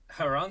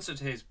her answer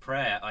to his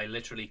prayer, I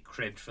literally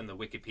cribbed from the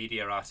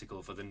Wikipedia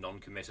article for the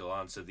non-committal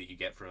answer that you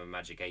get from a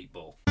Magic 8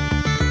 Ball.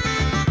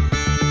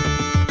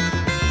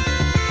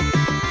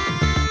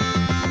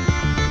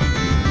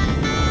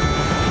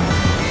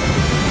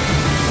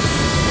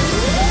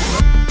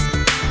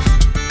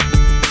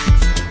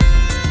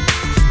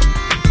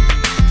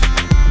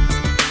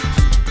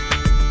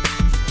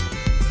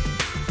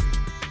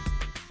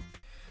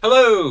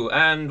 Hello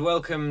and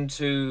welcome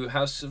to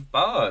House of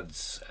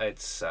Bards.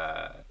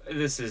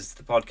 This is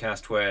the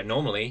podcast where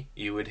normally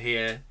you would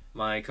hear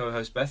my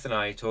co-host Beth and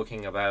I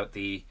talking about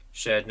the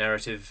shared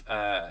narrative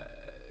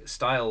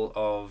style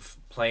of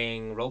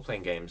playing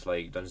role-playing games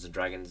like Dungeons and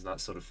Dragons and that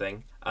sort of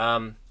thing.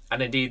 And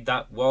indeed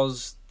that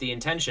was the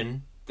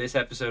intention this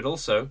episode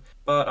also,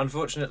 but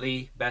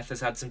unfortunately Beth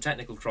has had some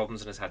technical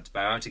problems and has had to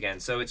bow out again.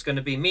 So it's going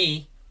to be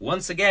me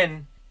once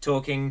again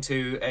talking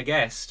to a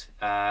guest,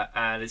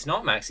 and it's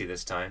not Maxie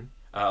this time,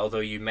 although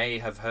you may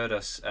have heard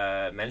us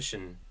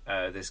mention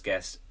this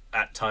guest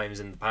at times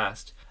in the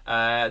past.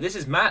 This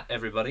is Matt,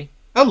 everybody.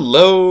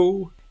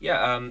 Hello!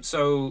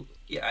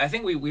 I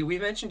think we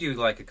mentioned you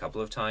like a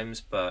couple of times,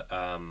 but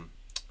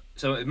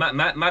so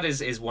Matt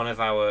is one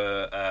of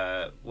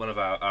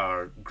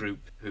our group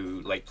who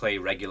like play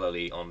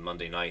regularly on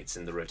Monday nights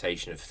in the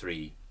rotation of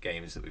 3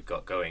 games that we've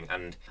got going,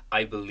 and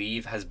I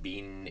believe has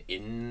been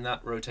in that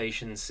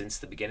rotation since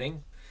the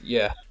beginning.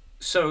 Yeah.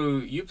 So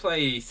you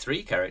play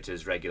 3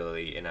 characters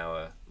regularly in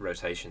our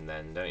rotation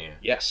then, don't you?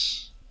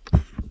 Yes.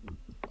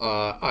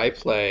 I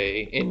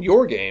play, in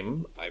your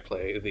game, I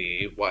play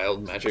the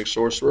Wild Magic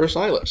Sorcerer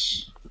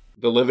Silas,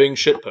 the living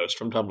shitpost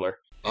from Tumblr.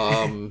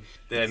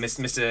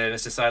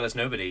 Mr. Silas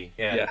Nobody,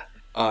 yeah. Yeah.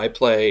 I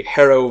play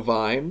Harrow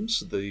Vimes,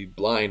 the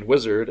blind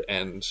wizard,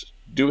 and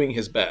doing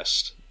his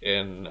best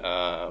in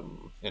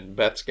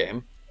Beth's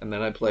game. And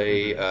then I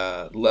play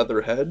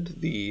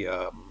Leatherhead, the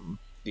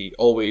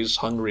always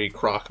hungry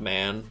croc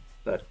man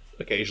that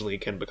occasionally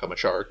can become a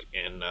shark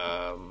in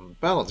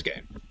Balance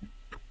game.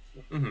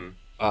 Mm-hmm.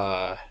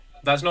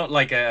 That's not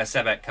like a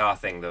Sebek Car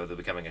thing, though, the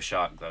becoming a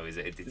shark, though, is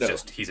it? It's no.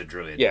 Just he's a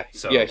druid. Yeah,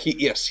 so. Yeah.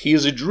 He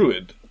is a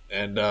druid.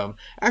 And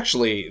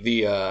actually,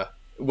 the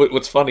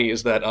what's funny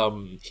is that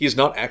he's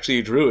not actually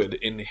a druid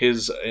in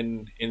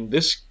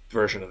this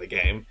version of the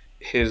game.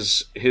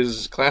 His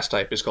class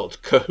type is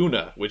called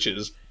Kahuna, which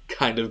is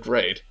kind of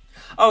great.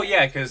 Oh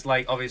yeah, because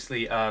like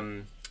obviously,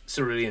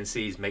 Cerulean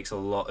Seas makes a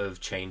lot of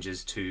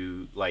changes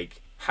to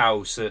like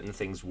how certain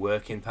things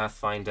work in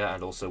Pathfinder,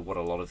 and also what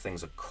a lot of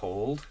things are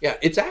called. Yeah,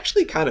 it's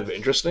actually kind of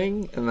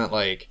interesting, in that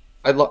like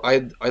I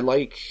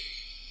like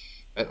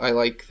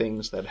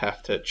things that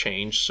have to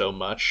change so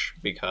much,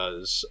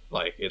 because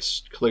like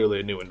it's clearly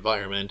a new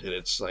environment, and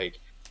it's like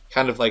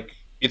kind of like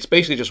it's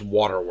basically just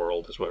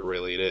Waterworld is what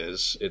really it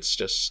is. It's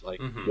just like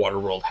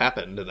Waterworld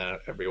happened, and then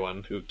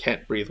everyone who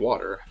can't breathe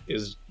water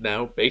is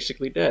now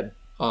basically dead.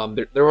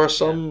 There are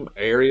some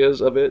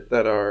areas of it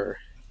that are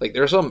like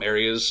there are some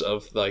areas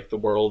of like the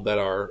world that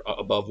are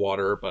above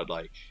water, but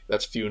like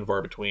that's few and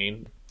far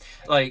between.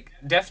 Like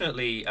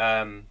definitely,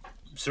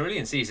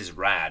 Cerulean Seas is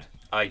rad.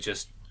 I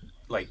just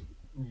like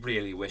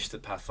really wish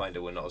that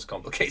Pathfinder were not as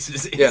complicated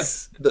as it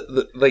is.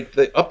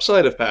 The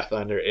upside of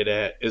Pathfinder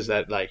is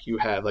that like you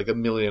have like a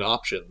million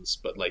options,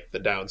 but like the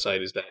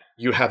downside is that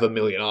you have a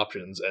million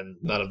options and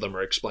none of them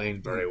are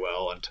explained very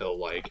well until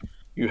like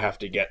you have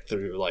to get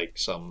through like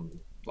some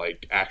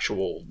like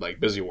actual like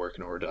busy work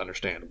in order to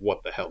understand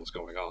what the hell is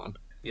going on.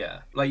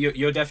 Yeah, like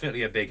you're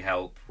definitely a big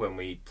help when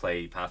we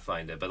play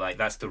Pathfinder, but like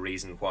that's the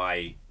reason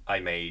why I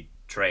made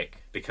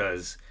Trick,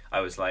 because I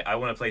was like, I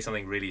want to play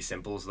something really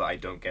simple so that I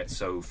don't get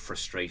so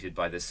frustrated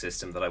by this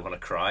system that I want to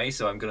cry.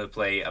 So I'm going to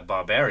play a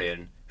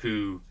barbarian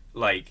who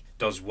like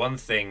does one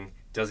thing,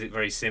 does it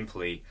very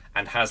simply,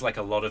 and has like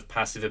a lot of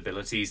passive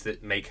abilities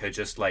that make her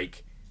just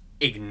like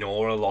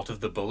ignore a lot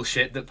of the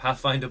bullshit that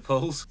Pathfinder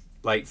pulls.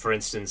 Like for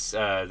instance,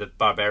 the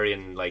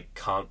barbarian like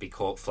can't be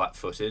caught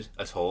flat-footed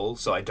at all,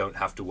 so I don't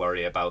have to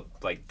worry about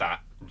like that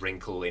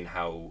wrinkle in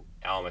how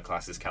armor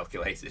class is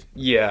calculated.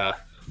 Yeah.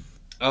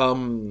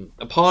 Upon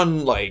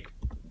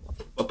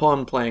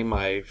playing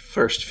my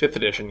first 5th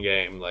edition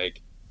game,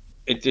 like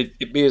it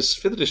because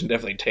 5th edition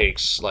definitely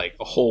takes like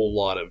a whole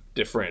lot of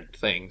different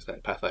things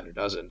that Pathfinder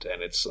doesn't,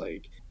 and it's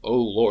like, oh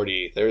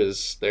lordy, there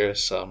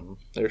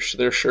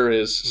sure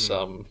is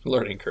some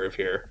learning curve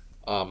here.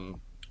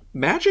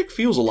 Magic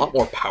feels a lot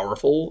more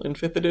powerful in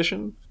 5th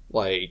edition.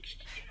 Like,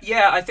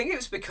 yeah, I think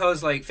it's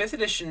because like 5th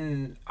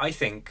edition, I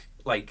think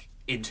like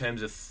in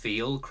terms of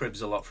feel,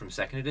 cribs a lot from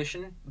 2nd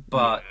edition,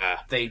 but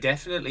they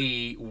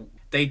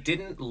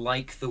didn't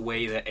like the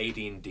way that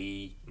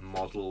AD&D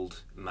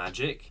modeled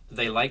magic.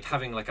 They liked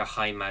having like a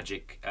high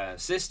magic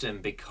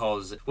system,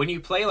 because when you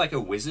play like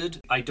a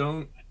wizard, I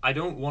don't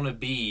want to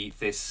be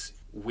this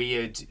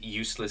weird,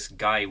 useless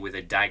guy with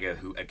a dagger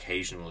who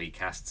occasionally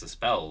casts a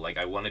spell. Like,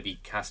 I want to be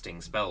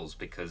casting spells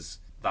because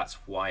that's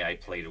why I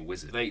played a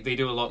wizard. They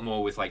do a lot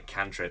more with like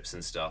cantrips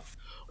and stuff.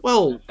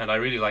 Well, and I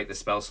really like the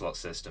spell slot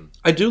system.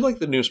 I do like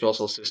the new spell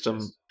slot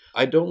system.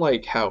 I don't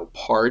like how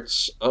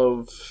parts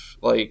of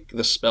like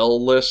the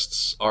spell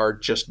lists are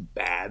just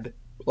bad.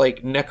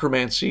 Like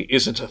necromancy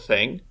isn't a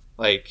thing.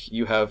 Like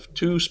you have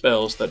two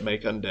spells that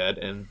make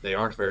undead and they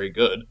aren't very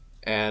good.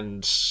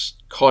 And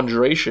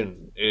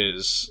conjuration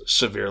is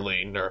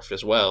severely nerfed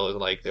as well.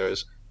 Like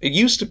there's it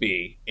used to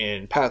be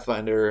in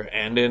Pathfinder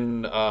and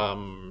in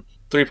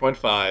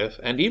 3.5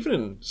 and even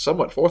in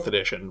somewhat 4th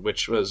edition,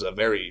 which was a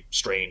very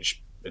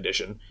strange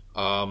edition.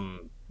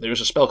 There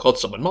was a spell called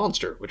Summon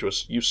Monster, which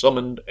was you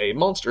summoned a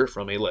monster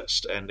from a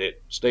list, and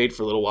it stayed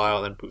for a little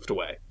while and then poofed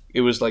away.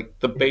 It was like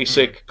the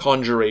basic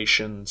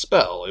conjuration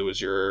spell. It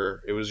was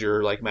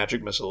your like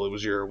magic missile. It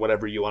was your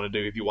whatever you want to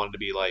do if you wanted to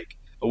be like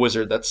a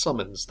wizard that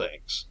summons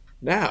things.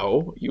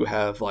 Now you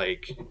have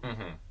like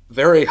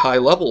very high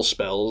level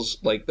spells.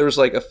 Like there's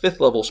like a 5th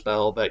level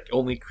spell that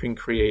only can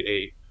create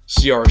a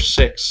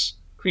CR6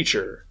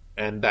 creature,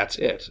 and that's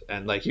it.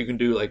 And like you can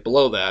do like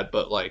below that,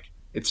 but like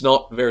it's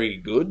not very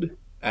good.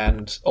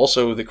 And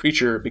also the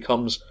creature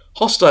becomes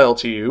hostile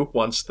to you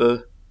once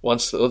the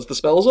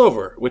spell's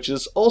over, which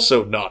is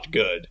also not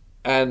good.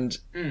 And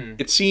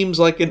it seems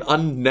like an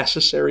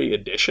unnecessary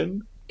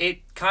addition.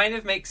 It kind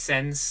of makes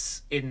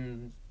sense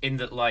in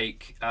that,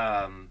 like,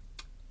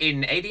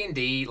 in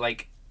AD&D,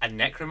 like, a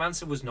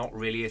necromancer was not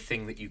really a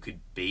thing that you could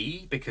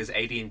be, because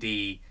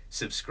AD&D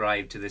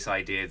subscribed to this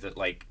idea that,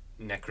 like,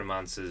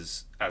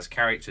 necromancers as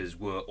characters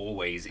were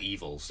always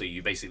evil, so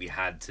you basically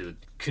had to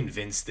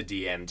convince the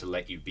DM to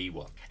let you be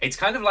one. It's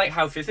kind of like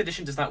how 5th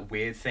edition does that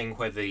weird thing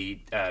where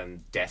the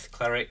death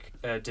cleric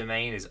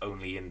domain is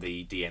only in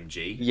the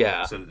DMG,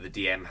 Yeah. so that the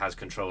DM has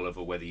control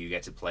over whether you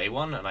get to play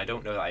one, and I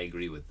don't know that I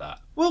agree with that.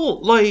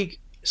 Well, like,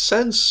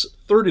 since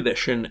 3rd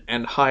edition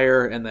and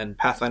higher, and then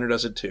Pathfinder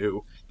does it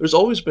too, there's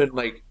always been,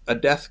 like, a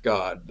death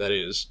god that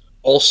is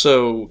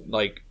also,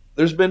 like,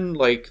 there's been,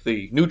 like,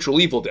 the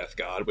neutral evil death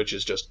god, which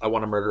is just, I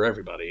want to murder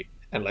everybody,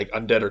 and, like,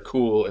 undead are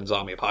cool in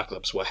zombie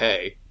apocalypse,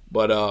 wahey.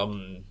 But,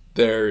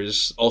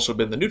 there's also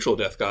been the neutral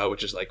death god,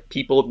 which is, like,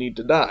 people need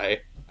to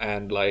die,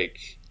 and,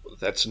 like,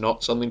 that's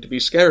not something to be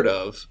scared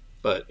of,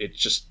 but it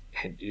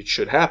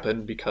should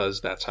happen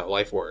because that's how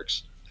life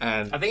works.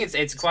 And I think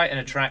it's quite an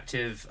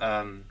attractive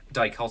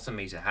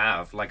dichotomy to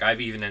have. Like,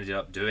 I've even ended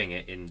up doing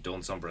it in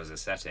Dawn Sombra as a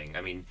setting.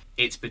 I mean,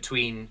 it's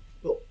between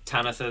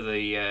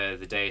Tanatha,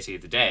 the deity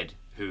of the dead,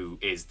 who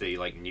is the,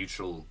 like,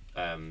 neutral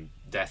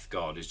death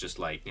god, is just,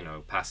 like, you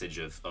know, passage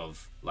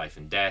of life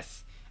and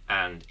death.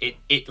 And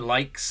it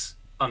likes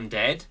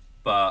undead,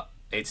 but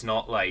it's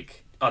not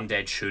like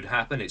undead should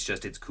happen. It's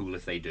just it's cool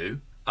if they do.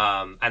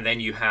 And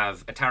then you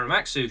have a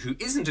Taramaksu, who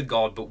isn't a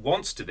god but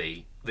wants to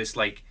be. This,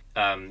 like,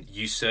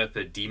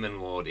 usurper demon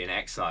lord in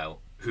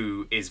exile,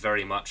 who is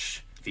very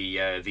much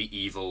the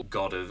evil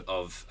god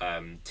of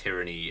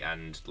tyranny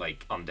and,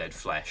 like, undead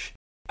flesh.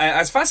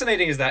 As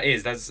fascinating as that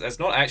is, that's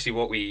not actually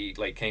what we,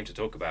 like, came to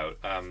talk about.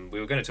 We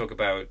were going to talk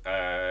about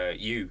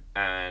you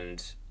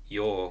and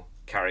your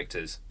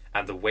characters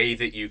and the way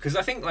that you... Because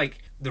I think, like,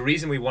 the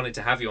reason we wanted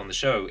to have you on the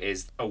show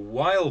is a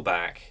while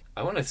back,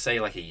 I want to say,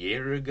 like, a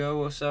year ago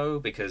or so,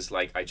 because,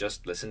 like, I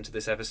just listened to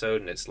this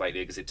episode and it's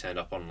slightly because it turned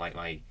up on, like,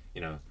 my,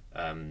 you know,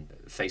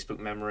 Facebook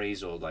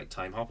memories or, like,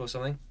 Time Hop or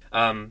something.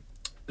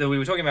 That we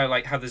were talking about,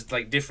 like, how there's,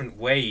 like, different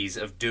ways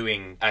of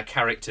doing a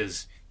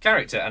character's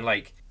character, and,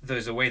 like,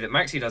 there's a way that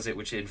Maxi does it,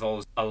 which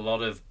involves a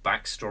lot of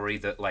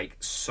backstory that, like,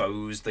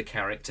 sews the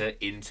character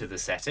into the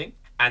setting.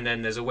 And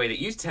then there's a way that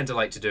you tend to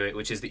like to do it,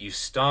 which is that you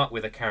start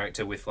with a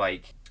character with,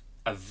 like,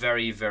 a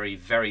very, very,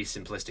 very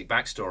simplistic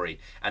backstory,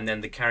 and then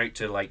the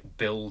character, like,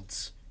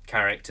 builds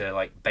character,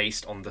 like,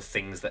 based on the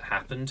things that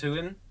happen to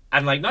him.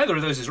 And, like, neither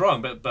of those is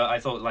wrong, but I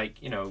thought,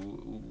 like, you know,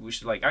 we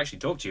should, like, actually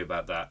talk to you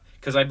about that.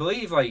 Because I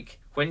believe, like,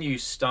 when you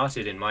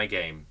started in my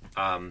game,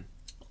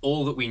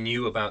 all that we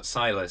knew about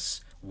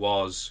Silas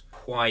was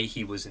why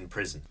he was in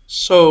prison.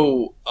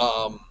 So,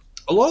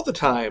 a lot of the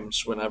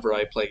times whenever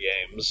I play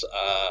games,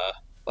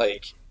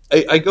 like,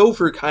 I go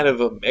for kind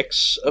of a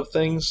mix of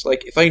things.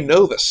 Like, if I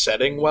know the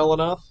setting well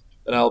enough,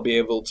 then I'll be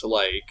able to,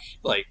 like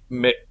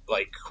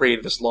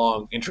create this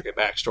long, intricate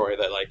backstory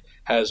that, like,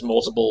 has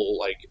multiple,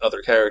 like,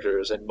 other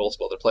characters and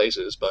multiple other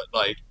places. But,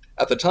 like,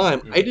 at the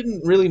time, I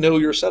didn't really know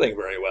your setting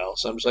very well.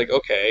 So I'm just like,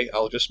 okay,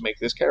 I'll just make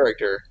this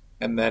character.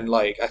 And then,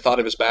 like, I thought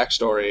of his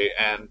backstory,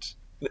 and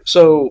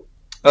so...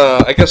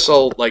 I guess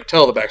I'll, like,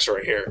 tell the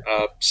backstory here.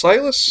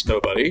 Silas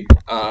Nobody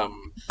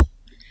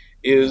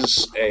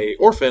is a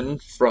orphan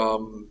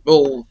from,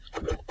 well,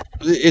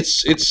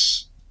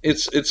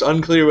 it's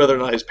unclear whether or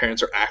not his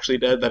parents are actually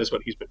dead. That is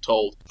what he's been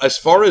told. As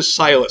far as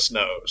Silas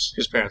knows,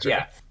 his parents are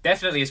dead. Yeah,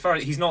 definitely. As far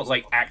as he's not,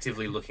 like,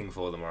 actively looking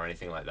for them or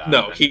anything like that.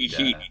 No,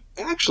 he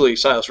actually,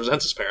 Silas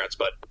resents his parents,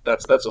 but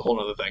that's a whole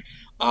other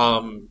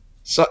thing.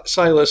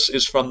 Silas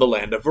is from the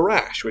land of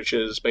Varash, which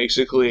is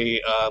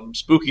basically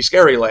spooky,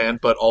 scary land,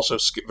 but also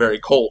very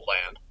cold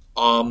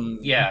land.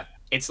 Yeah,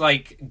 it's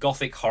like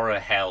gothic horror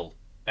hell.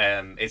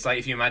 It's like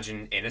if you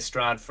imagine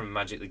Innistrad from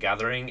Magic the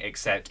Gathering,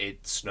 except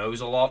it snows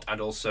a lot, and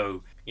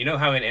also, you know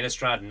how in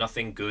Innistrad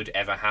nothing good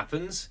ever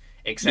happens,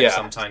 except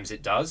sometimes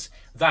it does?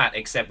 That,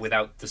 except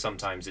without the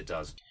sometimes it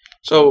does.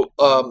 So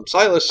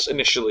Silas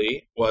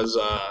initially was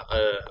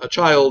a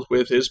child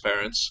with his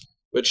parents,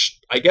 which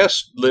I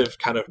guess lived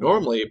kind of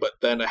normally. But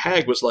then a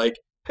hag was like,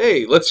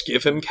 "Hey, let's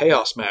give him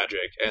chaos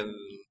magic," and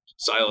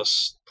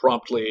Silas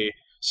promptly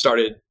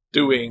started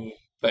doing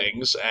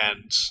things,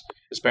 and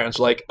his parents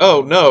were like,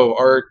 "Oh no,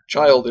 our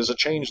child is a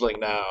changeling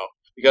now,"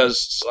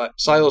 because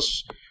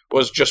Silas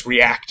was just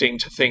reacting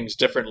to things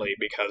differently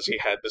because he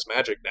had this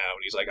magic now,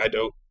 and he's like, "I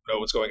don't know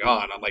what's going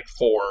on. I'm like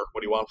 4.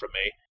 What do you want from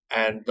me?"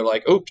 And they're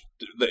like, "Oops!"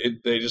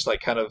 They just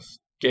like kind of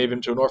gave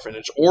him to an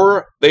orphanage,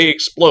 or they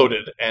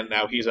exploded, and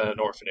now he's in an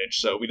orphanage.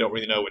 So we don't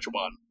really know which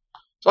one.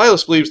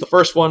 Silas believes the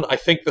first one. I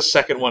think the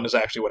second one is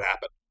actually what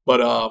happened.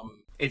 But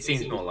it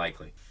seems more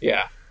likely.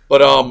 Yeah,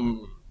 but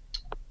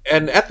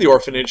and at the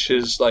orphanage,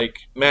 his like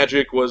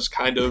magic was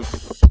kind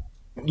of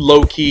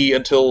low key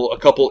until a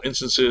couple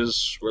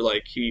instances where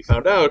like he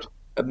found out,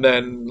 and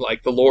then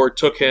like the Lord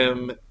took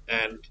him,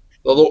 and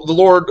the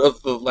Lord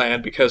of the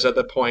land, because at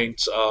that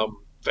point,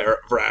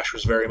 Varash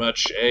was very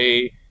much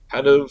a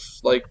kind of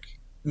like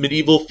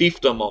medieval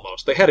fiefdom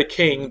almost. They had a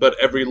king, but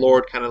every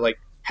lord kind of like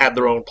had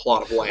their own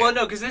plot of land. Well,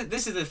 no, because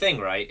this is the thing,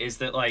 right? Is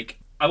that like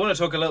I want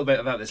to talk a little bit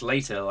about this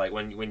later, like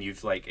when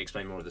you've like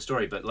explained more of the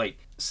story. But like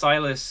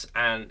Silas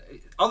and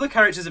other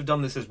characters have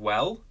done this as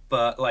well,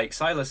 but like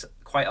Silas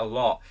quite a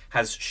lot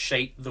has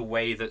shaped the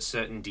way that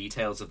certain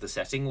details of the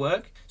setting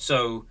work.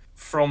 So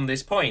from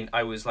this point,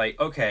 I was like,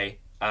 okay,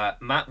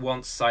 Matt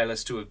wants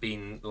Silas to have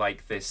been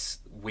like this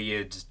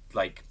weird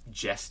like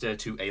jester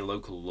to a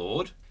local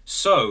lord.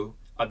 So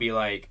I'd be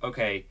like,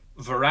 okay,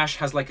 Varash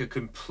has like a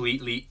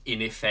completely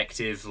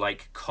ineffective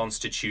like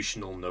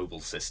constitutional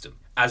noble system,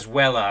 as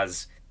well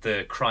as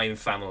the crime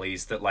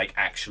families that like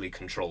actually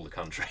control the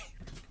country.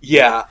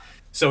 Yeah.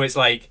 So it's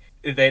like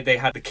they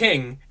had the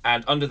king,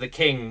 and under the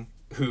king,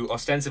 who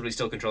ostensibly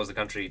still controls the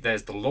country,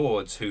 there's the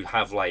lords who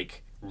have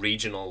like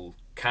regional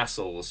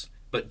castles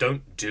but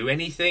don't do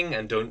anything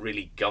and don't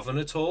really govern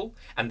at all.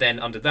 And then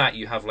under that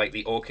you have like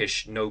the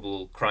Orcish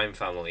noble crime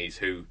families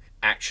who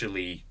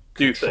actually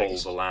control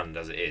the land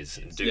as it is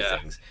and do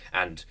things,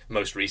 and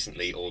most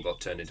recently all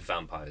got turned into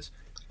vampires.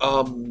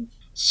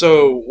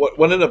 So what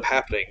ended up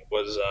happening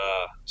was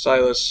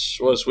Silas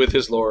was with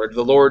his lord.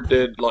 The lord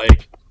did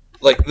like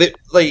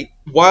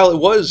while it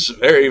was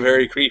very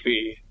very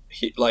creepy,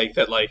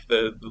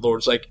 the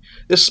lord's like,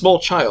 "This small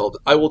child,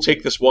 I will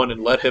take this one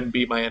and let him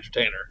be my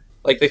entertainer."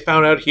 Like they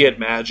found out he had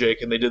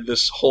magic, and they did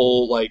this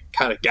whole like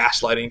kind of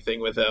gaslighting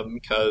thing with him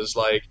because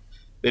like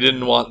they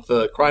didn't want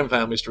the crime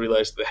families to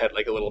realize that they had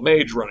like a little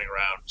mage running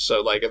around.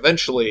 So like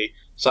eventually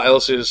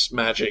Silas's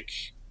magic,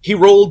 he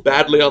rolled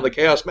badly on the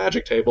chaos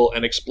magic table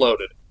and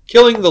exploded,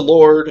 killing the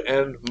lord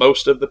and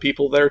most of the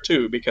people there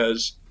too,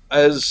 because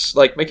as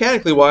like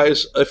mechanically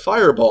wise, a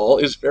fireball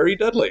is very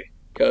deadly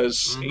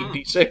because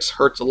 8d6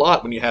 hurts a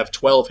lot when you have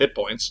 12 hit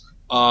points.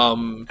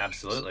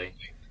 Absolutely.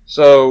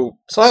 So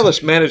Silas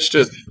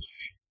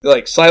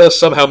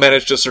somehow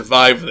managed to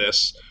survive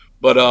this.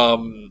 But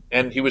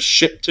and he was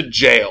shipped to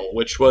jail,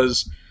 which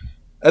was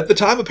at the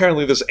time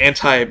apparently this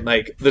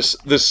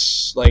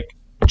this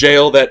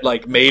jail that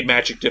like made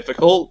magic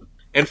difficult.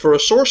 And for a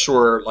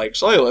sorcerer like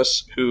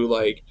Silas, who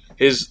like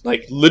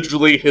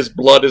literally his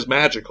blood is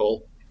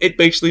magical, it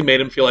basically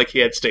made him feel like he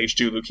had stage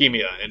 2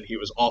 leukemia and he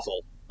was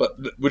awful. But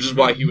which is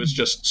why he was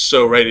just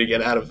so ready to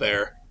get out of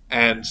there.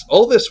 And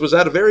all this was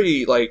at a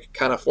very like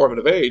kind of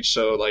formative age,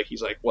 so like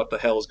he's like, "What the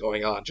hell is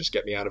going on? Just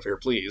get me out of here,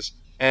 please."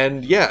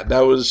 And yeah,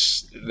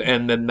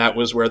 then that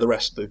was where the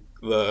rest of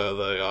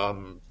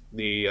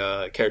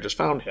the characters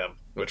found him,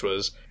 which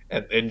was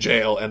in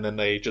jail, and then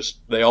they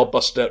all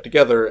busted out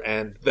together,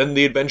 and then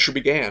the adventure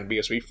began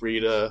because we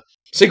freed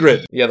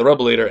Sigrid, the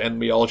rebel leader, and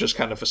we all just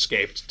kind of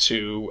escaped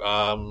to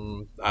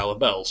Isle of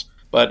Bells.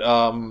 But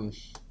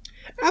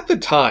at the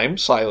time,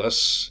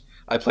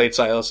 I played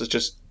Silas as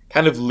just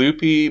kind of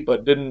loopy,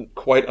 but didn't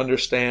quite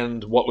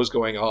understand what was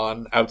going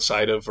on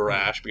outside of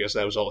Varash because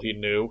that was all he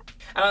knew.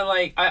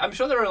 And I'm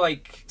sure there are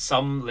like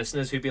some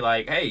listeners who'd be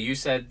like, "Hey, you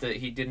said that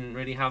he didn't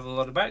really have a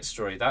lot of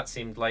backstory. That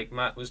seemed like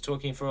Matt was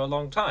talking for a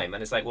long time."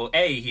 And it's like, well,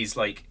 A, he's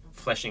like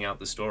fleshing out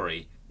the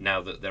story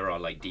now that there are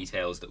like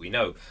details that we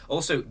know.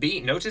 Also, B,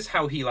 notice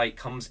how he like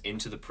comes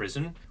into the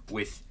prison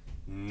with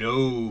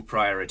no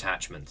prior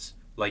attachments.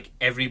 Like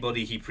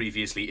everybody he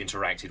previously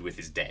interacted with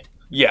is dead.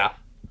 Yeah.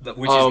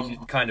 Which is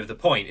kind of the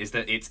point, is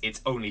that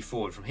it's only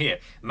forward from here.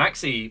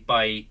 Maxi,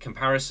 by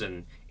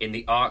comparison, in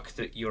the arc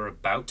that you're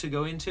about to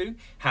go into,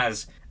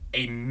 has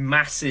a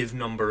massive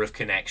number of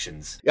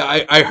connections.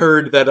 Yeah, I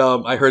heard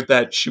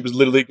that she was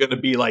literally going to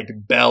be like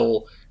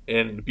Belle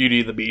in Beauty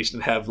and the Beast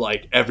and have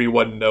like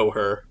everyone know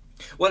her.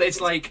 Well,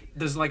 it's like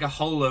there's like a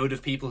whole load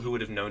of people who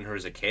would have known her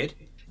as a kid.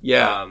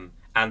 Yeah.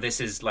 And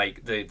this is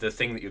like the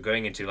thing that you're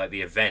going into, like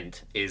the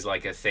event is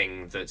like a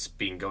thing that's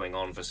been going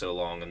on for so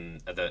long,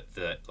 and that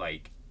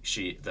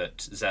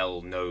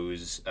Zell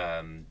knows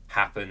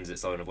happens.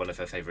 It's one of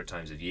her favorite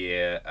times of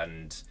year,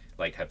 and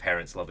like her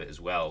parents love it as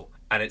well.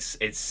 And it's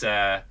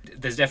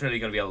there's definitely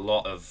going to be a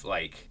lot of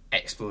like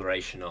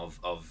exploration of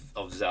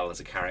Zell as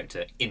a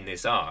character in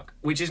this arc,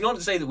 which is not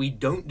to say that we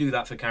don't do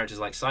that for characters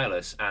like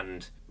Silas.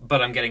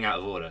 But I'm getting out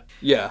of order.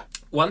 Yeah.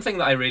 One thing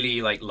that I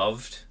really like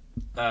loved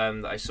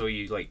that I saw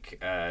you like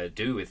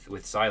do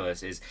with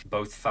Silas is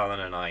both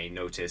Fallon and I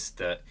noticed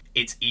that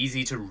it's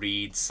easy to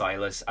read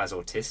Silas as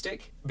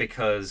autistic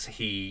because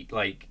he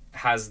like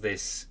has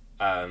this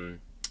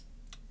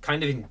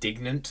kind of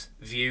indignant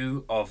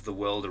view of the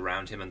world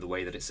around him and the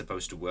way that it's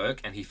supposed to work,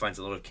 and he finds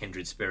a lot of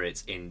kindred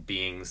spirits in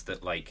beings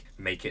that like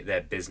make it their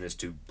business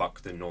to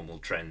buck the normal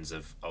trends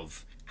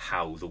of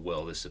how the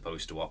world is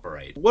supposed to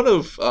operate. One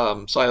of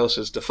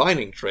Silas's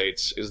defining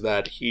traits is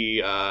that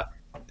he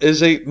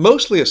is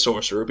mostly a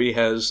sorcerer, but he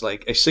has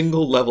like a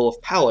single level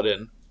of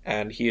paladin,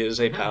 and he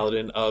is a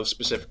paladin of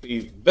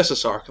specifically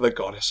Vesisark, the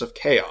goddess of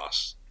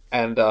chaos.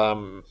 And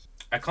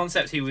a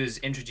concept he was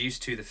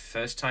introduced to the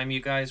first time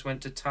you guys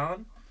went to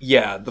Tarn?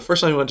 Yeah, the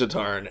first time we went to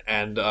Tarn,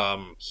 and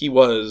he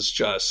was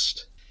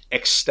just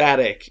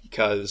ecstatic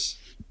because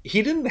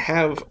he didn't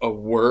have a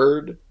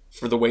word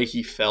for the way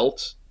he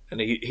felt, and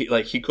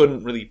he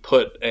couldn't really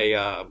put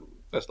a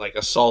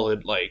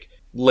solid like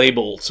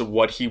label to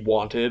what he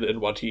wanted and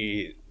what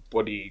he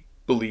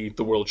believed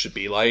the world should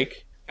be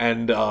like.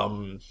 And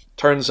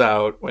turns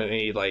out when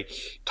he like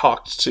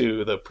talked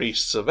to the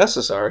priests of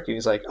Vesisark, and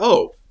he's like,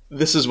 "Oh,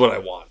 this is what I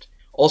want."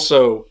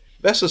 Also,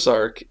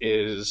 Vesisark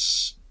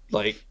is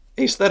like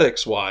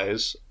aesthetics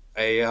wise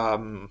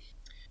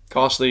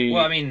constantly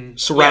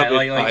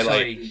surrounded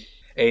by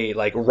a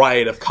like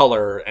riot of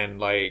color and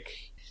like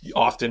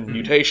often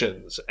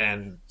mutations,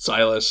 and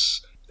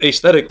Silas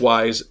aesthetic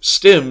wise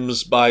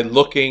stems by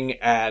looking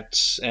at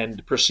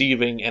and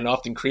perceiving and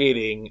often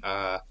creating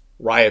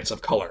riots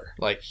of color.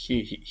 Like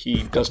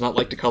he does not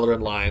like to color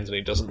in lines, and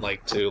he doesn't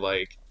like to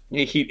like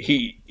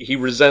he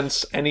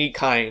resents any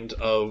kind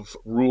of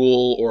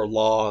rule or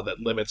law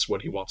that limits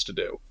what he wants to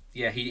do.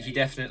 Yeah, he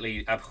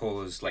definitely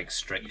abhors like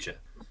stricture,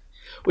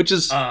 which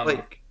is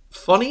like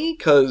funny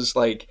because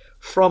like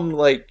from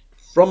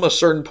a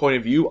certain point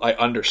of view, I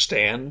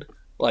understand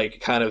like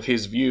kind of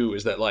his view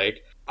is that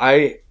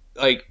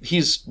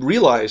he's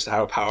realized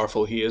how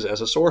powerful he is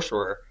as a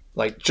sorcerer,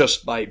 like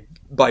just by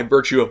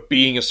virtue of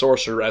being a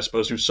sorcerer as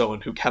opposed to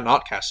someone who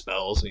cannot cast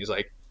spells. And he's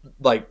like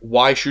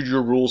why should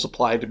your rules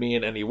apply to me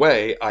in any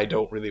way? I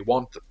don't really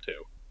want them to.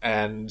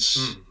 And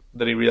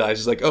then he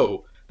realizes like,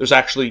 oh, there's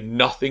actually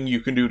nothing you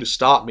can do to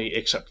stop me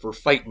except for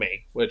fight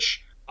me,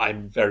 which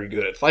I'm very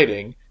good at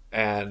fighting,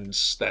 and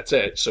that's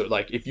it. So,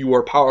 like, if you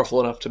are powerful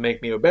enough to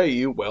make me obey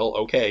you, well,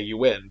 okay, you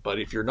win. But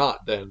if you're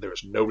not, then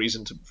there's no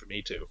reason for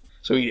me to.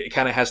 So he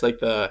kind of has, like,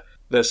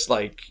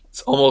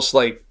 it's almost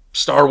like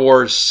Star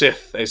Wars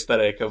Sith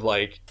aesthetic of,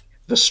 like,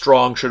 the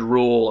strong should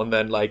rule, and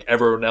then, like,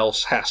 everyone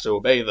else has to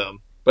obey them.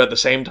 But at the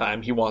same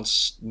time, he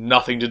wants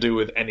nothing to do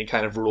with any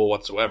kind of rule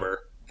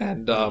whatsoever.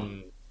 And,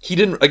 he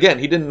didn't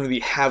really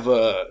have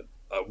a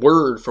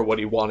word for what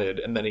he wanted,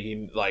 and then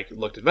he like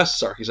looked at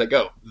Vesisark. He's like,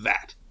 "Oh,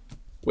 that,"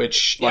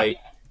 which like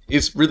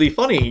is really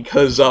funny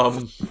because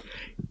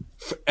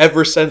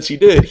ever since he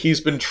did, he's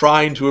been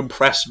trying to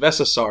impress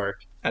Vesisark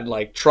and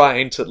like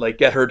trying to like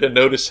get her to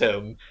notice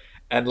him,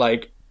 and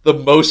like the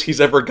most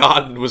he's ever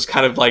gotten was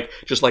kind of like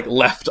just like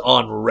left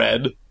on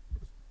red.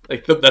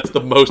 Like that's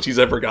the most he's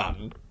ever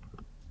gotten.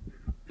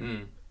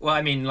 Well,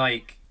 I mean,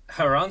 like.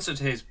 Her answer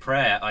to his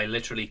prayer, I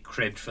literally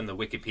cribbed from the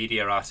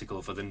Wikipedia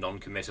article for the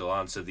non-committal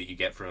answer that you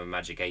get from a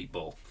Magic 8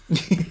 Ball.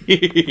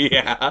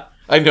 Yeah,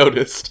 I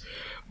noticed.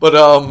 But,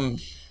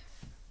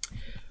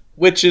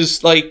 which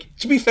is, like,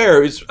 to be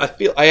fair,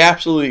 I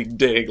absolutely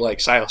dig,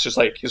 like, Silas just,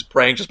 like, his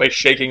praying just by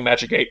shaking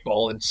Magic 8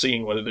 Ball and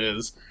seeing what it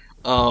is.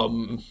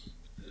 I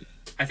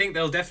think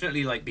there'll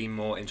definitely, like, be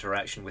more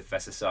interaction with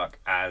Vesisark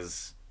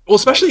as... Well,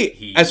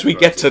 especially as we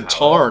get to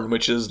Tarn,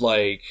 which is,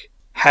 like,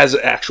 has an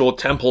actual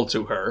temple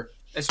to her.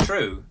 It's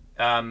true,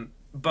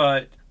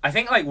 but I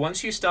think like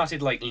once you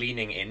started like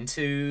leaning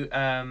into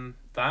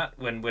that,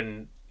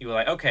 when you were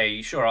like,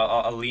 okay, sure,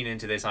 I'll lean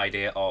into this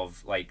idea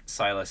of like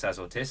Silas as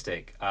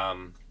autistic,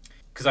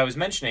 because I was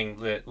mentioning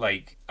that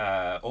like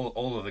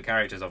all of the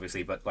characters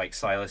obviously, but like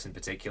Silas in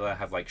particular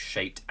have like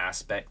shaped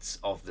aspects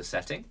of the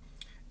setting.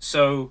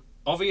 So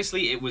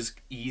obviously it was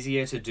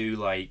easier to do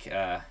like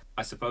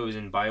I suppose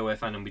in BioWare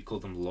fandom we'd call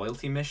them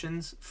loyalty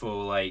missions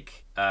for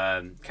like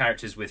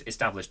characters with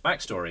established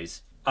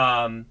backstories.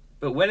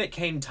 But when it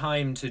came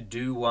time to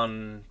do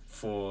one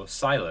for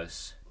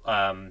Silas,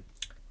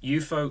 you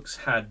folks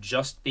had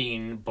just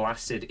been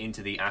blasted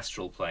into the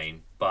astral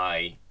plane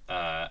by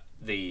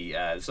the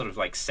sort of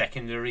like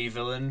secondary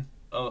villain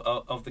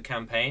of the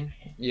campaign.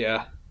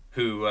 Yeah.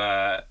 Who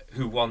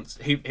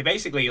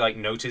basically like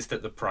noticed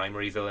that the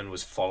primary villain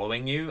was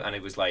following you, and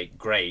it was like,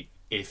 great,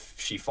 if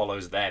she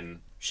follows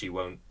them, she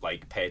won't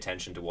like pay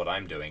attention to what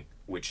I'm doing,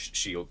 which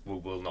she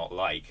will not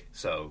like.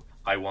 So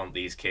I want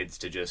these kids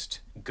to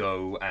just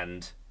go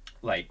and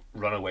like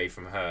run away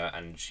from her,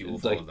 and she will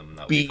follow them.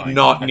 That'll be fine.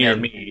 Not near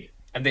me.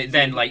 And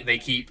then like they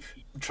keep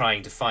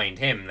trying to find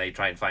him. They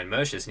try and find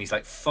Mercius, and he's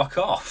like, "Fuck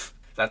off."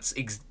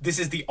 this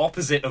is the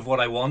opposite of what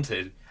I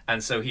wanted.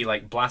 And so he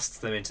like blasts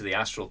them into the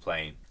astral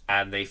plane,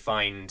 and they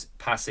find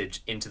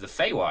passage into the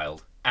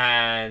Feywild.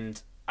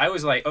 And I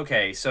was like,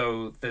 okay,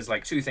 so there's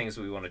like two things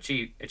we want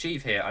to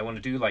achieve here. I want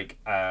to do like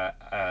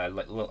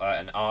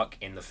an arc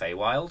in the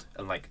Feywild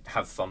and like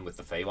have fun with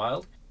the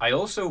Feywild. I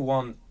also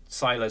want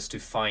Silas to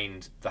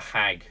find the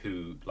hag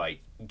who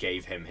like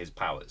gave him his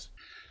powers.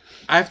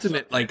 I have to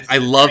admit, like, I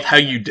love how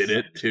you did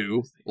it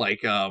too.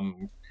 Like,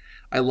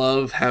 I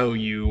love how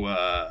you,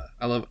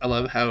 I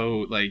love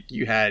how like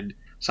you had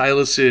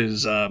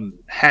Silas's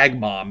hag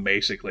mom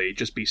basically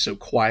just be so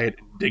quiet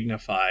and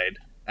dignified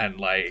and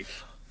like.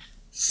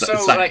 So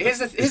like here's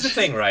the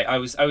thing, right? I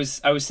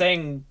was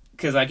saying,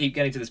 because I keep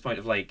getting to this point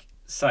of like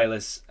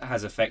Silas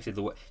has affected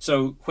the.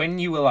 So when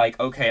you were like,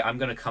 okay, I'm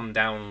gonna come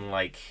down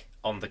like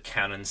on the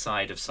canon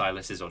side of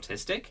Silas is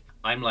autistic,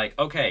 I'm like,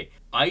 okay,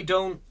 I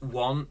don't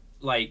want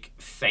like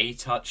Fey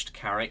touched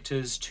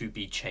characters to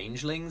be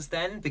changelings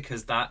then,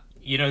 because that,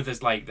 you know,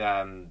 there's like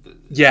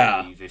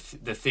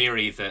the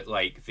theory that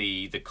like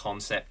the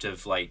concept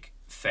of like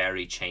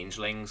fairy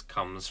changelings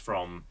comes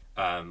from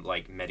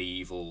like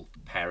medieval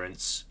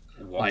parents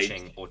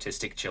watching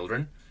autistic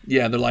children.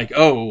 Yeah, they're like,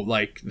 oh,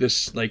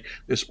 this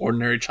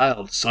ordinary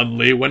child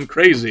suddenly went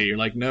crazy. You're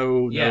like,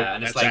 no,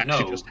 and that's it's like,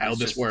 actually no, just how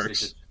this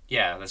works.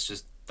 That's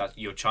just that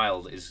your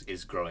child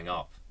is growing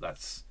up.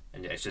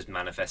 And it's just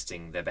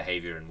manifesting their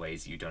behavior in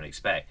ways you don't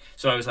expect.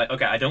 So I was like,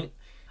 okay, I don't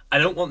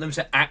want them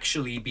to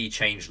actually be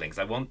changelings.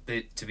 I want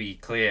it to be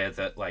clear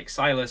that like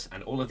Silas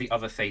and all of the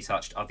other Fey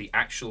touched are the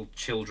actual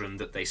children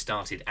that they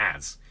started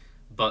as,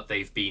 but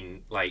they've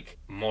been like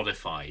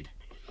modified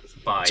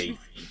by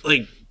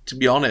like, to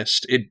be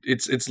honest,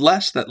 it's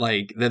less that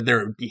like that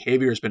their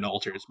behavior has been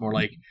altered. It's more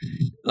like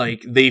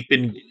they've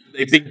been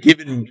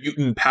given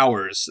mutant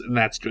powers, and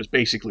that's just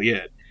basically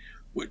it.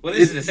 Well,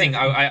 this is the thing.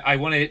 I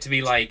wanted it to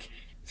be like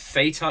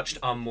Fey touched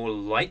are more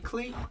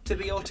likely to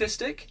be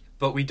autistic,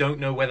 but we don't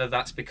know whether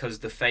that's because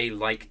the Fey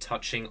like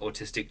touching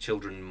autistic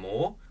children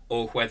more,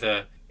 or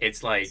whether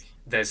it's like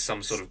there's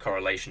some sort of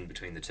correlation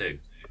between the two.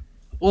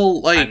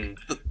 Well, like,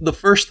 the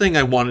first thing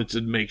I wanted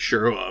to make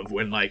sure of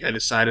when, like, I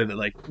decided that,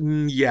 like,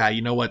 yeah,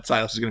 you know what,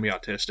 Silas is going to be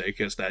autistic,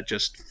 because that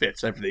just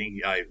fits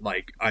everything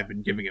I've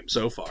been giving him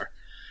so far.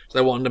 So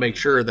I wanted to make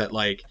sure that,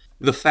 like,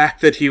 the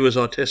fact that he was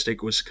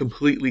autistic was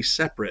completely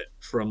separate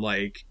from,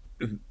 like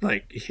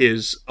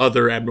his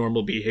other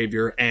abnormal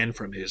behavior and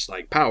from his,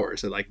 like,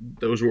 powers. That, like,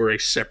 those were a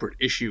separate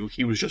issue.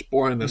 He was just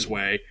born in this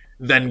way,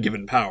 then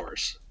given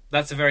powers.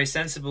 That's a very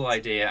sensible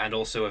idea, and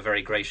also a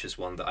very gracious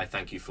one that I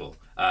thank you for.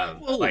 From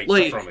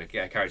a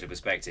character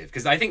perspective,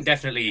 because I think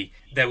definitely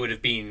there would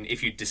have been,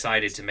 if you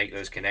decided to make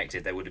those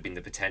connected, there would have been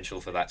the potential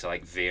for that to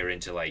like veer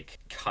into like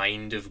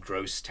kind of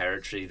gross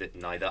territory that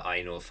neither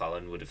I nor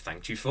Fallon would have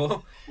thanked you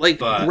for. Like,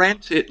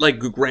 granted,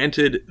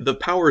 the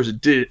powers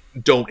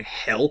don't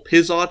help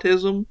his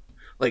autism.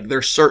 Like, they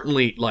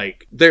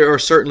are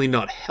certainly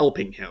not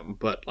helping him,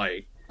 but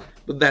like.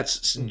 But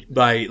that's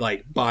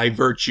by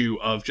virtue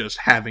of just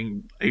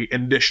having an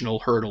additional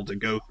hurdle to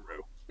go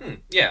through.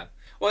 Yeah.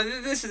 Well,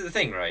 this is the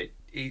thing, right?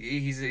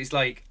 He's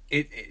like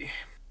it.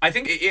 I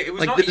think it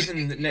was like, not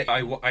even that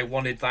I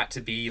wanted that to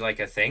be like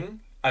a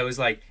thing. I was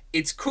like,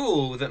 it's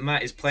cool that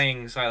Matt is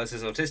playing Silas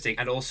as autistic,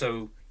 and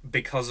also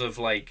because of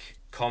like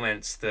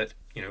comments that,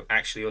 you know,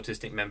 actually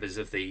autistic members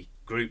of the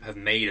group have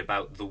made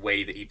about the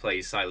way that he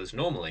plays Silas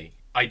normally.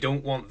 I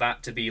don't want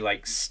that to be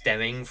like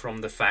stemming from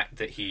the fact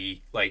that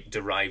he like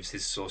derives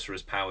his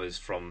sorcerer's powers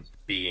from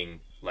being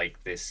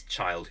like this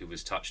child who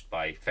was touched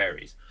by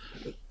fairies.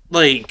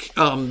 Like,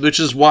 which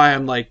is why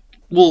I'm like,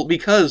 well,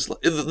 because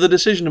the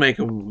decision to make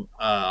him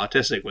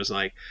autistic was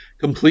like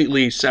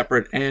completely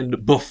separate,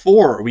 and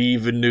before we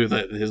even knew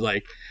that his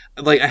like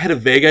I had a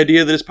vague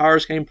idea that his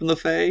powers came from the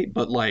Fae,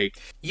 but like,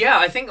 yeah,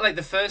 I think like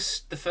the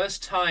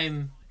first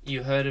time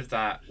you heard of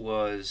that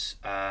was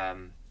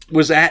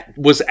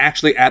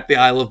actually at the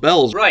Isle of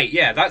Bells. Right,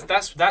 yeah,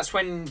 that's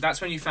when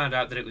you found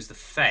out that it was the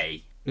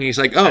Fae. And he's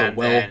like, oh,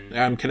 well,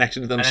 I'm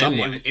connected to them some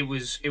way. It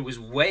was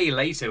way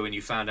later when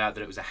you found out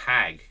that it was a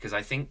hag, because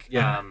I think...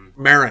 Yeah,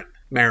 Marin.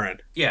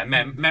 Yeah,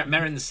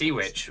 Marin the Sea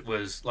Witch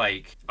was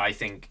like, I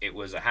think it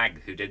was a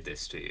hag who did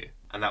this to you.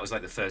 And that was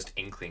like the first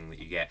inkling that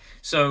you get.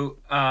 So,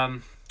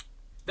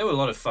 there were a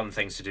lot of fun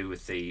things to do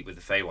with the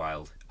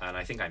Feywild, and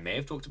I think I may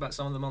have talked about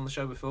some of them on the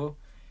show before.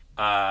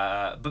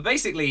 But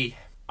basically...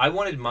 I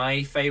wanted my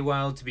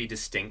Feywild to be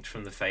distinct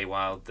from the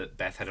Feywild that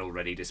Beth had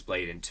already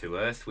displayed in To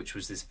Earth, which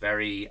was this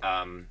very,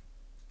 I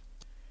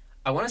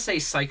want to say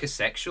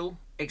psychosexual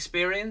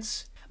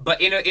experience,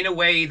 but in a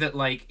way that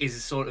like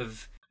is sort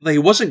of like, it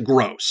wasn't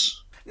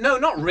gross. No,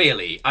 not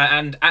really.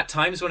 And at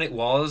times when it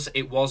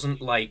wasn't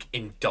like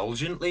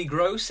indulgently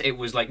gross. It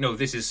was like, no,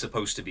 this is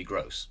supposed to be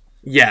gross.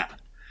 Yeah,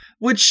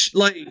 which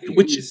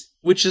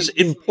is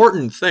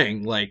important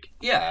thing. Like,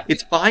 yeah,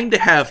 it's fine to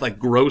have like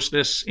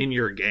grossness in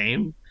your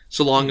game.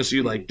 So long as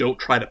you, like, don't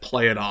try to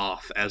play it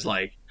off as,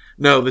 like,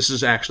 no, this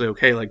is actually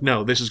okay. Like,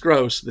 no, this is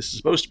gross. This is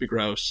supposed to be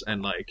gross.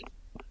 And, like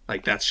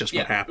that's just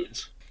what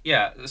happens.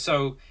 Yeah,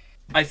 so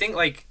I think,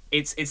 like,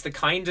 it's the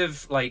kind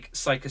of like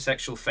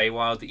psychosexual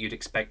Feywild that you'd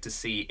expect to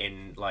see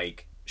in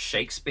like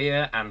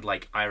Shakespeare and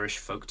like Irish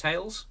folk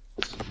tales.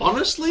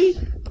 Honestly,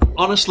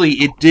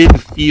 it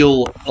did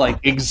feel like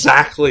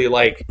exactly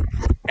like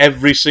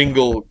every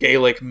single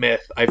Gaelic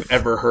myth I've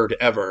ever heard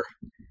ever,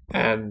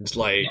 and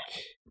like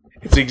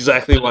it's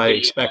exactly what I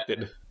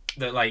expected.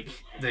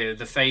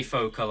 The Fey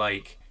folk are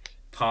like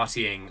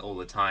partying all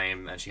the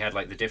time, and she had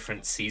like the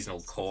different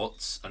seasonal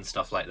courts and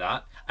stuff like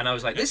that. And I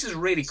was like, this is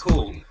really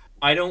cool.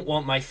 I don't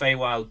want my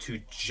Feywild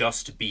to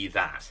just be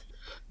that.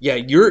 Yeah,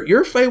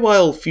 your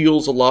Feywild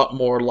feels a lot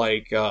more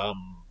like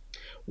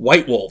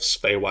White Wolf's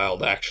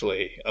Feywild,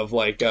 actually, of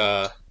like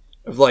the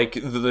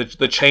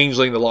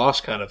Changeling the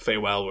Lost kind of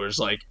Feywild, where it's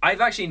like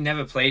I've actually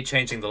never played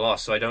Changing the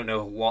Lost, so I don't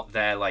know what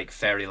their like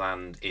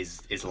fairyland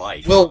is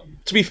like. Well,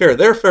 to be fair,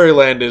 their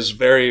fairyland is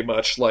very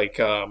much like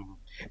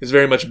is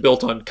very much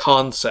built on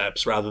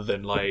concepts rather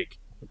than like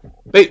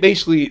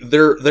basically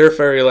their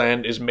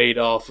fairyland is made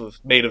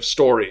of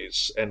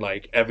stories, and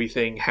like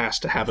everything has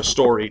to have a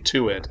story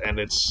to it, and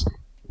it's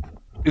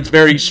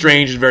very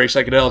strange and very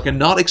psychedelic and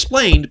not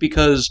explained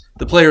because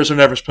the players are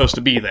never supposed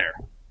to be there,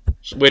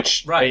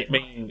 which right. I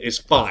mean is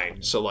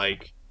fine. So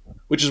like,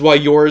 which is why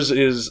yours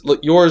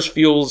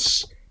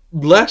feels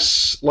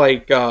less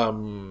like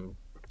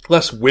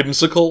less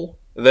whimsical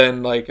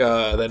than like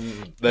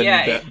than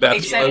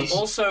Beth's except was.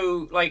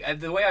 also like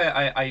the way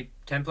I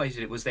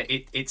templated it was that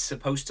it's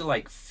supposed to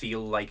like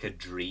feel like a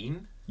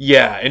dream.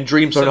 Yeah, and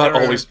dreams are not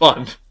always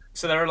fun.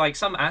 So there are like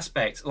some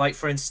aspects, like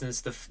for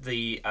instance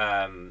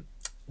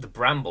the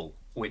bramble,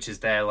 which is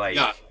their like.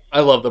 Yeah,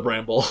 I love the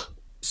bramble.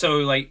 So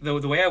like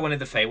the way I wanted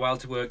the Feywild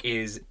to work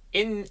is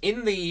in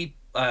the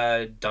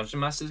Dungeon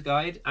Master's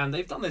Guide, and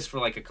they've done this for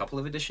like a couple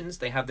of editions.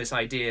 They have this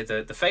idea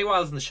that the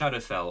Feywild and the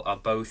Shadowfell are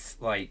both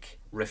like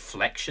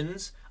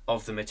reflections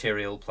of the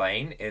material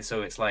plane.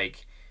 So it's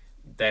like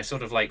they're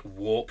sort of like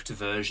warped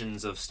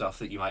versions of stuff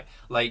that you might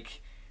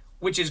like,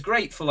 which is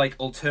great for like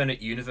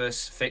alternate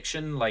universe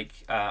fiction. Like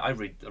I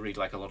read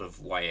like a lot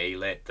of YA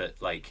lit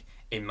that like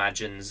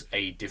imagines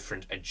a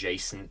different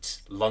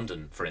adjacent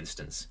London, for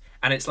instance,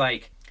 and it's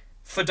like,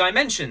 for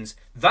Dimensions,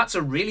 that's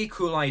a really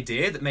cool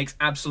idea that makes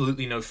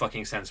absolutely no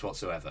fucking sense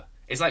whatsoever.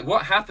 It's like,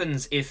 what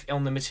happens if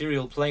on the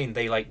material plane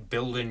they like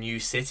build a new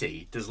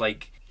city? Do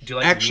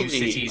new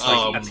cities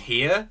like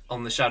appear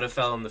on the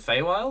Shadowfell and the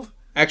Feywild?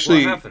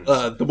 Actually,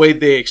 the way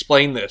they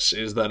explain this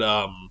is that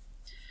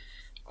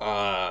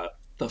the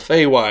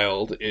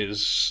Feywild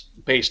is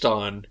based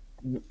on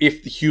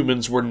if the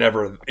humans were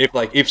never,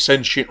 if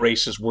sentient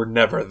races were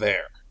never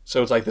there.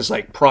 So it's like this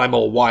like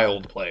primal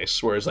wild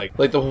place, whereas like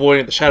the whole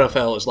point of the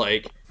Shadowfell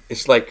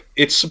is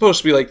it's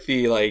supposed to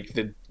be like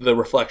the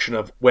reflection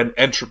of when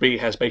entropy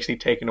has basically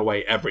taken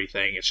away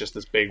everything. It's just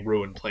this big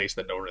ruined place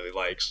that no one really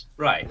likes.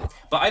 Right,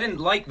 but I didn't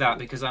like that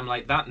because I'm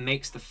like, that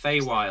makes the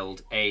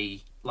Feywild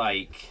a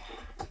like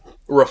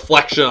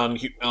reflection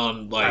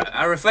on like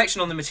a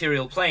reflection on the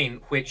material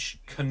plane, which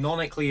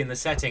canonically in the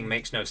setting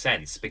makes no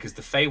sense because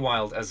the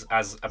Feywild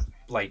as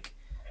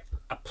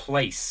a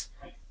place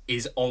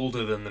is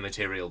older than the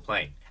material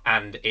plane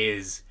and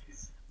is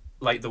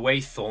like the way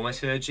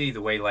thaumaturgy,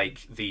 the way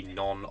like the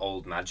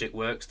non-old magic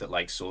works that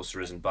like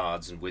sorcerers and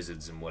bards and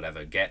wizards and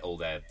whatever get all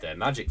their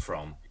magic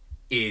from,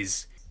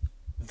 is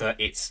that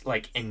it's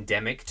like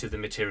endemic to the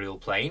material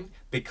plane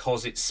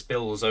because it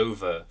spills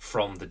over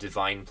from the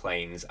divine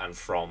planes and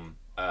from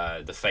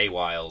the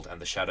Feywild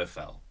and the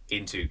Shadowfell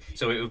into.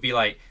 So it would be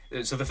like,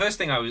 so the first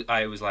thing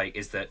I was like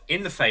is that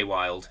in the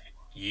Feywild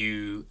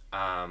you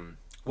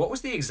what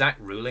was the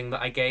exact ruling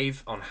that I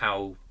gave on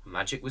how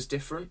magic was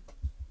different?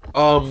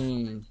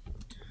 I'm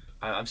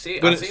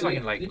seeing if I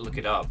can like look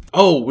it up.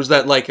 Oh, was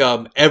that like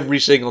every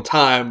single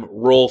time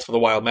roll for the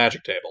wild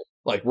magic table?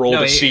 Like roll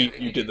to see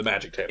you did the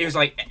magic table. It was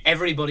like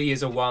everybody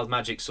is a wild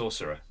magic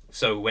sorcerer.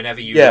 So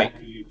whenever you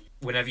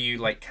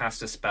like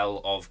cast a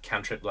spell of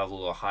cantrip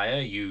level or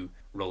higher, you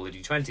roll a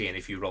d20, and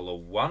if you roll a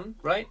 1,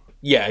 right?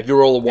 Yeah, if you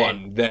roll a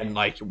 1, then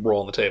like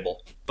roll on the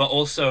table. But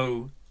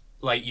also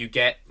like you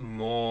get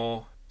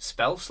more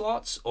spell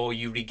slots, or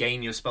you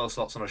regain your spell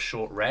slots on a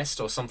short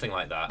rest or something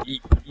like that.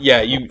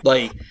 Yeah, it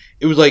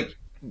was like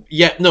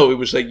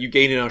you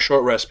gained it on a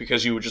short rest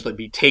because you would just like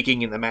be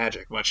taking in the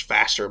magic much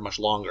faster, much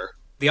longer.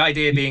 The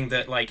idea being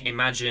that like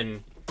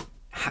imagine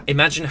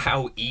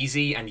how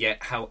easy and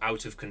yet how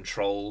out of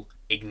control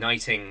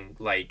igniting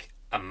like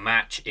a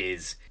match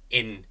is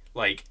in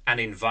like an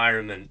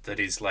environment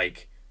that is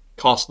like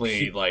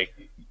constantly like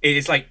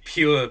it's like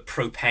pure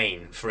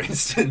propane, for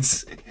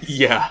instance.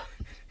 Yeah.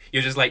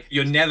 You're just like,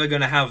 you're never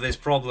going to have this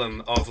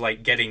problem of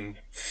like getting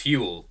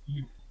fuel,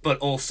 but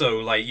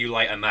also like you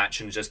light a match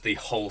and just the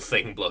whole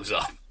thing blows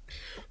up.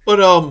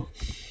 But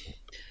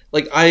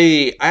like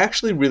I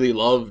actually really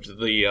loved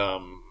the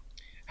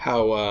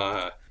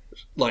how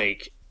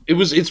like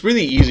it's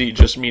really easy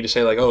just me to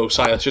say like, oh,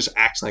 Silas just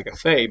acts like a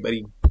Fae, but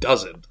he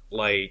doesn't.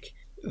 Like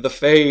the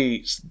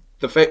Fae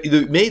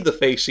it made the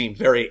Fae seem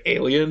very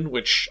alien,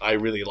 which I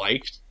really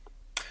liked.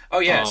 Oh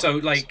yeah, so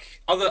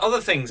like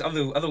other things,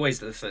 other ways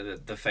that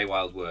the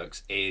Feywild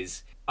works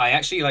is I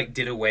actually like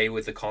did away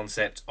with the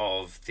concept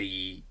of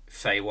the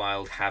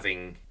Feywild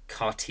having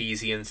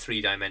Cartesian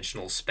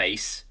three-dimensional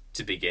space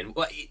to begin.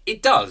 Well,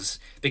 it does,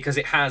 because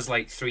it has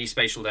like three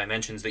spatial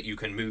dimensions that you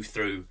can move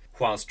through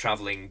whilst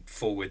traveling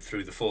forward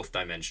through the fourth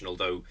dimension,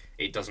 although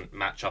it doesn't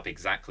match up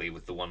exactly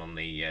with the one on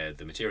the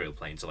material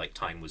plane, so like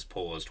time was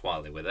paused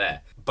while they were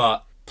there.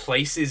 But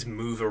places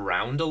move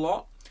around a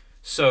lot.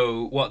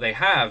 So what they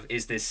have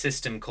is this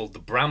system called the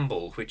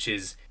Bramble, which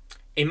is,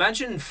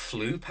 imagine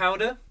Floo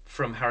powder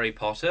from Harry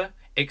Potter,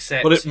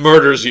 except... But it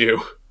murders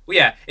you. Well,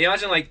 yeah,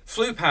 imagine like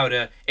Floo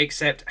powder,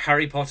 except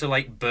Harry Potter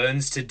like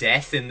burns to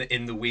death in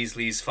the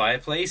Weasley's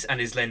fireplace and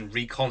is then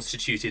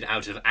reconstituted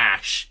out of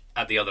ash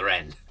at the other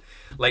end.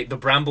 Like the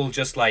Bramble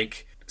just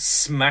like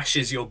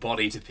smashes your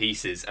body to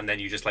pieces, and then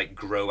you just like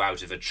grow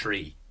out of a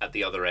tree at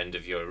the other end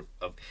of your...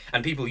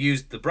 And people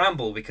use the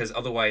Bramble because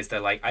otherwise they're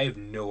like, I have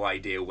no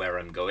idea where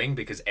I'm going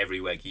because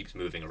everywhere keeps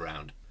moving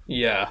around.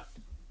 Yeah.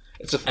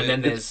 And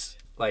then there's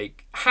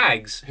like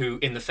hags who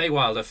in the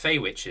Feywild are Fey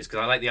witches, because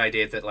I like the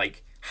idea that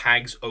like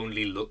hags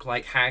only look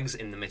like hags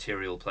in the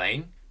material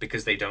plane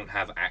because they don't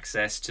have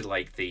access to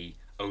like the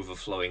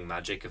overflowing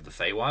magic of the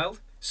Feywild.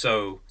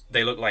 So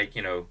they look like,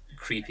 you know,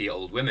 creepy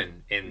old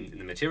women in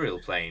the material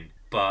plane,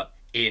 but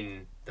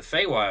in the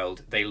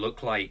Feywild they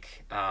look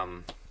like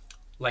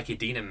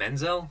Idina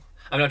Menzel.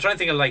 I mean, I'm trying to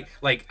think of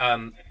like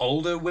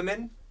older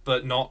women,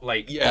 but not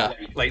like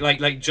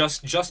like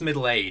just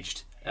middle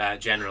aged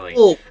generally.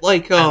 Well,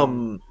 like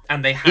and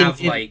they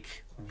have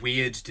like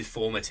weird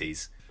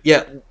deformities.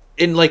 Yeah.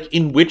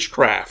 In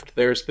witchcraft,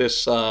 there's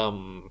this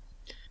the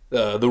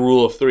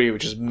rule of three,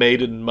 which is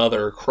maiden,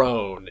 mother,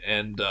 crone,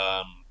 and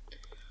right.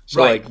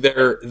 like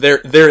they're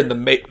in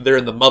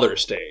the mother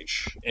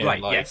stage, and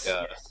right? Like, yes.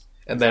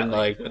 And then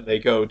like when they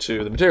go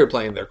to the material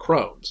plane, they're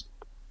crones.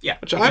 Yeah,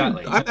 which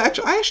exactly.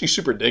 I actually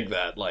super dig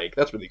that. Like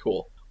that's really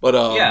cool. But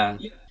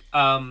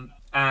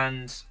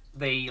and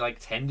they like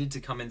tended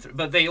to come in through,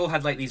 but they all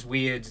had like these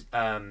weird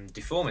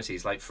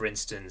deformities. Like for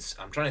instance,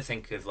 I'm trying to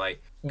think of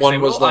like one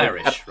was like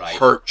Irish, right?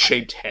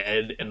 Heart-shaped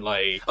head and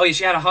like yeah,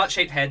 she had a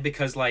heart-shaped head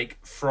because like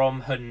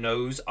from her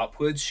nose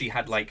upwards, she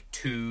had like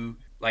two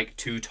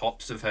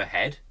tops of her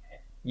head.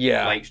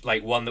 Yeah,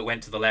 like one that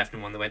went to the left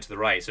and one that went to the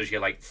right. So she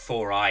had like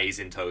 4 eyes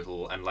in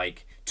total and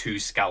like 2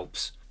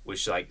 scalps,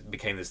 which like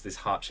became this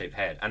heart-shaped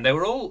head. And they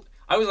were all...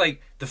 I was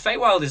like, the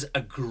Feywild is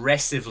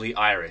aggressively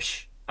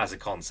Irish as a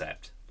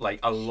concept. Like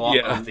a lot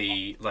of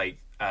the like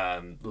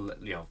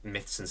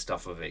myths and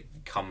stuff of it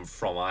come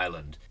from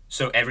Ireland.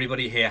 So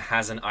everybody here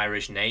has an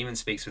Irish name and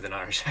speaks with an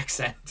Irish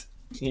accent.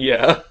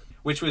 Yeah.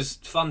 Which was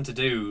fun to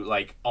do,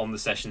 like on the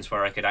sessions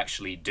where I could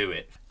actually do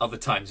it. Other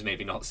times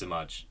maybe not so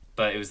much.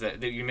 But it was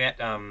that you met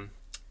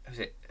was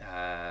it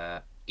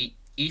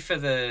Aoife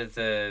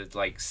the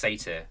like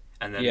satyr,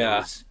 and then there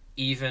was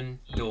Even,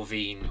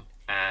 Dorveen,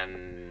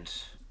 and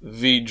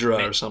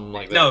Vidra or something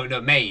like that.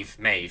 No,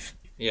 Maeve.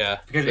 Yeah,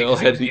 because they all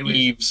had the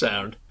Eve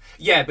sound.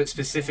 Yeah, but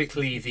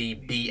specifically the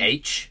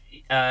BH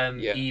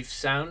Eve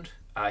sound.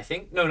 I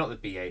think no, not the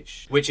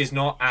BH, which is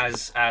not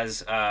as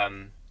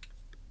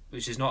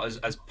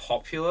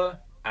popular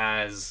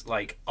as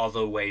like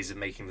other ways of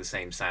making the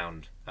same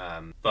sound.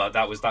 But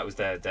that was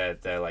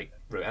their like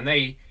route, and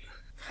they.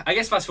 I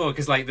guess fast forward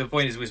because like the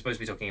point is we're supposed to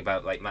be talking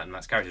about like Matt and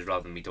Matt's characters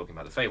rather than me talking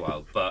about the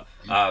Feywild. But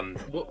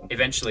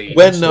eventually,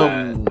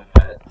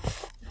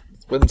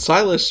 when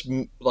Silas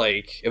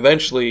like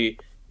eventually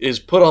is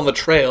put on the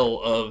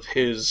trail of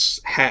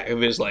his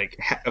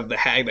of the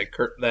hag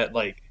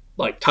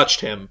that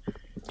touched him,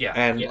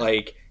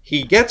 like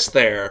he gets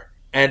there,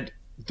 and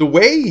the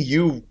way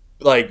you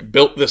like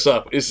built this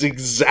up is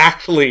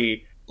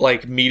exactly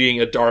like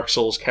meeting a Dark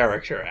Souls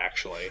character,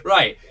 actually.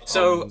 Right.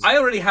 So I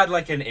already had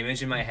like an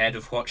image in my head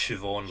of what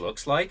Siobhan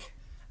looks like,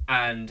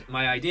 and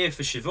my idea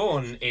for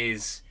Siobhan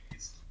is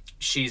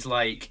she's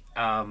like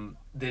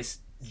this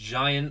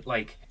giant,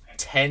 like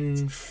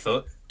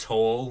 10-foot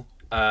tall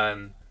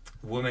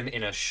woman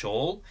in a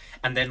shawl,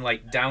 and then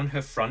like down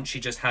her front she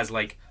just has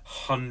like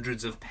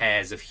hundreds of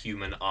pairs of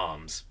human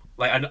arms.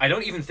 Like I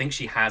don't even think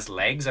she has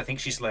legs. I think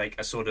she's like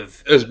a sort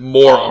of there's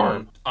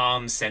more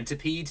arm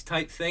centipede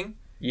type thing.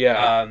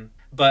 Yeah.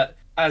 But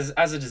as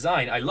a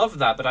design, I love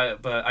that.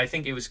 But I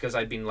think it was because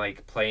I'd been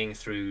like playing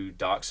through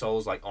Dark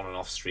Souls like on and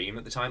off stream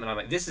at the time, and I'm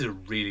like, this is a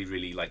really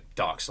really like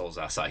Dark Souls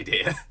ass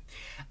idea.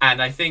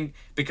 And I think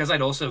because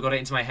I'd also got it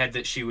into my head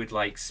that she would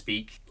like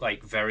speak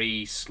like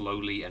very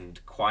slowly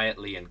and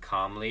quietly and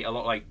calmly, a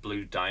lot like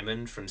Blue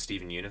Diamond from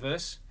Steven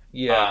Universe.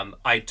 Yeah.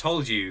 I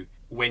told you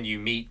when you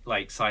meet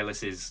like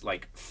Silas's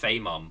like Fey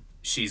mum,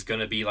 she's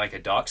gonna be like a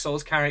Dark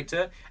Souls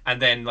character,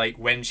 and then like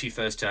when she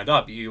first turned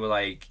up, you were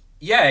like,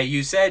 yeah,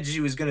 you said she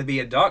was gonna be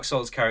a Dark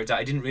Souls character.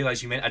 I didn't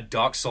realize you meant a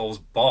Dark Souls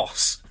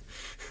boss.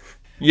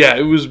 Yeah,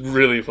 it was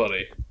really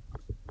funny.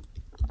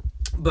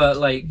 But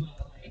like,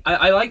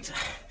 I liked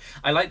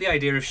the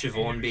idea of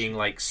Siobhan being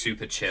like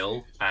super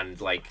chill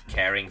and like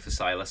caring for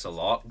Silas a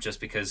lot,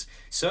 just because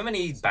so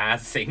many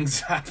bad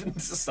things happen to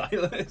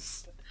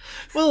Silas.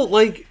 Well,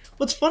 like,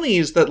 what's funny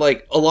is that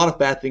like a lot of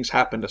bad things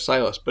happen to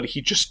Silas, but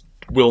he just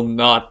will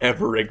not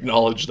ever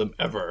acknowledge them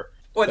ever.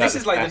 Well, this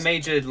is like the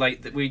major,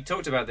 like, we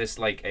talked about this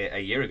like a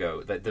year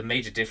ago, that the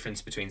major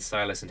difference between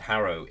Silas and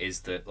Harrow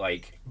is that,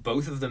 like,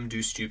 both of them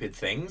do stupid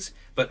things,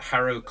 but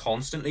Harrow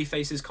constantly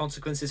faces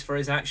consequences for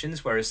his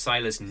actions, whereas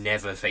Silas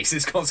never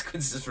faces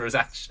consequences for his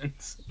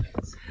actions.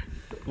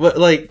 But,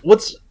 like,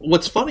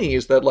 what's funny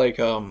is that, like,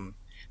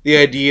 the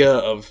idea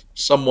of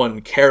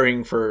someone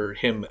caring for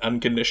him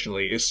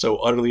unconditionally is so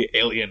utterly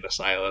alien to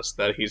Silas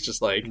that he's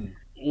just like,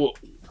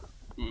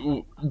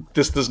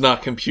 this does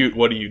not compute,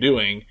 what are you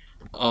doing?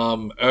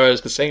 Whereas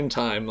at the same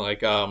time,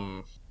 like,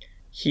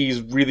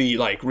 he's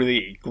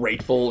really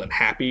grateful and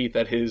happy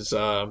that his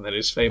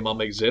Fae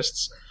mom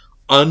exists,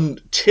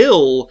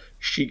 until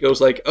she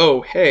goes like,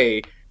 oh,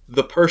 hey,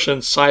 the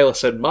person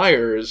Silas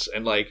admires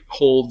and, like,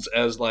 holds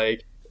as,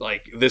 like,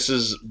 this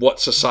is what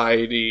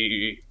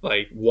society,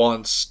 like,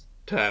 wants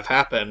to have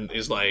happen,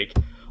 is like,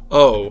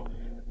 oh,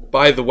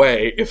 by the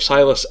way, if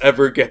Silas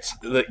ever gets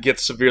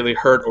severely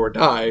hurt or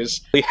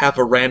dies, they have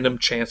a random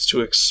chance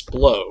to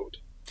explode.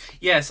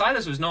 Yeah,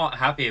 Silas was not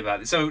happy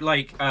about it. So,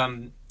 like,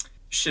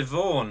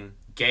 Siobhan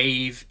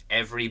gave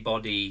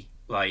everybody,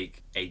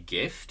 like, a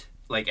gift.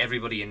 Like,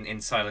 everybody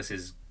in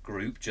Silas's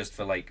group, just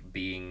for, like,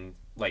 being,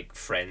 like,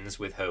 friends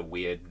with her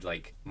weird,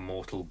 like,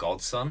 mortal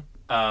godson.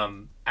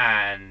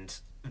 And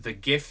the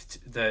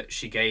gift that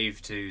she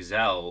gave to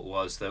Zell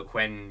was that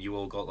when you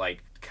all got,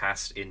 like,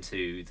 cast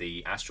into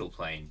the astral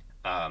plane,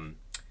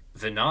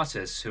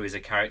 Venatus, who is a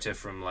character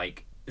from,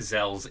 like,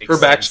 Zell's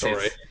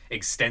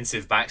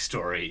extensive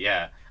backstory,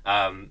 yeah,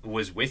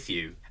 was with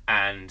you,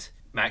 and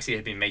Maxie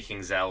had been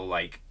making Zell,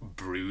 like,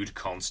 brood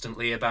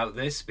constantly about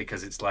this,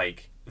 because it's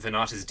like,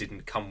 Venatus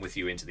didn't come with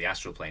you into the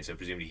astral plane, so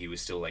presumably he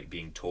was still, like,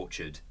 being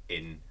tortured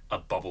in a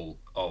bubble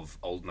of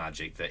old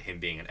magic that him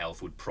being an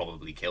elf would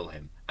probably kill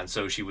him. And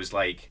so she was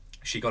like,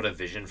 she got a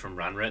vision from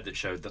Ranred that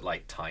showed that,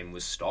 like, time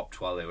was stopped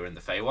while they were in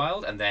the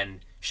Feywild, and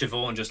then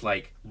Siobhan just,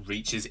 like,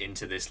 reaches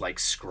into this, like,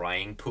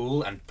 scrying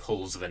pool and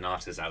pulls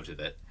Venatus out of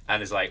it,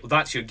 and is like, well,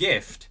 that's your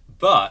gift,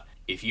 but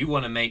if you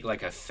want to make,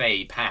 like, a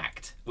Fey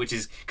pact, which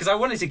is, because I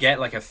wanted to get,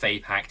 like, a Fey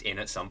pact in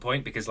at some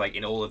point, because, like,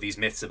 in all of these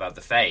myths about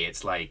the Fey,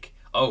 it's like,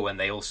 oh, and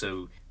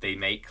they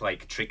make,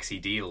 like, tricksy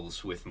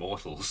deals with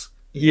mortals.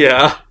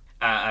 Yeah.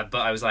 But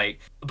I was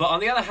like, but on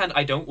the other hand,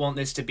 I don't want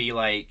this to be,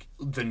 like,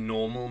 the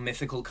normal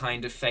mythical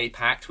kind of Fey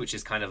pact, which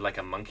is kind of like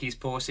a monkey's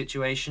paw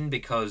situation,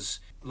 because,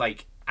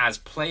 like, as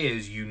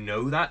players, you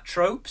know that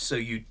trope, so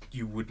you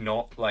would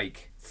not,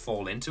 like,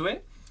 fall into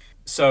it.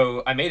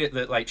 So I made it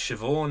that, like,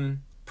 Siobhan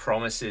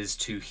promises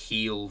to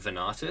heal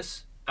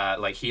Venatus,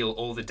 like, heal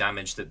all the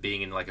damage that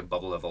being in, like, a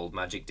bubble of old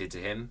magic did to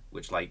him,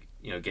 which, like,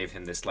 you know, gave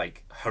him this,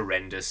 like,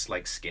 horrendous,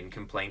 like, skin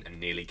complaint and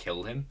nearly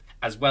killed him,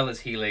 as well as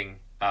healing,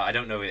 I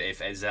don't know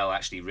if Zell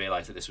actually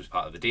realized that this was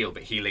part of the deal,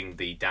 but healing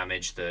the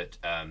damage that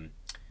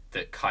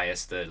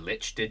Caius the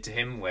Lich did to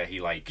him, where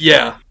he, like,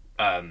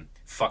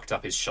 fucked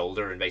up his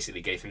shoulder and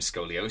basically gave him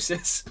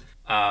scoliosis.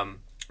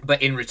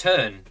 But in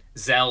return,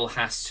 Zell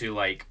has to,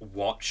 like,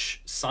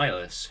 watch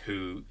Silas,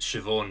 who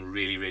Siobhan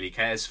really, really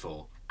cares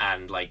for,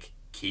 and, like,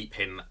 keep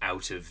him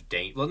out of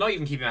danger. Well, not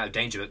even keep him out of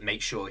danger, but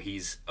make sure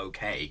he's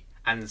okay.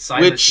 And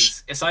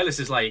Silas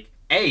is like,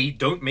 A,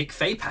 don't make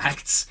Fey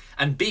pacts,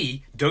 and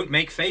B, don't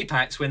make Fey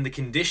pacts when the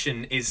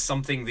condition is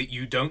something that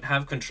you don't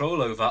have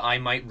control over. I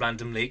might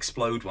randomly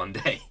explode one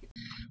day.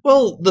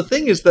 Well, the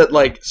thing is that,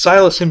 like,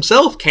 Silas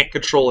himself can't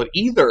control it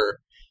either.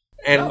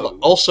 And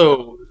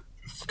also,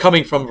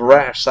 coming from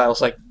Varash,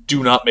 Silas, like,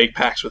 do not make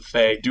pacts with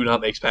Fey, do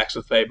not make pacts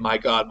with Fey, my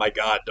god,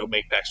 don't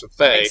make pacts with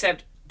Fey.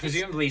 Except,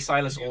 presumably,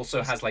 Silas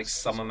also has, like,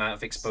 some amount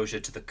of exposure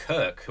to the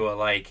Kirk, who are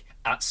like,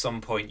 at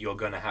some point you're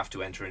going to have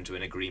to enter into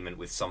an agreement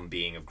with some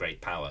being of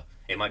great power.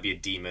 It might be a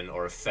demon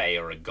or a Fey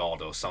or a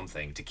god or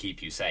something to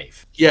keep you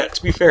safe. Yeah,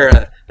 to be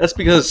fair, that's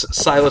because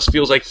Silas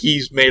feels like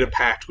he's made a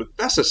pact with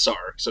Bessasar,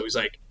 so he's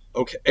like,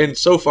 okay, and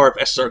so far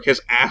Bessasar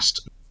has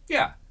asked.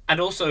 Yeah,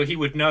 and also he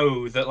would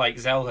know that, like,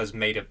 Zell has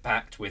made a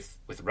pact with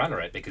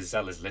Raneret, because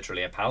Zell is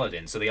literally a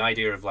paladin, so the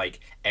idea of, like,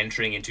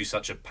 entering into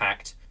such a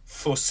pact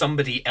for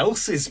somebody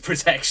else's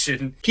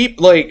protection.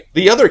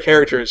 The other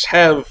characters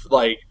have,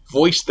 like,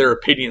 voiced their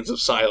opinions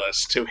of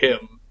Silas to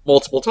him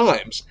multiple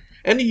times,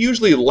 and he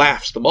usually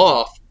laughs them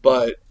off,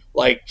 but,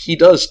 like, he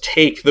does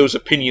take those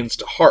opinions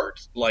to heart.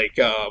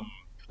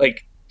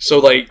 So,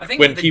 like, I think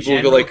when the people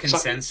general go, like,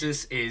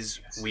 consensus is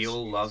we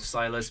all love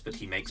Silas, but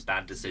he makes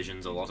bad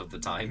decisions a lot of the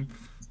time.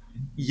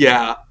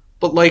 Yeah,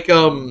 but, like,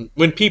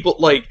 when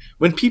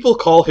people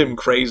call him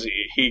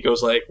crazy, he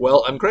goes like,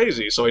 well, I'm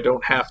crazy, so I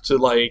don't have to,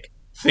 like,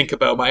 think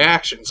about my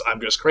actions, I'm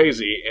just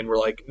crazy. And we're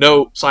like,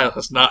 no, Silas,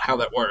 that's not how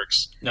that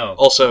works. No.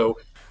 Also,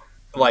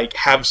 like,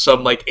 have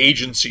some, like,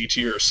 agency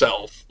to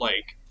yourself,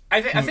 like...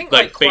 I think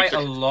like, quite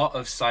a lot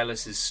of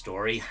Silas's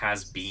story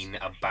has been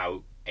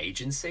about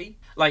agency.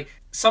 Like,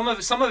 some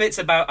of it's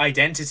about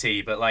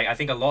identity, but, like, I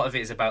think a lot of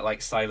it is about,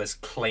 like, Silas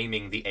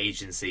claiming the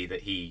agency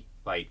that he,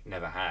 like,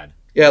 never had.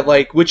 Yeah,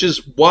 like, which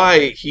is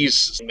why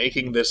he's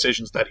making the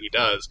decisions that he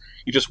does.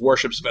 He just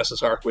worships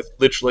Bessasar with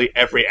literally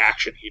every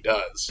action he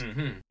does.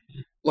 Mm-hmm.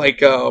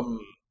 Like,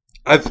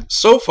 I've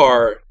so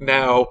far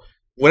now,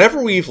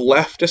 whenever we've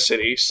left a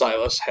city,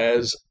 Silas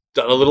has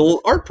done a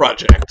little art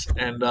project,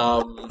 and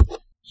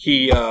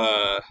he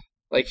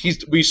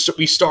we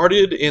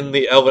started in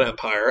the Elven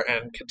Empire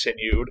and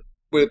continued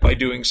by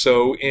doing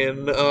so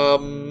in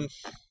the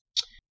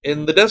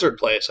desert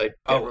place. I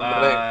can't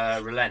remember the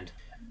name. Relend.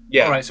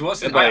 Yeah. All right. So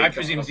what's and, I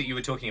presumed that you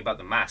were talking about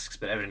the masks,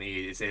 but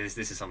evidently this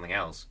is something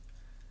else.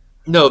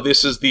 No,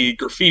 this is the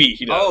graffiti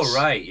he does. Oh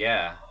right,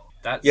 yeah.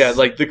 That's Yeah,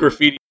 like the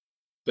graffiti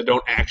that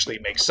don't actually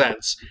make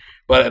sense,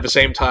 but at the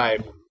same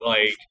time,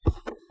 like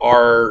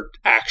are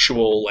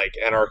actual like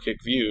anarchic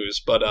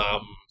views. But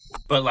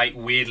like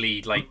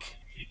weirdly like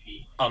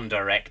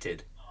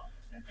undirected.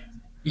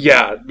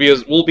 yeah,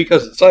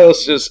 because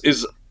Silas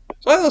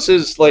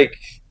is like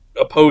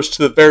opposed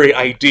to the very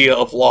idea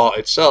of law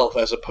itself,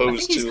 as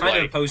opposed I think he's to kind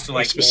like of opposed to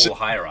like all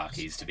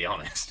hierarchies, to be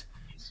honest.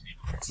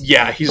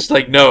 Yeah, he's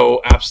like,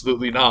 no,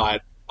 absolutely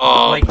not.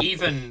 Like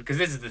even because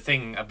this is the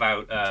thing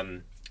about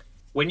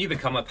when you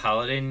become a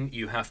paladin,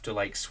 you have to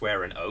like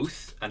swear an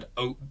oath, and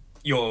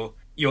your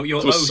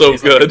oath so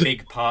is good. like a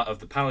big part of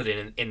the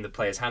paladin in the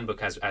player's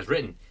handbook as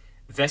written.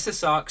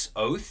 Vesisark's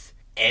oath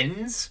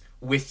ends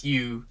with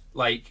you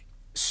like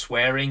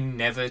swearing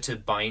never to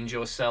bind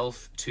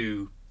yourself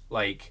to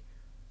like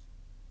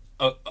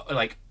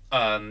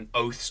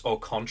oaths or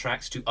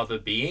contracts to other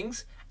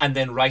beings, and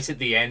then right at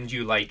the end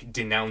you like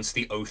denounce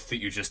the oath that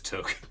you just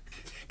took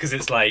because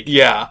it's like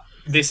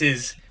this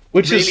is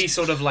really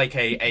sort of like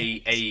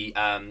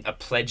a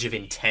pledge of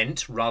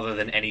intent rather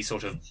than any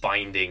sort of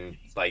binding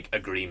like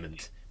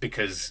agreement,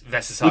 because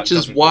Vesisark which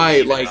is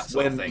why like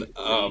when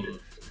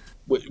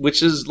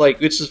which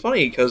is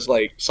funny because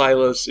like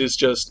Silas is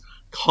just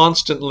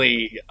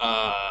constantly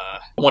I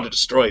want to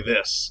destroy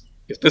this.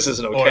 This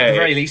isn't okay. Or at the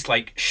very least,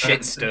 like,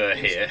 shit stir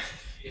here.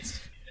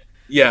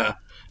 Yeah.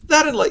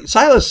 That and, like,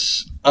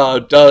 Silas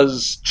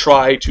does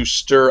try to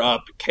stir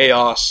up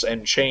chaos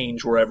and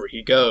change wherever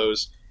he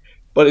goes,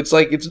 but it's,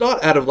 like, it's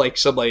not out of, like,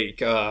 some,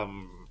 like,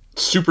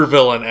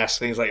 supervillain-esque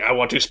things, like, I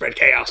want to spread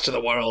chaos to the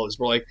world. It's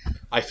more like,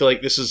 I feel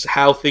like this is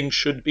how things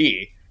should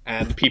be,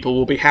 and people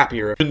will be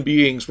happier. Human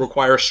beings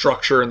require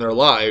structure in their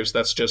lives.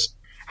 That's just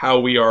how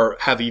we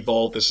have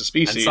evolved as a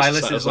species. And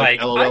Silas is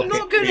like, I'm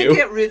not going to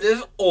get rid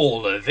of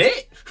all of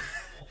it.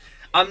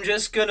 I'm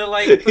just going to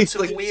like put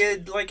some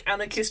weird like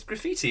anarchist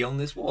graffiti on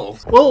this wall.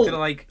 Well, I'm going to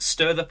like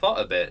stir the pot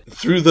a bit.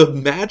 Through the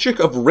magic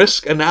of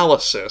risk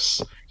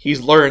analysis,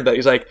 he's learned that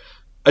he's like,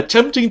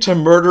 attempting to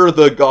murder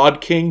the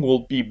God King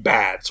will be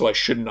bad, so I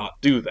should not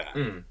do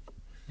that.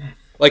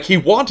 Like, he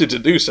wanted to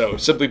do so,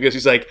 simply because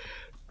he's like,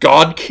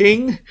 God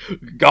King?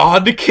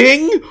 God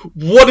King?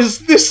 What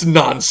is this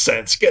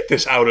nonsense? Get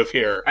this out of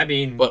here. I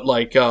mean, but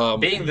like,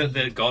 being that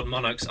the God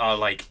Monarchs are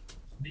like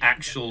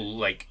actual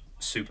like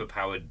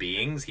superpowered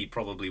beings, he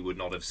probably would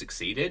not have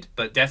succeeded.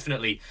 But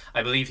definitely,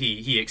 I believe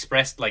he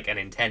expressed like an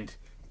intent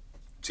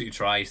to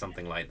try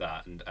something like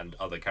that, and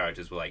other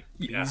characters were like,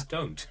 please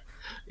don't.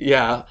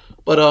 Yeah,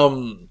 but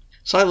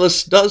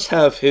Silas does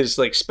have his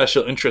like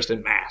special interest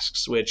in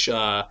masks, which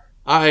I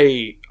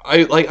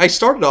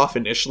started off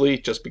initially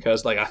just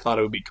because like I thought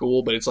it would be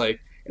cool, but it's like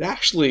it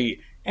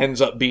actually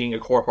ends up being a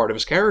core part of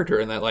his character,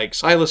 and that like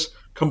Silas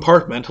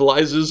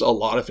compartmentalizes a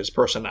lot of his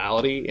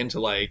personality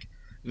into like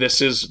this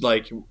is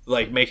like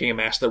making a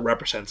mask that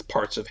represents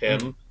parts of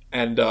him.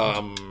 And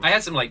I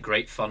had some like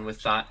great fun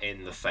with that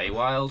in the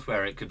Feywild,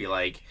 where it could be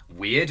like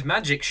weird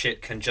magic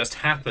shit can just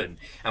happen,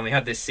 and we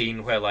had this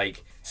scene where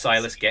like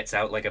Silas gets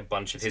out like a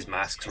bunch of his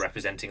masks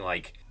representing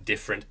like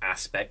different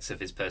aspects of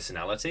his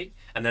personality,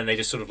 and then they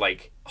just sort of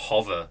like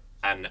hover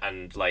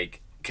and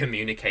like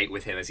communicate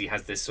with him as he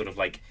has this sort of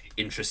like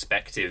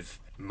introspective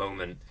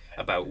moment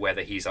about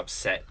whether he's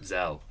upset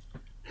Zell.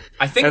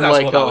 I think that's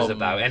like, what that was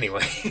about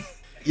anyway.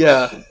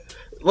 Yeah,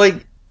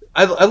 like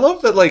I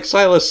love that like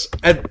Silas,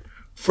 and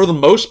for the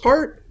most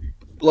part,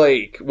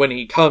 like when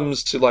he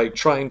comes to like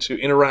trying to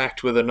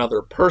interact with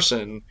another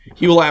person,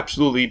 he will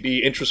absolutely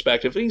be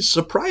introspective, and he's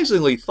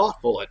surprisingly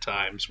thoughtful at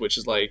times, which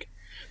is like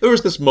there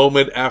was this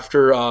moment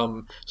after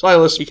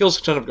Silas, he kills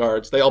a ton of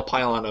guards, they all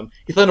pile on him,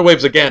 he thunder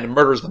waves again and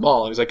murders them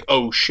all, and he's like,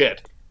 oh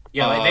shit.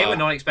 Yeah, like they were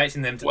not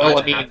expecting them to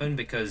happen,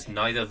 because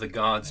neither the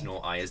guards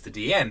nor I, as the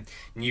DM,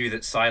 knew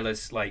that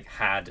Silas like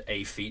had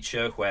a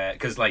feature where,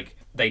 because like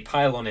they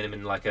pile on him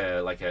in like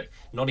a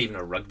not even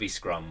a rugby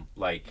scrum,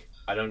 like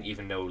I don't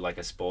even know like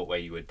a sport where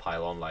you would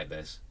pile on like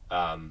this.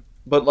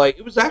 But like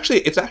it's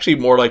actually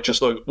more like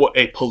just like what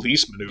a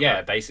police maneuver.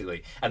 Yeah,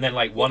 basically. And then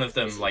like one of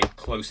them like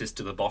closest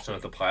to the bottom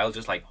of the pile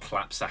just like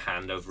claps a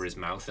hand over his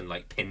mouth and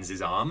like pins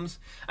his arms.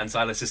 And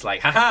Silas is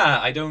like,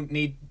 haha, I don't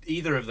need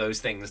either of those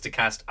things to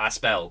cast a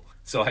spell,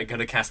 so I'm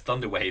gonna cast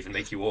Thunderwave and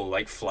make you all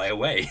like fly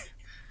away.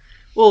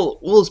 Well,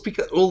 it's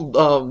because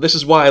this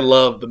is why I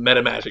love the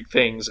metamagic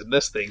things in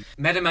this thing.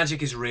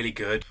 Metamagic is really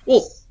good.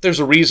 Well, there's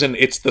a reason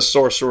it's the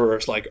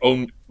sorcerer's like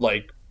own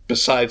like.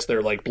 Besides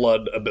their like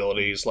blood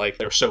abilities, like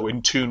they're so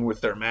in tune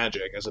with their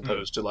magic, as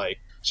opposed to like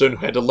someone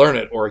who had to learn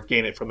it or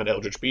gain it from an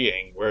eldritch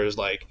being. Whereas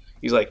like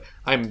he's like,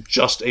 I'm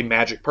just a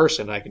magic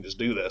person, I can just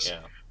do this.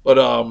 Yeah. But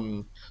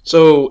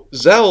So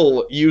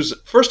Zell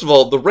first of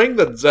all, the ring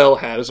that Zell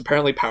had is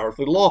apparently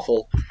powerfully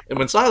lawful, and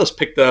when Silas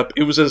picked up,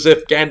 it was as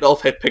if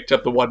Gandalf had picked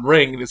up the One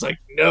Ring, and he's like,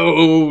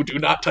 "No, do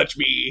not touch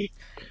me."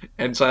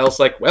 And Silas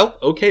like, "Well,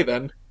 okay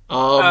then."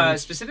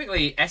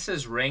 Specifically,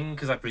 Essa's ring,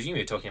 because I presume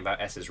you're talking about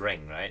Essa's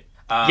ring, right?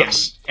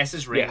 Yes.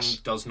 Essa's ring Yes.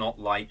 does not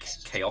like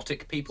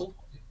chaotic people.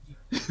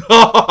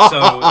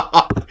 so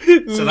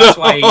So that's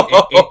why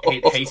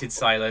it hated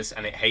Silas,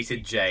 and it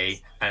hated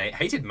Jay, and it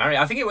hated Mary.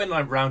 I think it went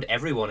around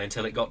everyone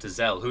until it got to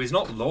Zell, who is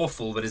not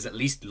lawful, but is at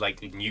least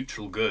like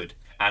neutral good.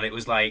 And it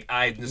was like,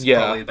 this is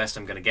probably the best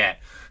I'm going to get.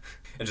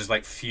 And just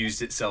like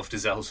fused itself to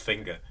Zell's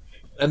finger.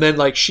 And then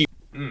like she...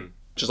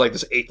 Which is like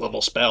this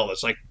 8-level spell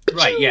that's like...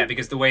 Right, yeah,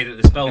 because the way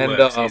that the spell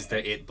works is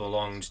that it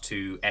belonged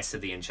to Essa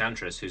the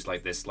Enchantress, who's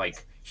like this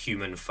like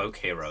human folk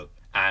hero.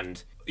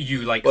 And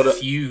you like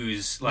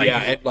fuse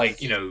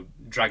you know,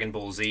 Dragon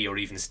Ball Z or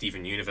even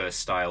Steven Universe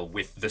style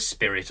with the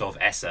spirit of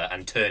Essa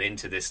and turn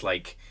into this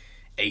like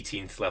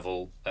 18th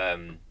level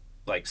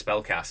like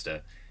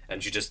spellcaster,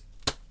 and you just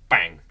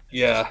bang,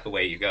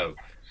 away you go.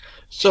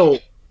 So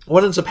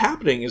what ends up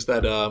happening is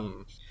that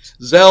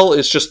Zell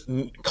is just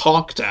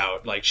conked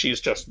out, like she's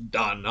just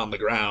done on the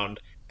ground,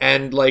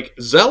 and like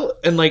Zell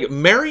and like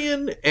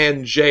Marion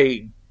and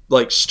Jay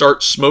like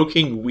start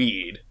smoking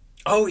weed.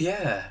 Oh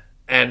yeah.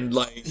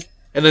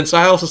 And then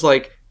Silas is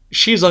like,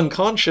 she's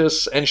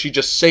unconscious and she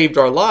just saved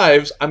our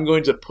lives. I'm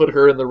going to put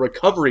her in the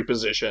recovery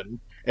position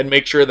and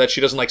make sure that she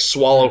doesn't like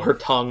swallow her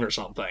tongue or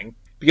something.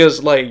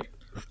 Because like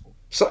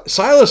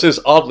Silas is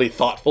oddly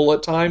thoughtful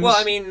at times. Well,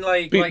 I mean,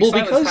 like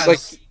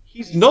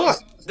he's not.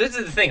 This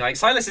is the thing. Like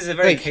Silas is a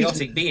very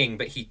chaotic being,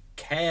 but he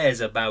cares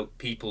about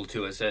people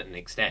to a certain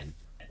extent.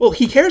 Well,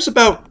 he cares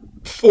about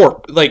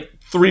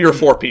 3 or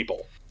 4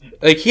 people.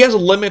 Like he has a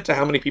limit to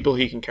how many people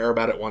he can care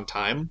about at one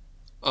time.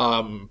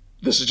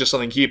 This is just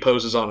something he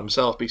imposes on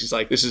himself because he's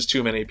like, this is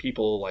too many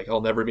people, like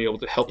I'll never be able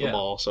to help them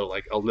all, so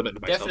like I'll limit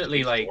myself.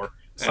 Definitely, to like 4.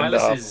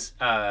 Silas's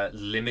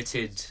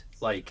limited,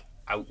 like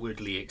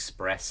outwardly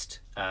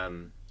expressed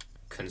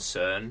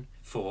concern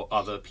for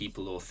other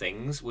people or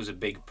things was a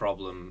big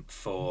problem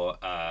for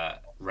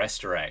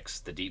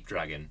Restorex, the Deep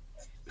Dragon,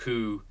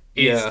 who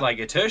is like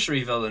a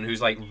tertiary villain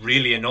who's like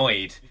really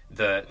annoyed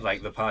that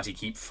like the party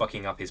keep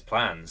fucking up his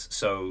plans.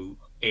 So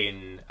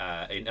in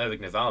Erwin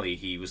Navali,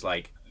 he was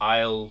like,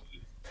 I'll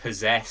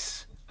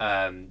possess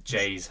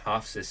Jay's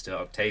half-sister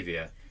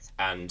Octavia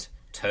and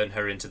turn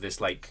her into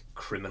this like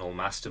criminal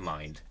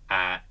mastermind,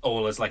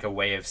 all as like a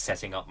way of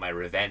setting up my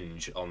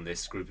revenge on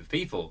this group of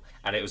people.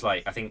 And it was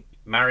like, I think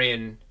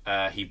Marion,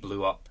 he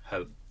blew up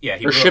her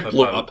ship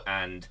blew boat, up,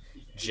 and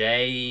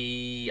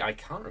Jay, I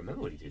can't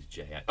remember what he did to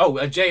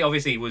Jay. Jay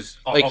obviously was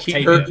like,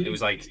 Octavia. It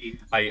was like,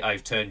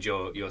 I've turned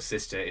your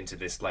sister into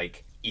this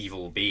like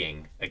evil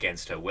being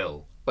against her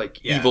will,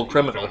 like evil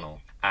criminal.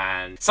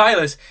 And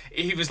Silas,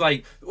 he was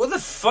like, what the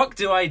fuck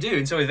do I do?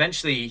 And so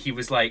eventually he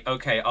was like,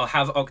 okay, I'll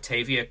have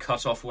Octavia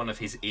cut off one of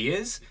his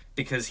ears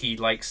because he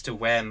likes to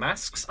wear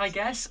masks, I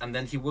guess, and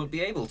then he won't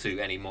be able to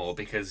anymore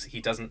because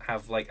he doesn't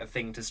have like a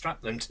thing to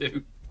strap them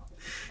to.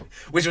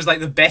 Which was like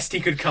the best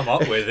he could come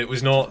up with. It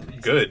was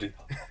not good.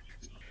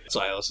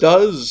 Silas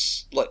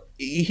does, like,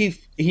 he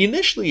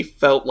initially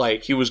felt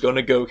like he was going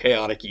to go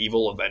chaotic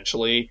evil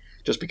eventually,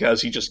 just because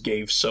he just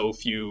gave so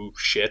few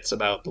shits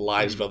about the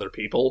lives of other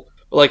people.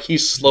 But like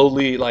he's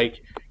slowly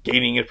like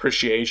gaining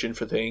appreciation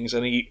for things,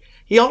 and he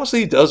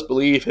honestly does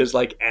believe his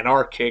like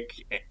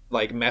anarchic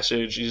like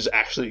message is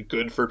actually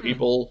good for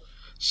people.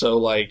 So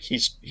like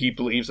he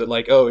believes that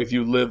like, oh, if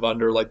you live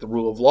under like the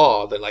rule of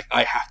law, then like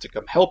I have to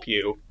come help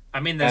you. I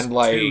mean, there's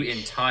two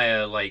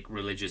entire like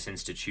religious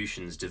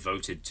institutions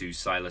devoted to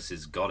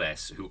Silas's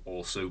goddess who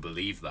also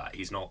believe that.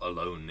 He's not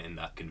alone in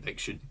that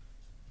conviction.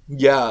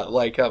 Yeah,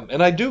 like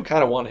and I do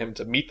kind of want him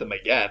to meet them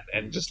again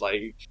and just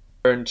like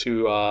return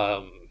to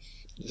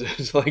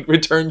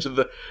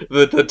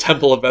the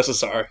Temple of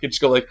Vesisar. He'd just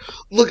go like,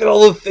 look at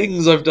all the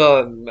things I've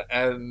done,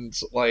 and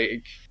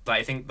like. But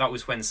I think that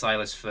was when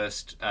Silas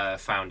first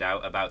found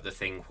out about the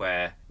thing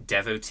where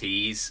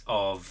devotees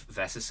of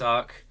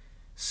Vesisark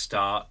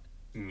start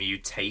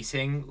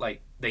mutating,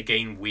 like they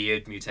gain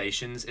weird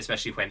mutations,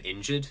 especially when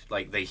injured,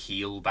 like they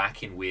heal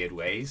back in weird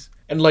ways.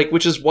 And like,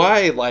 which is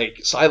why like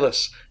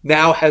Silas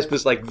now has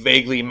this like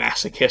vaguely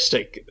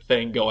masochistic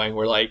thing going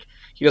where like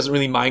he doesn't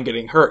really mind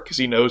getting hurt because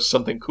he knows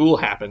something cool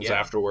happens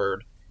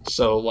afterward.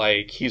 So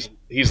like he's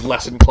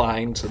less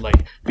inclined to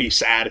like be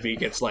sad if he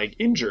gets like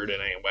injured in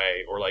any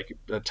way or like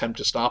attempt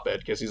to stop it,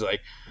 because he's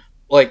like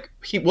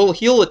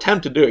he'll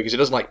attempt to do it because he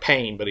doesn't like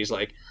pain, but he's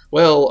like,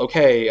 well,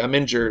 okay, I'm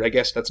injured, I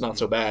guess that's not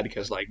so bad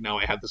because like now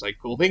I have this like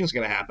cool thing's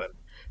gonna happen.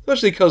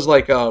 Especially because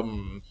like I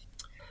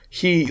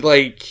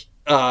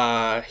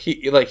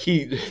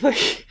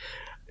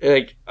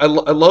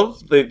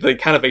love the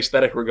kind of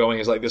aesthetic we're going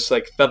is like this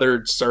like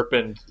feathered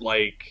serpent,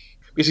 like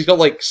because he's got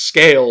like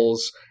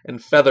scales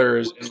and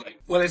feathers. And, like,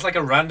 well, it's like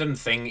a random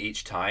thing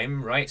each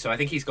time, right? So I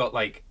think he's got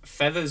like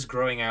feathers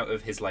growing out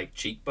of his like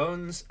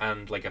cheekbones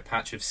and like a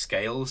patch of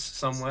scales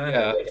somewhere.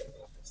 Yeah.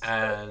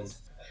 And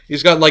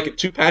he's got like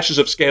 2 patches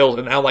of scales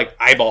and now like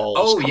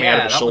eyeballs coming out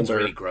of his that shoulder. one's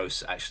really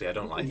gross. Actually, I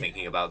don't like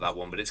thinking about that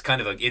one, but it's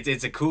kind of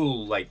it's a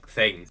cool like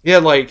thing. Yeah,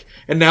 like,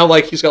 and now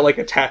like he's got like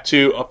a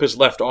tattoo up his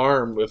left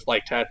arm with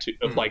like tattoo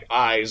of like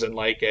eyes and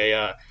like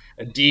a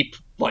deep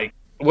like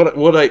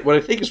what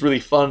I think is really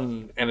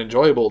fun and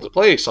enjoyable to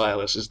play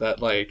Silas is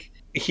that like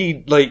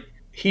he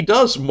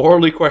does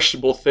morally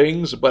questionable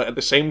things, but at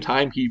the same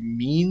time he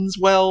means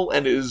well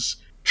and is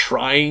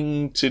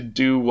trying to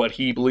do what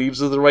he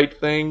believes is the right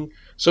thing.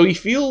 So he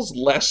feels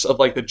less of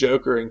like the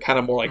Joker and kind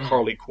of more like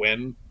Harley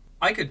Quinn.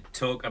 I could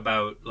talk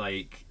about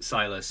like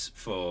Silas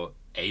for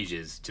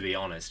ages, to be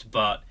honest,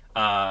 but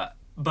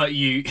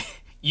you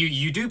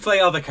you do play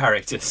other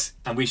characters,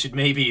 and we should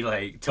maybe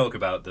like talk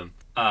about them.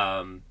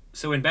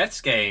 So in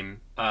Beth's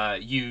game,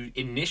 you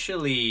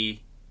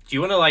initially, do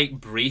you want to like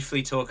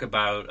briefly talk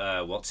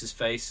about what's his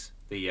face,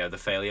 the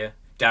failure,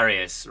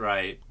 Darius,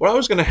 right? What I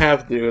was going to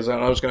have to do is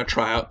I was going to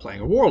try out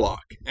playing a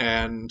warlock,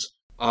 and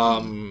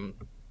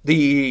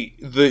the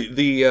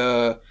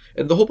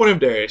whole point of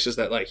Darius is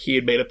that like he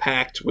had made a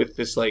pact with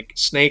this like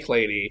snake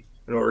lady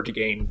in order to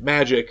gain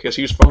magic because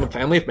he was from a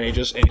family of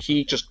mages and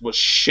he just was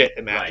shit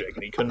at magic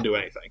and he couldn't do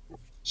anything.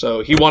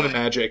 So he wanted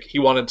magic. He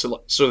wanted to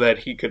so that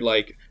he could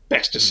like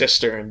best his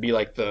sister and be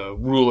like the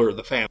ruler of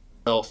the family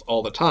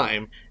all the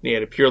time. And he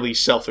had a purely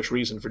selfish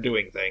reason for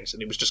doing things,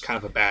 and he was just kind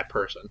of a bad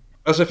person.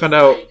 As I found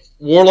out,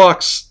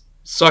 warlocks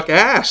suck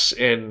ass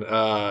in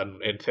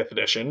 5th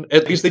edition.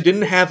 At least they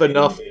didn't have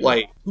enough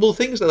like little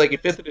things that like in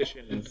 5th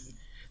edition.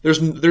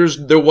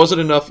 There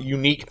wasn't enough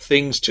unique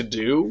things to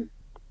do,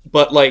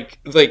 but like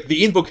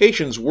the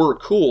invocations were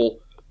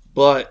cool,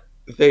 but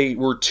they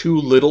were too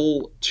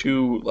little,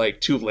 too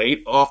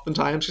late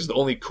oftentimes, because the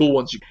only cool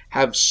ones you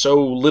have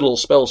so little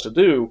spells to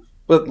do.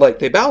 But like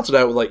they balance it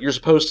out with like you're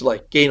supposed to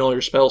like gain all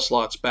your spell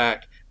slots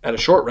back at a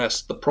short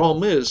rest. The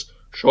problem is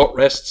short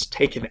rests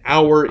take an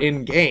hour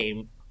in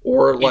game,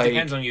 or like it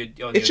depends on your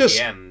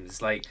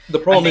DMs. Like the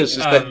problem is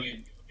that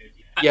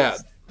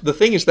the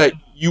thing is that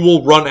you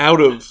will run out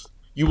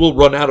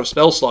of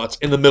spell slots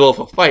in the middle of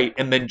a fight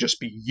and then just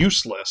be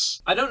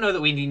useless. I don't know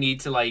that we need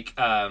to like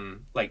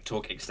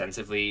talk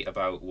extensively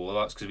about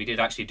warlocks, because we did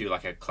actually do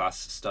like a class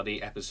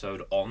study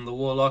episode on the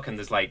warlock, and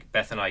there's like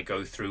Beth and I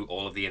go through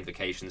all of the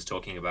invocations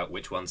talking about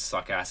which ones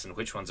suck ass and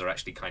which ones are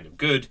actually kind of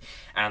good,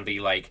 and the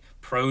like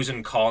pros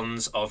and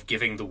cons of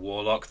giving the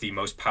warlock the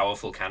most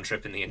powerful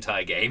cantrip in the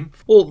entire game.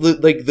 Well,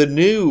 the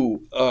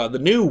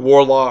new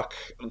warlock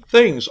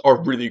things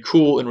are really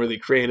cool and really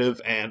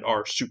creative and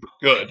are super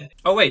good.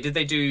 Oh wait, did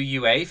they do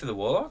UA for the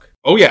warlock?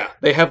 Oh yeah,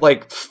 they have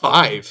like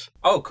 5.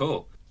 Oh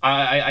cool.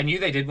 I knew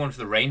they did one for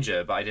the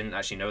ranger, but I didn't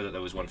actually know that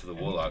there was one for the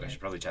warlock. I should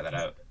probably check that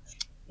out.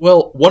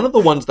 Well, one of the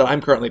ones that I'm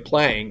currently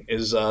playing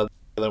is them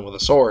with a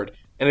sword,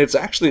 and it's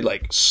actually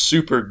like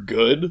super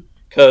good.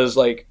 Because,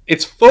 like,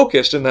 it's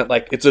focused in that,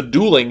 like, it's a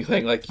dueling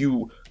thing. Like,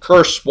 you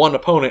curse one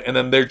opponent and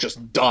then they're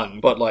just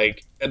done. But,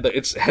 like,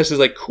 it has this,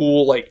 like,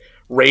 cool, like,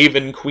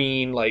 Raven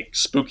Queen, like,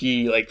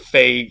 spooky, like,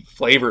 fae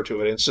flavor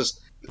to it. It's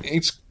just,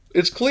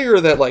 it's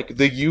clear that, like,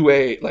 the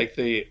UA, like,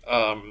 the,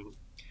 I don't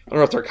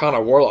know if they're kind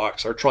of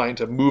warlocks are trying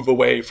to move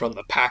away from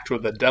the pact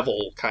with the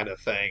devil kind of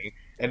thing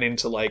and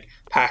into, like,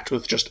 pact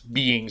with just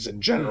beings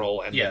in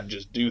general and then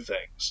just do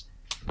things.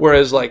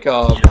 Whereas, like,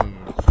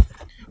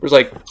 Whereas,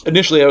 like,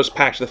 initially I was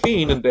Pact the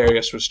Fiend, and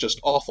Darius was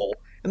just awful.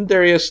 And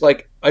Darius,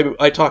 like,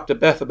 I talked to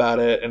Beth about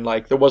it, and,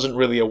 like, there wasn't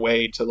really a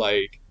way to,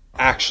 like,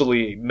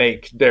 actually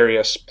make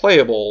Darius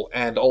playable,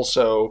 and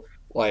also,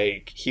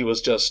 like, he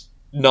was just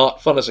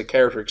not fun as a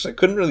character, because I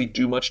couldn't really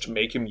do much to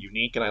make him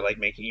unique, and I like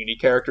making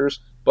unique characters.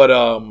 But,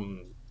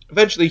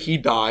 eventually he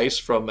dies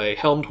from a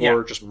Helmed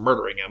Horror just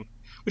murdering him.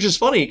 Which is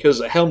funny, because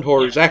a Helmed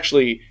Horror is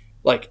actually,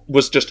 like,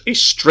 was just a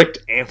strict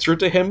answer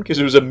to him, because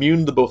it was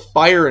immune to both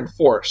fire and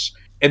force.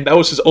 And that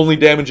was his only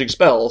damaging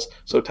spells,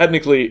 so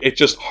technically it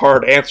just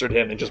hard answered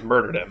him and just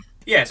murdered him.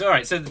 Yes,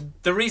 alright, so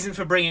the reason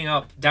for bringing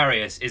up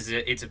Darius is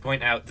to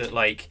point out that,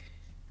 like,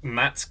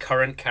 Matt's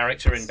current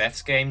character in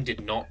Beth's game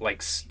did not,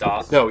 like,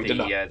 start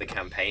the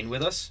campaign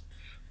with us.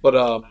 But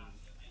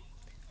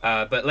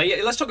like,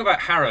 let's talk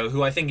about Harrow,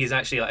 who I think is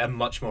actually like, a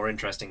much more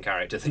interesting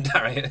character than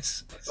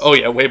Darius. Oh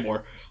yeah, way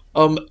more.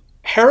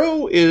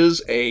 Harrow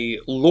is a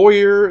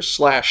lawyer /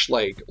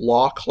 like,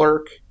 law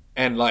clerk,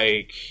 and,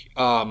 like,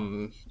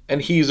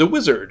 and he's a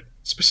wizard,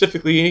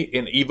 specifically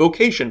an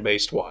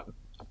evocation-based one.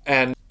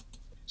 And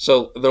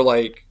so they're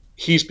like,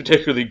 he's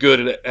particularly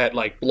good at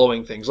like,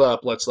 blowing things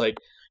up. Let's, like,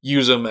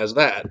 use him as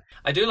that.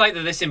 I do like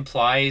that this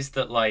implies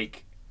that,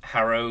 like,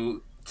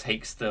 Harrow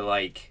takes the,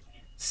 like,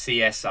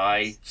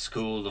 CSI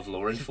School of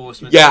Law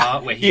Enforcement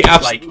part, where he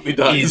absolutely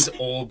does. Is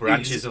all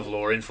branches of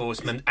law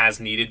enforcement as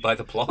needed by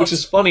the plot. Which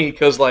is funny,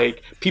 because,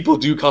 like, people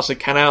do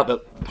constantly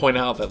point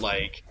out that,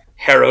 like,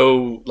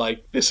 Harrow,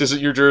 like, this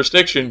isn't your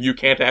jurisdiction, you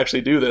can't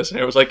actually do this. And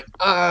Harrow's like,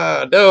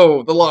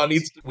 no, the law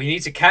needs to... We need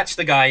to catch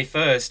the guy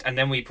first, and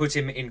then we put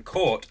him in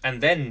court, and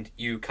then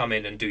you come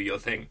in and do your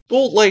thing.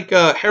 Well, like,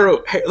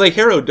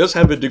 Harrow does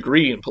have a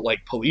degree in,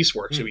 like, police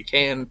work, so he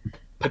can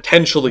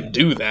potentially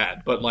do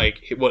that, but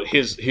like what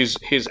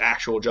his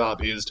actual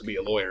job is to be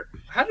a lawyer.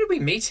 How did we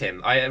meet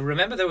him? I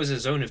remember there was a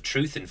Zone of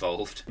Truth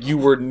involved. You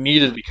were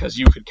needed because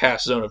you could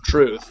cast Zone of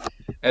Truth,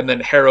 and then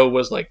Harrow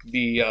was like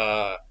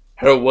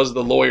Harrow was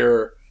the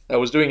lawyer that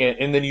was doing it,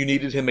 and then you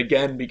needed him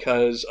again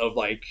because of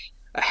like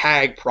a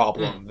hag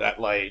problem that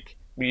like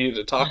we needed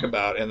to talk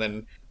about, and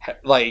then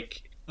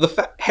like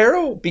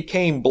Harrow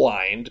became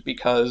blind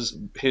because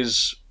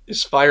his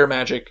fire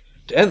magic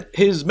and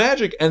his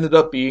magic ended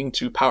up being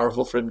too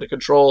powerful for him to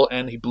control,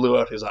 and he blew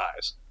out his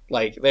eyes.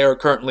 Like they are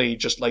currently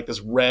just like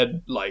this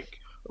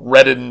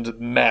reddened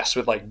mess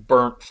with like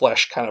burnt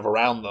flesh kind of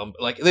around them.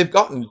 Like they've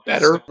gotten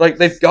better. Like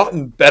they've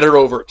gotten better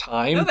over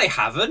time. No, they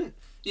haven't.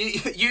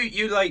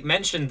 You like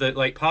mentioned that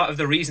like part of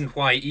the reason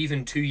why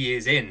even 2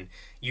 years in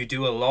you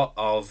do a lot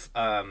of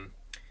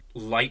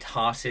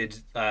light-hearted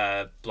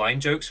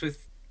blind jokes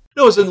with.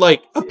 No, as in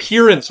like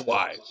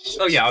appearance-wise.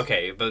 Oh yeah,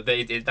 okay, but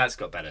that's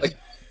got better.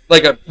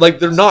 Like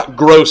they're not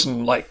gross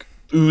and like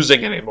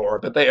oozing anymore,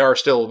 but they are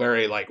still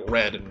very like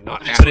red and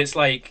not happy. But it's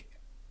like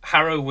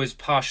Harrow was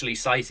partially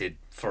sighted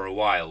for a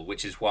while,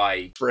 which is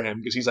why for him,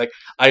 because he's like,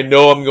 I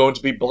know I'm going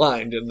to be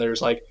blind, and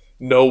there's like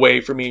no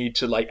way for me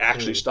to like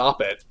actually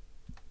stop it.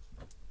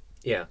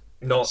 Yeah,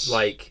 not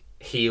like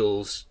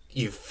heels.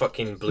 You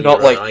fucking blew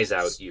your own eyes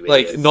out. You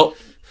idiot.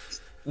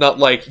 Not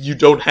like you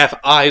don't have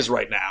eyes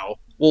right now.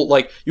 Well,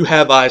 like you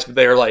have eyes, but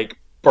they're like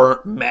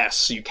burnt mess.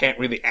 So you can't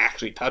really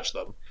actually touch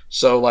them.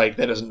 So like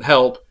that doesn't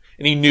help.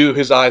 And he knew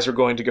his eyes were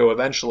going to go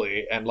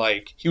eventually, and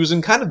like he was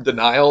in kind of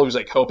denial. He was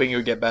like hoping it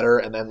would get better,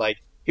 and then like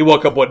he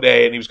woke up one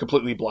day and he was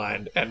completely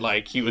blind, and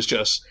like he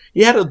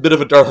had a bit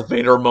of a Darth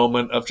Vader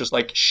moment of just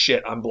like,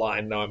 shit, I'm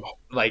blind now. I'm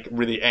like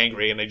really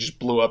angry, and they just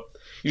blew up.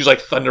 He just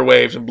like thunder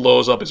waves and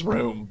blows up his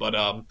room, but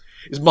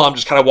his mom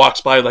just kind of walks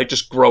by like,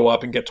 just grow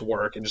up and get to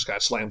work, and just kind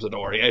of slams the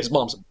door. Yeah, his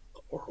mom's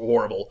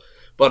horrible,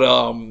 but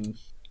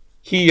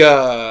he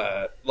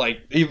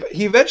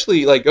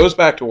eventually like goes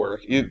back to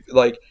work.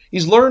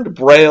 He's learned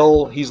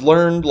Braille. He's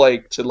learned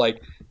like to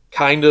like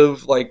kind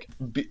of like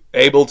be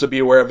able to be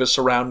aware of his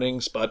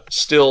surroundings, but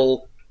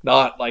still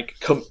not like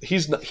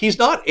he's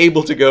not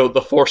able to go,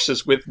 the Force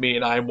is with me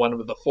and I'm one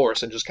with the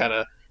Force, and just kind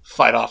of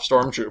fight off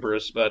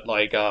stormtroopers. But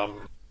like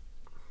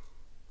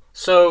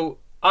so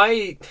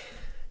I'm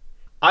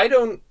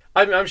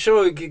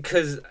sure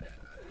because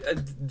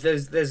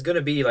there's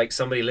gonna be like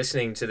somebody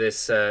listening to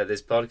this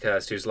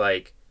podcast who's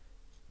like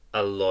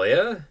a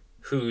lawyer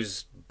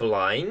who's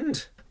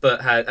blind,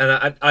 but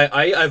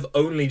I've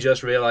only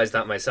just realized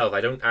that myself. I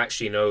don't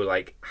actually know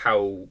like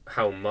how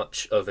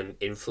much of an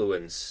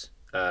influence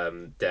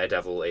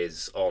Daredevil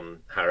is on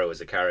Harrow as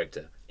a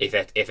character,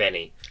 if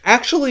any.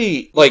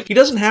 Actually, like he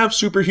doesn't have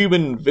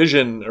superhuman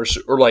vision or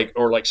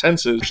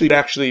senses. He'd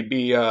actually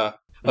be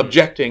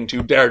objecting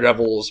to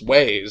Daredevil's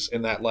ways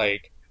in that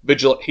like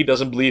he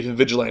doesn't believe in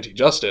vigilante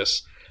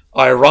justice.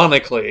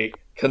 Ironically,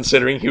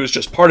 considering he was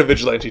just part of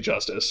vigilante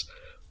justice.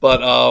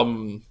 But,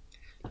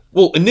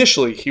 well,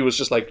 initially he was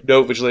just like,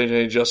 no,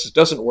 vigilante justice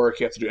doesn't work.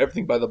 You have to do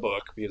everything by the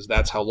book because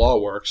that's how law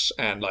works.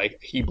 And, like,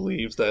 he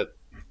believes that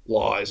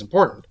law is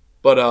important.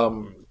 But,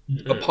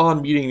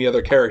 upon meeting the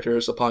other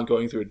characters, upon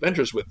going through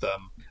adventures with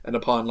them, and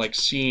upon, like,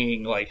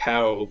 seeing, like,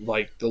 how,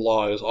 like, the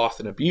law is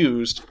often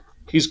abused,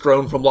 he's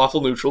grown from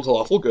lawful neutral to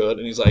lawful good.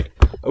 And he's like,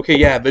 okay,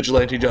 yeah,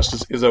 vigilante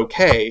justice is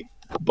okay.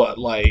 But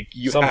like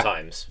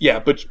sometimes,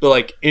 but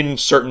like in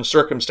certain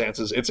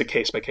circumstances, it's a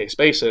case-by-case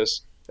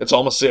basis. It's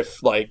almost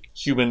if like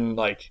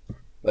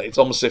it's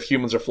almost if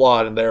humans are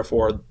flawed, and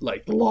therefore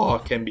like the law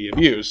can be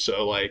abused.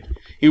 So like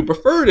he would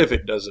prefer it if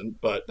it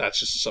doesn't, but that's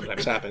just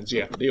sometimes happens.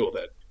 You have to deal with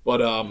it. But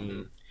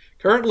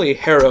currently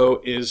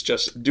Harrow is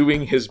just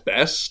doing his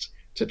best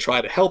to try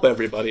to help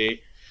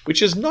everybody,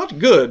 which is not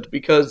good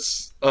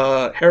because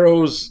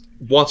Harrow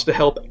wants to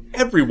help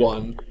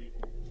everyone,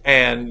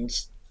 and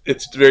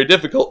it's very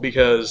difficult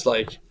because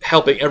like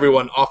helping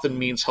everyone often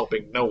means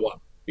helping no one,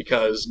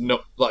 because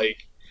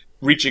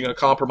reaching a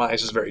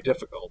compromise is very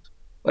difficult.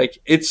 Like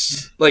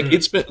it's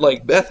been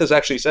like Beth has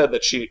actually said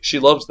that she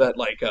loves that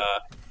like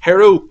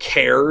Harrow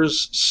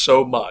cares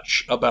so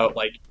much about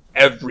like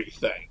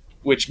everything,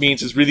 which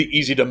means it's really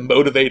easy to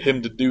motivate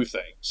him to do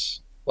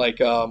things. Like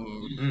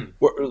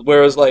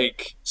whereas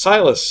like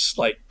Silas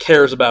like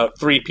cares about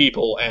 3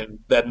 people, and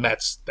then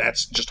that's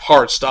just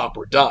hard stop,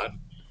 we're done.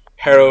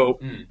 Harrow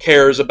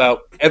cares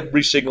about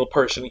every single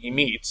person he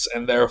meets,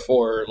 and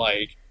therefore,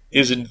 like,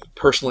 isn't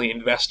personally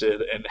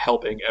invested in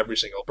helping every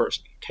single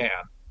person he can.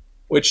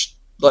 Which,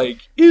 like,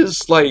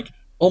 is, like,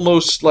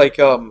 almost, like,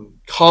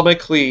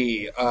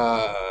 comically,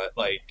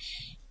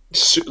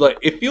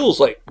 it feels,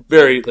 like,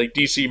 very, like,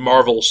 DC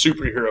Marvel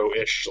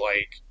superhero-ish,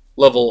 like,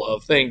 level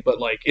of thing, but,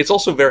 like, it's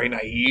also very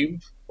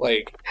naive.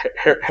 Like,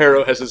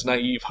 Harrow has this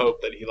naive hope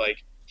that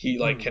he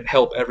can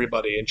help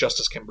everybody and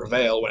justice can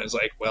prevail, when it's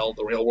like, well,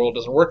 the real world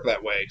doesn't work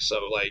that way, so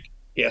like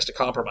he has to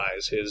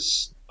compromise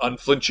his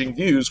unflinching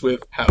views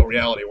with how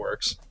reality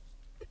works.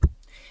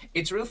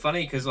 It's real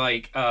funny because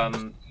like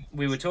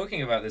we were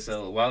talking about this a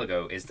little while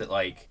ago, is that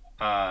like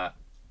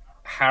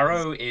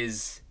Harrow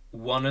is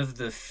one of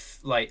the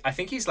like I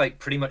think he's like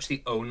pretty much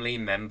the only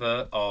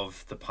member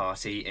of the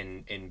party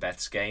in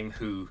Beth's game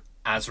who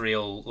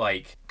Azriel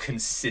like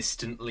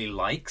consistently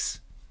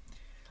likes.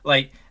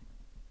 Like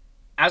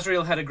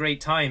Azriel had a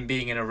great time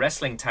being in a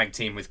wrestling tag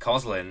team with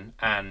Coslin,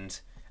 and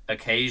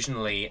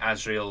occasionally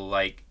Azriel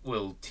like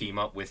will team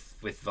up with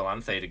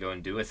Volanthe to go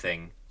and do a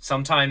thing.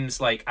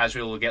 Sometimes like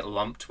Azriel will get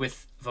lumped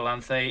with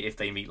Volanthe if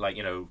they meet like,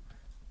 you know,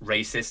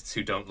 racists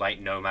who don't like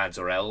nomads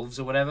or elves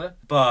or whatever.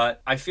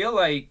 But I feel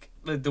like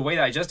the way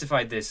that I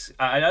justified this,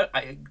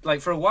 I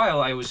like for a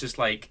while I was just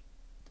like,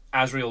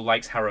 Azriel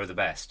likes Harrow the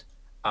best,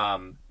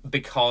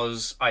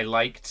 because I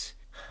liked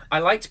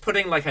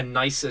putting like a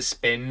nicer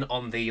spin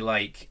on the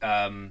like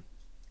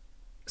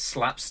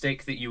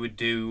slapstick that you would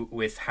do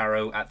with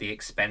Harrow at the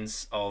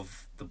expense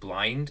of the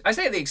blind. I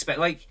say at the expense,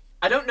 like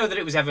I don't know that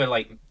it was ever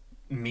like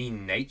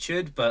mean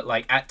natured, but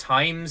like at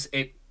times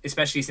it,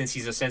 especially since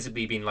he's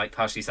ostensibly been like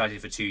partially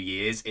sighted for 2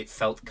 years, it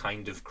felt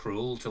kind of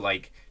cruel to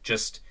like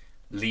just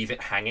leave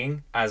it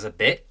hanging as a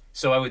bit.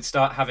 So I would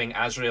start having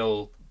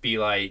Azriel be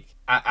like,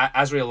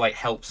 Azriel like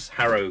helps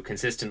Harrow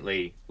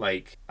consistently,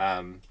 like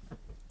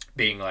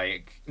being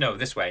like, no,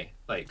 this way,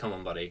 like come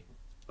on, buddy.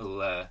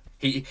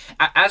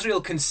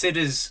 Azriel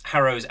considers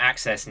Harrow's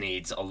access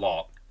needs a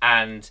lot,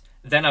 and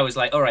then I was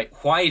like, all right,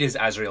 why does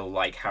Azriel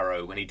like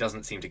Harrow when he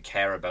doesn't seem to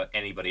care about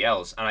anybody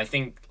else? And I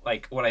think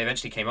like what I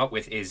eventually came up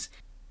with is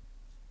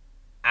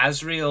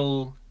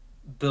Azriel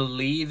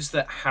believes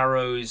that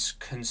Harrow's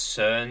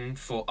concern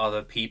for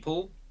other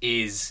people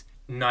is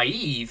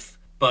naive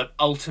but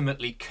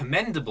ultimately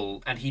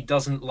commendable, and he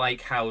doesn't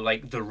like how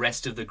like the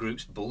rest of the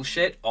group's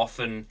bullshit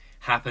often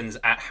happens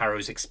at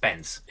Harrow's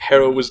expense.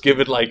 Harrow was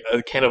given like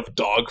a can of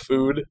dog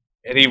food,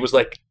 and he was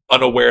like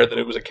unaware that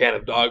it was a can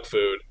of dog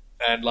food,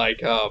 and like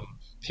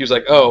he was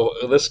like, oh,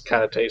 this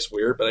kind of tastes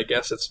weird, but I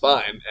guess it's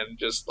fine, and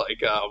just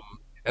like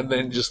and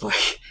then just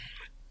like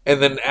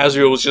and then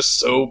Azriel was just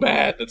so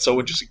bad that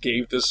someone just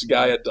gave this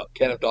guy a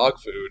can of dog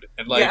food,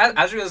 and like yeah,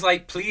 Azriel's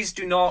like, please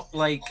do not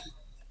like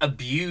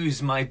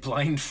abuse my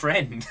blind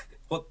friend.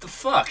 What the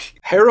fuck?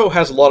 Harrow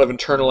has a lot of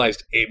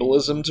internalized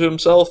ableism to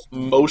himself,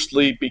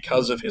 mostly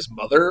because of his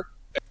mother.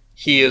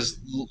 He is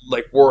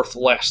like worth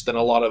less than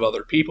a lot of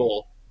other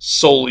people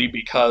solely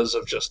because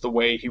of just the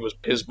way he was.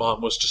 His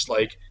mom was just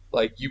like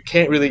you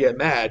can't really get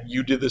mad.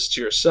 You did this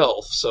to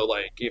yourself. So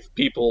like if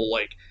people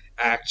like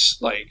act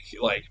like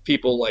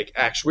people like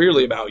act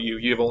weirdly about you,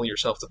 you have only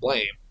yourself to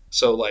blame.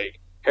 So like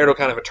Harrow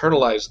kind of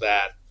internalized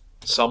that.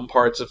 Some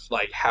parts of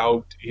like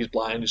how he's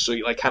blind, so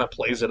he like kind of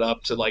plays it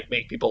up to like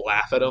make people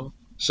laugh at him,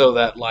 so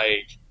that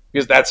like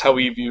because that's how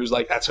he views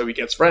like that's how he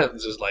gets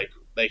friends is like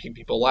making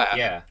people laugh.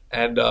 Yeah.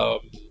 And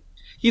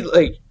he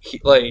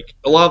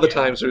a lot of the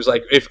times there's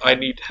like if I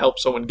need help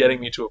someone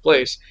getting me to a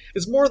place,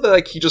 it's more that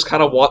like he just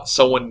kind of wants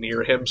someone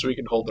near him so he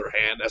can hold their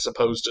hand as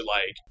opposed to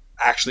like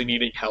actually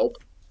needing help.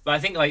 But I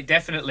think, like,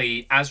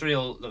 definitely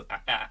Azriel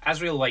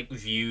like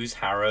views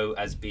Harrow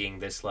as being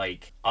this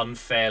like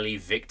unfairly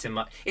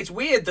victimized. It's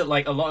weird that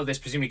like a lot of this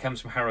presumably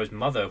comes from Harrow's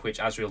mother, which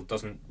Azriel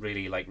doesn't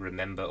really like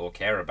remember or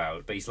care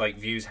about. But he's like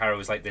views Harrow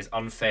as like this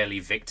unfairly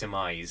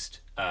victimized,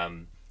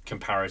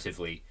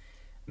 comparatively,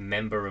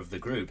 member of the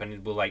group, and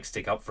it will like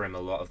stick up for him a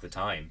lot of the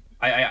time.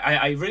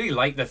 I really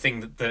like the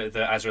thing that the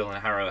Azriel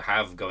and Harrow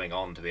have going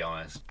on. To be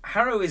honest,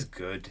 Harrow is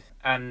good,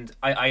 and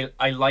I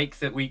like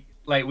that we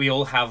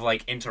all have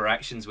like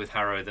interactions with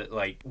Harrow that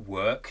like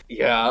work.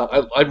 Yeah,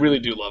 I really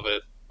do love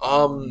it.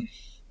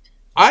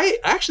 I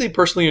actually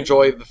personally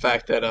enjoy the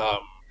fact that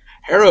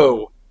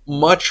Harrow,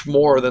 much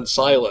more than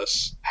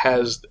Silas,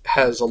 has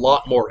a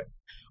lot more.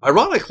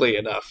 Ironically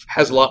enough,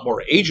 has a lot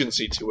more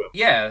agency to him.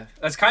 Yeah,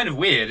 that's kind of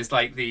weird. It's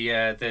like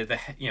the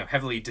you know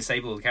heavily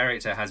disabled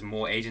character has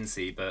more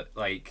agency, but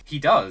like he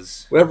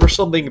does. Whenever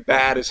something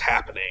bad is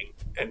happening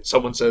and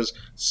someone says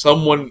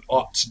someone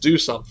ought to do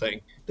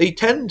something, they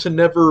tend to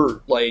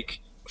never like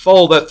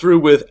follow that through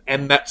with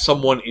and that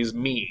someone is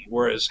me.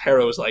 Whereas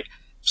Harrow is like,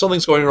 if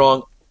something's going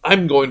wrong,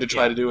 I'm going to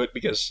try to do it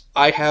because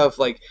I have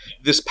like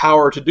this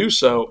power to do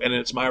so, and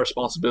it's my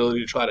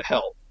responsibility to try to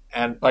help.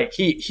 And like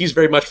he's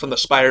very much from the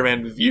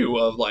Spider-Man view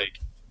of like,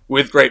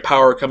 with great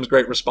power comes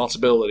great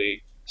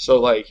responsibility. So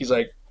like he's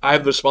like, I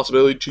have the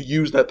responsibility to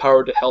use that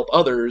power to help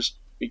others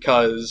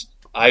because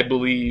I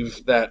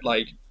believe that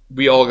like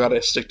we all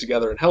gotta stick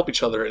together and help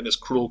each other in this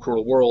cruel,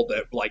 cruel world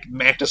that like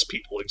mantis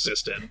people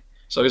exist in.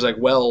 So he's like,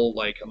 well,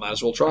 like I might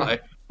as well try.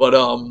 But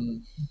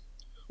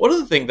one of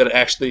the things that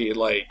actually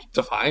like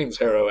defines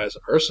Harrow as a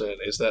person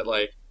is that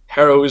like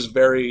Harrow is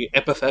very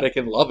empathetic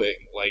and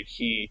loving. Like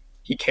he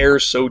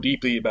cares so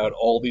deeply about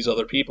all these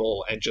other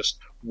people and just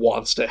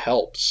wants to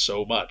help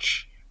so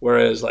much.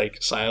 Whereas,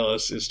 like,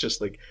 Silas is just,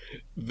 like,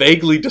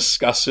 vaguely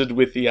disgusted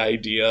with the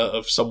idea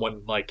of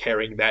someone, like,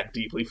 caring that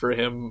deeply for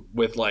him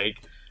with, like,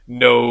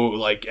 no,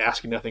 like,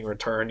 asking nothing in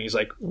return. He's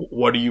like,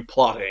 what are you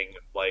plotting?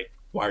 Like,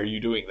 why are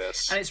you doing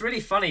this? And it's really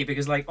funny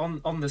because, like,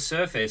 on the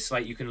surface,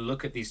 like, you can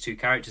look at these two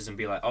characters and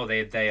be like, oh,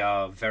 they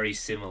are very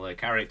similar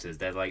characters.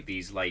 They're, like,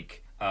 these,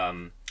 like,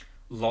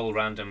 lol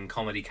random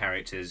comedy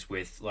characters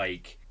with,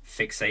 like,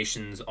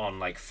 fixations on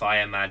like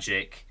fire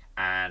magic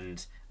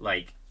and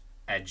like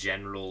a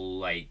general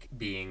like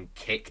being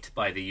kicked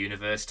by the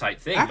universe type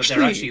thing, but Actually,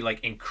 they're actually like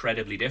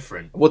incredibly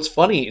different. what's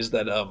funny is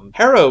that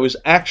Harrow is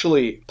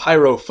actually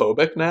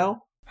pyrophobic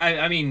now.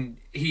 I mean,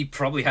 he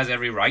probably has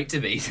every right to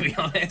be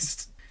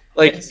honest.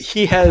 Like,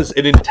 he has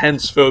an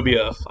intense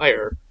phobia of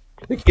fire.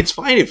 Like, it's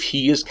fine if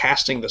he is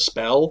casting the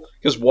spell,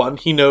 because one,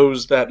 he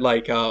knows that,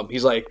 like,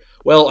 he's like,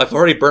 well, I've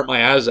already burnt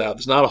my eyes out,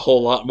 there's not a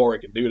whole lot more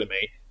it can do to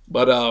me.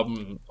 But,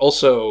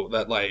 also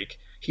that, like,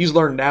 he's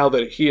learned now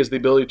that he has the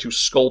ability to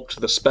sculpt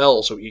the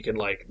spell so he can,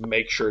 like,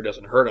 make sure it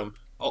doesn't hurt him.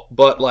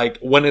 But, like,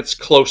 when it's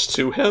close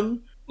to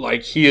him,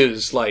 like, he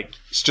is, like,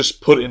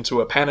 just put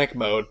into a panic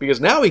mode, because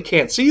now he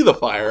can't see the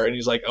fire, and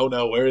he's like, oh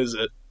no, where is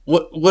it?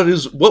 What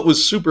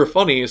was super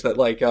funny is that,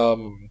 like,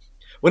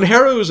 when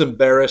Harrow is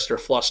embarrassed or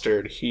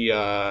flustered, he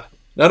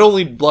not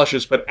only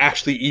blushes but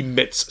actually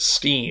emits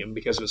steam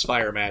because of his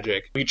fire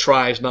magic. He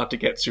tries not to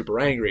get super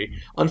angry.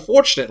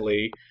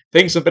 Unfortunately,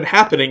 things have been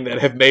happening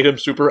that have made him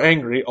super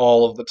angry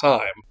all of the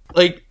time.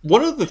 Like,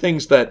 one of the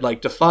things that,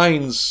 like,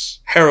 defines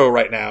Harrow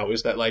right now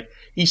is that, like,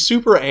 he's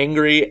super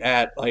angry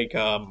at, like,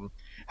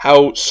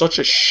 how such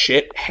a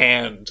shit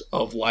hand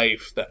of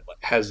life that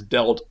has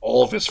dealt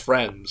all of his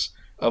friends,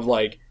 of,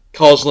 like,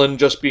 Coslin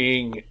just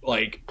being,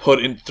 like,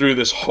 put in through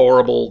this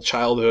horrible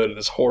childhood and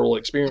this horrible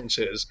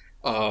experiences,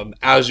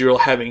 Azrael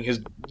having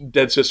his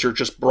dead sister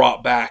just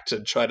brought back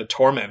to try to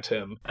torment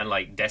him, and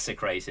like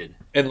desecrated,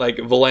 and like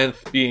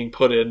Valenth being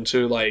put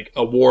into like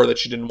a war that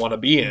she didn't want to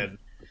be in.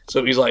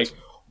 So he's like,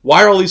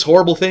 why are all these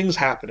horrible things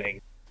happening?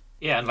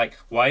 Yeah, and like,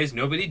 why is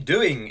nobody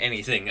doing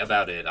anything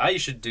about it? I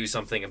should do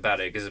something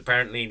about it, because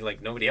apparently,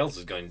 like, nobody else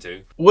is going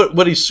to.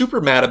 What he's super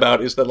mad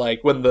about is that,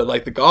 like, when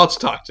the gods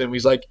talk to him,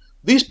 he's like,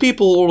 these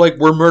people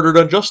were murdered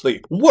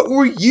unjustly. What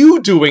were you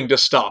doing to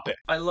stop it?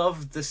 I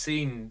love the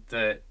scene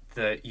that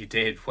you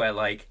did where,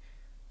 like,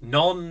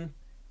 because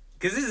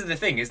this is the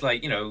thing, is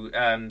like, you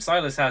know,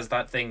 Silas has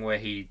that thing where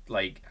he,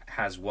 like,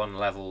 has one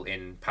level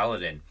in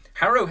Paladin.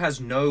 Harrow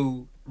has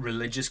no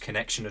religious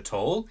connection at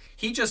all.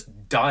 He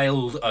just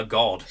dialed a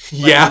god. Like,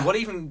 yeah. What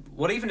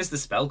even is the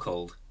spell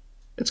called?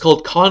 It's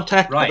called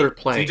Contact right. Other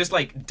Plane. So he just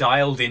like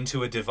dialed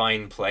into a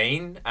divine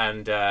plane,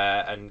 and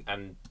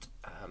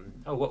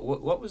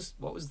what was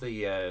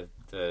the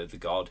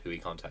god who he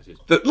contacted?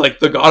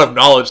 The god of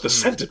knowledge, the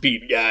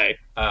centipede guy.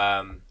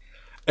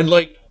 And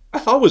like, I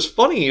thought was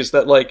funny is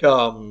that like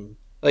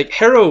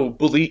Harrow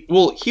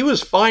he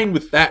was fine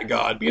with that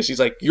god because he's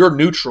like, you're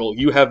neutral,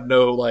 you have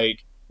no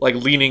like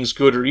leanings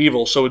good or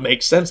evil, so it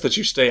makes sense that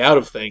you stay out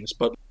of things.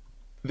 But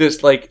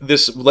this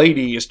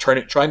lady is trying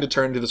to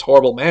turn into this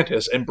horrible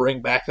mantis and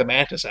bring back the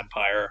Mantis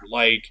Empire.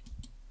 Like,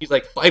 he's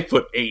like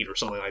 5'8" or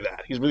something like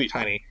that. He's really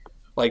tiny.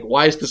 Like,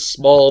 why is this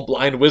small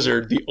blind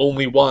wizard the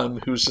only one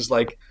who's just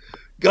like,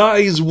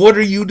 guys, what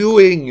are you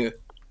doing?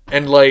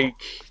 And like,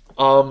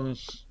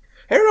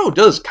 Harrow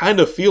does kind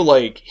of feel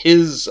like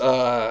his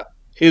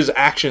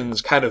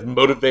actions kind of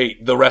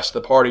motivate the rest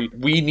of the party.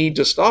 We need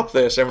to stop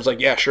this. Everyone's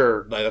like, yeah,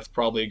 sure, that's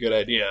probably a good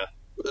idea.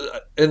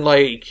 And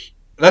like,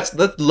 that's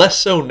less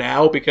so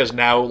now, because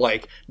now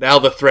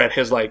the threat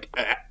has like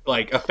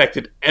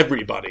affected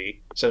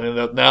everybody. So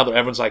now that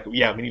everyone's like,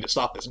 yeah, we need to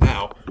stop this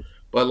now.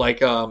 But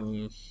like,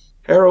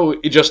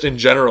 Harrow just in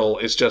general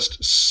is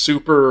just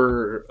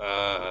super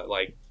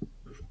like,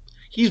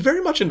 he's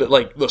very much into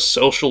like the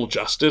social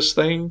justice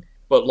thing.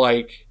 But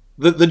like,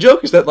 the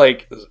joke is that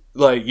like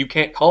you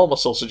can't call him a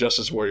social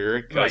justice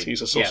warrior because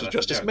he's a social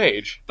justice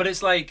mage. But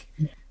it's like,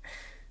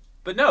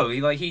 but no,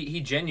 he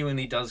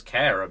genuinely does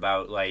care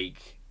about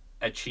like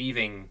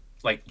achieving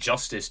like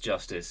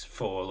justice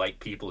for like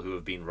people who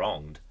have been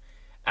wronged.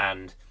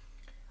 And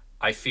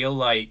I feel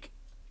like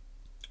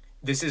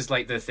this is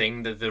like the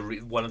thing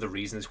that one of the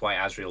reasons why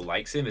Azrael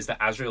likes him is that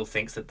Azrael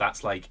thinks that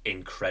that's like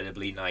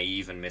incredibly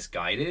naive and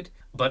misguided,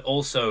 but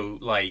also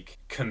like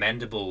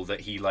commendable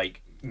that he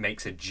like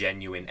makes a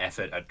genuine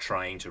effort at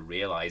trying to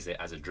realize it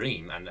as a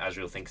dream. And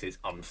Azrael thinks it's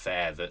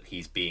unfair that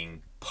he's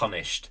being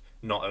punished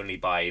not only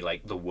by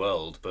like the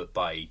world but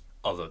by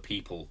other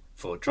people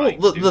for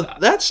trying to do that.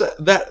 That's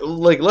that.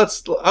 Like,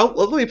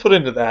 let me put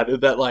into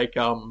that like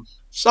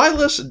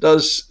Silas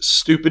does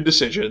stupid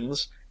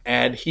decisions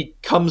and he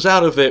comes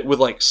out of it with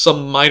like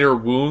some minor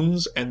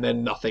wounds and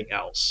then nothing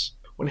else.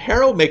 When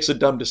Harrow makes a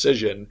dumb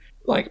decision,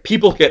 like,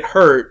 people get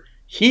hurt,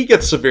 he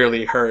gets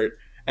severely hurt.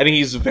 And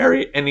he's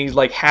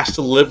like has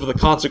to live with the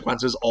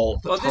consequences all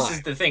the time. Well, this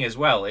is the thing as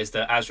well, is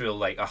that Azrael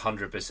like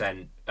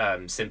 100%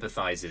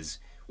 sympathizes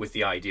with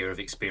the idea of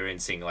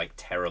experiencing like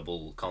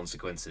terrible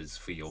consequences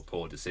for your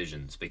poor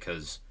decisions.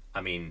 Because,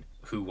 I mean,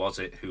 who was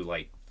it who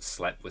like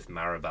slept with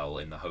Maribel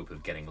in the hope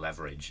of getting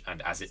leverage?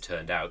 And as it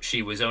turned out,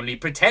 she was only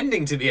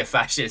pretending to be a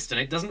fascist,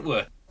 and it doesn't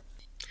work.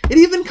 It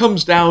even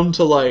comes down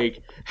to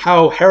like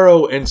how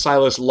Harrow and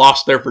Silas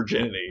lost their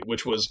virginity,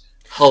 which was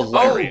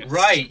hilarious. Oh,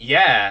 right,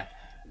 yeah.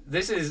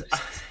 This is...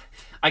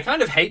 I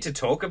kind of hate to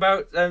talk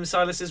about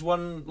Silas's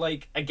one,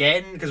 like,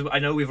 again, because I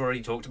know we've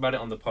already talked about it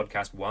on the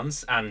podcast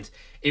once, and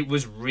it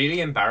was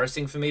really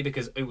embarrassing for me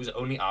because it was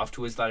only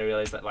afterwards that I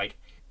realized that, like,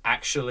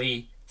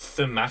 actually,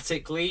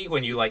 thematically,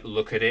 when you, like,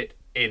 look at it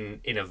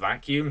in a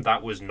vacuum,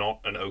 that was not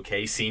an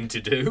okay scene to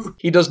do.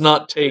 He does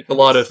not take a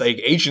lot of like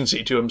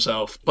agency to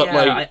himself, but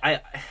Yeah,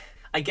 like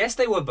I guess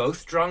they were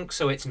both drunk,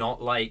 so it's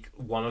not like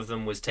one of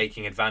them was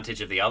taking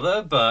advantage of the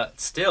other, but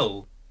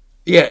still.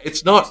 yeah,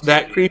 it's not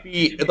that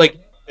creepy.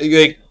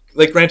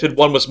 Like granted,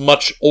 one was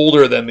much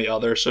older than the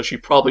other, so she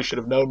probably should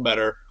have known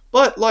better.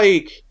 But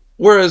like,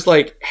 whereas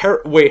like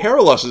way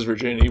Harrow lost his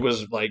virginity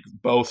was like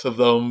both of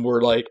them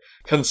were like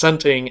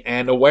consenting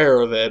and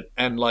aware of it,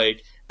 and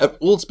like,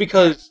 well, it's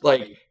because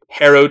like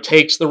Harrow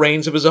takes the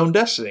reins of his own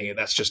destiny, and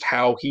that's just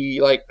how he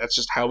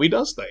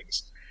does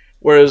things.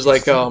 Whereas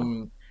like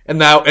and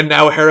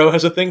now Harrow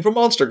has a thing for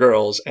monster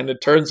girls, and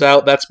it turns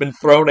out that's been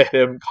thrown at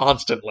him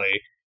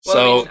constantly. Well,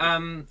 So I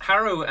mean,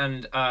 Harrow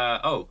and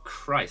oh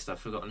Christ, I've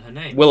forgotten her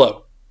name.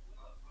 Willow.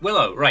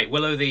 Willow, right?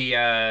 Willow, the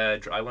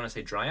I want to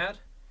say Dryad.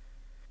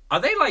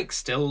 Are they like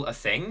still a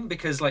thing?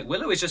 Because like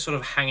Willow is just sort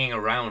of hanging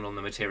around on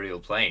the material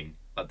plane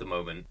at the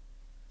moment.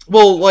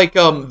 Well, like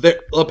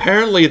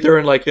apparently they're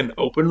in like an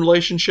open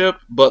relationship,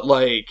 but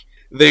like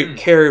they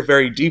care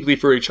very deeply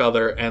for each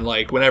other, and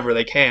like whenever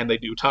they can, they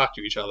do talk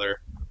to each other.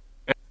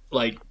 And,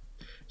 like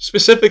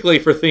specifically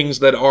for things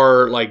that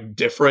are like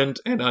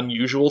different and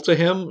unusual to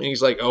him. And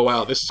he's like, "Oh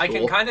wow, this is I cool."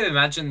 can kind of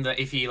imagine that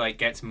if he like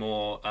gets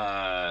more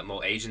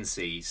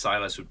agency,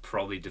 Silas would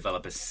probably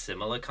develop a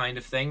similar kind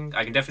of thing.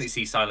 I can definitely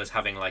see Silas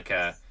having like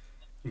a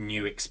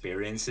new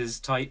experiences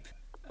type.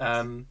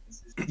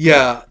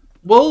 Yeah.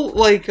 Well,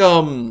 like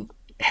Silas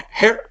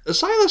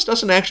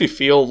doesn't actually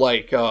feel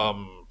like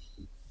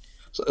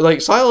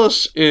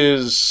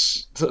Silas's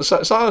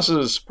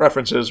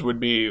preferences would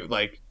be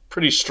like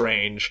pretty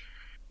strange.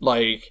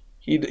 Like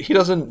he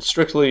doesn't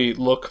strictly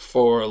look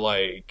for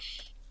like.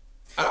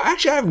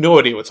 Actually, I have no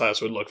idea what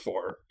Silas would look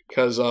for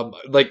because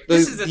like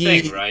This is the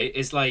thing, right?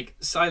 It's like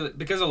Silas,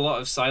 because a lot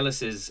of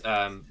Silas's,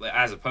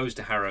 as opposed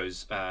to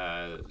Harrow's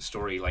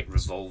story, like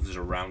revolves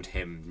around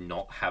him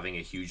not having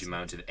a huge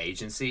amount of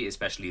agency,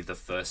 especially the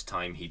first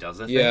time he does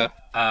a thing.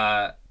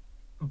 Yeah.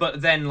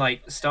 But then,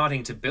 like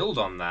starting to build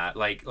on that,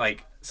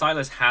 like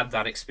Silas had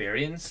that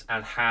experience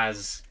and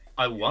has,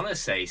 I want to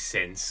say,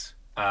 since.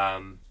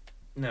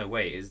 No,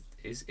 wait,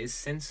 is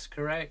since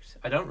correct?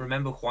 I don't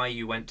remember why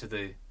you went to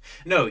the.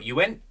 No, you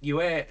went.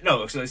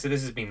 No. So this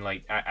has been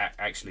like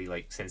actually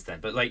like since then.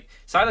 But like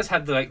Silas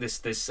had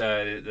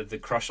the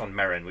crush on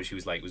Merrin, which he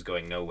was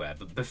going nowhere.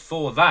 But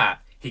before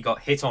that, he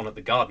got hit on at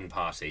the garden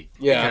party.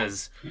 Yeah.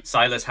 Because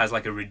Silas has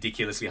like a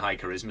ridiculously high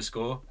charisma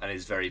score and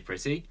is very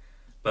pretty,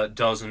 but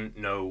doesn't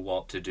know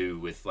what to do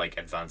with like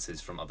advances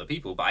from other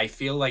people. But I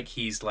feel like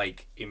he's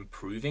like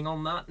improving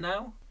on that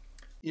now.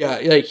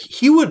 Yeah, like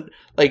he would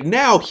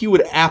now he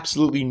would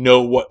absolutely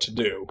know what to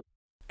do.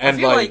 And I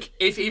feel like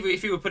if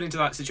he were put into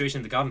that situation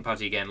at the garden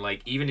party again,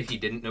 like even if he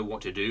didn't know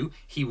what to do,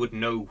 he would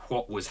know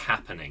what was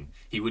happening.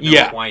 He would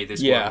know why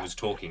this one was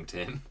talking to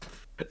him.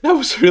 That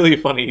was really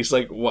funny. He's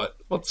like,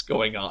 what's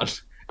going on?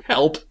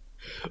 Help.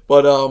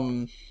 But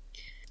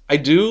I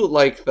do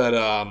like that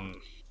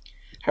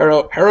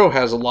Harrow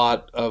has a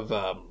lot of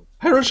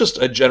Harrow's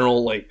just a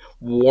general like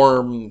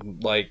warm,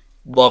 like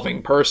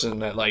loving person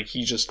that like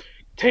he just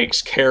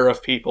takes care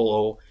of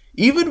people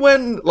even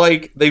when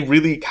like they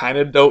really kind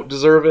of don't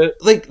deserve it.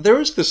 Like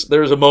there's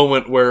a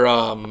moment where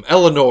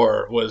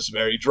Eleanor was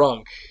very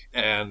drunk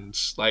and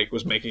like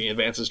was making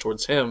advances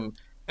towards him,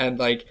 and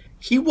like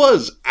he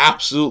was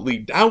absolutely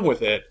down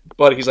with it,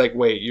 but he's like,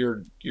 wait,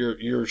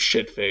 you're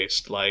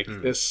shit-faced, like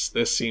this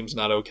seems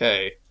not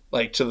okay.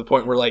 Like to the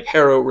point where like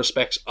Harrow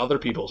respects other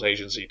people's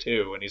agency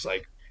too, and he's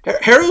like,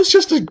 Harrow is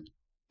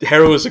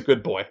a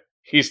good boy.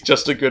 He's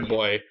just a good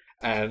boy.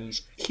 And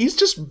he's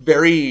just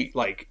very,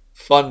 like,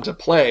 fun to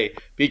play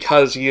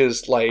because he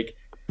is, like,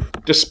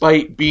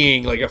 despite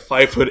being, like, a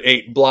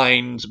 5'8"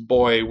 blind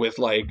boy with,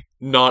 like,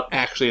 not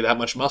actually that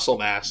much muscle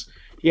mass,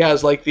 he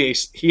has, like,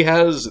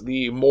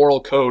 the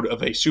moral code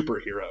of a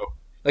superhero.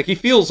 Like, he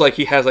feels like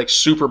he has, like,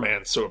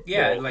 Superman's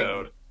moral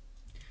code.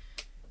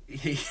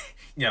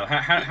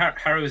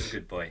 Harrow is a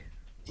good boy.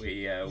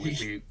 We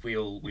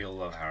all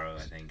love Harrow,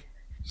 I think.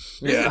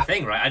 This is the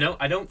thing, right?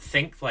 I don't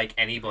think like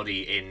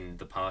anybody in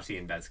the party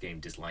in Beth's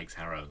game dislikes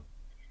Harrow.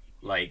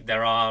 Like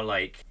there are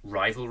like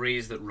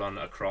rivalries that run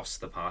across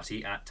the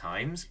party at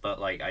times, but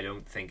like I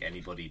don't think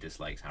anybody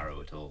dislikes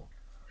Harrow at all.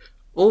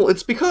 Well,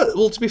 it's because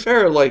to be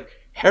fair, like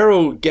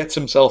Harrow gets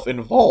himself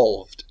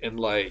involved in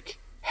like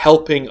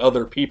helping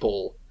other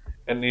people,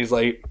 and he's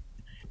like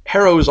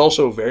Harrow is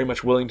also very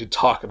much willing to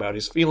talk about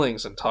his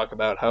feelings and talk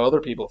about how other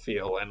people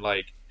feel and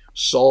like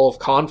solve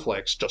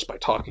conflicts just by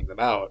talking them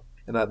out.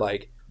 And I'm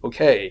like,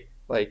 okay,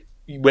 like,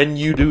 when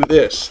you do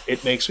this,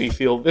 it makes me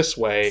feel this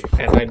way,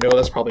 and I know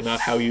that's probably not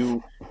how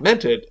you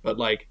meant it, but,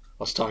 like,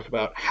 let's talk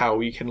about how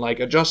we can,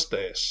 like, adjust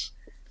this.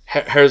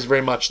 Harrow's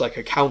very much like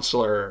a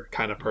counselor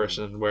kind of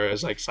person,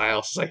 whereas, like,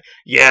 Silas is like,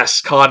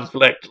 yes,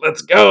 conflict,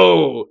 let's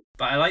go!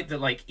 But I like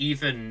that, like,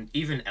 even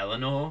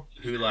Eleanor,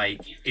 who, like,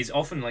 is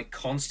often, like,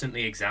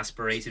 constantly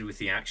exasperated with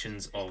the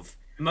actions of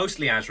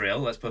mostly Asriel,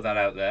 let's put that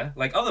out there.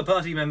 Like, other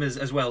party members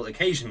as well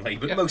occasionally,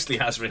 but mostly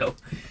Asriel.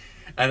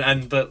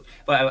 But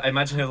I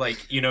imagine her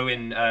like, you know,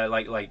 in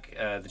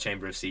the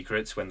Chamber of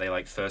Secrets when they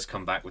like first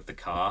come back with the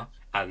car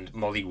and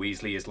Molly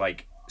Weasley is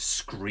like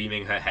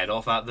screaming her head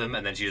off at them,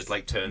 and then she just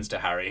like turns to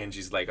Harry and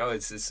she's like, "Oh,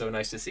 it's so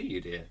nice to see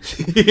you, dear."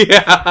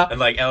 Yeah. And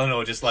like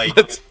Eleanor just like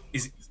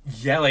is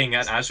yelling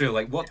at Asriel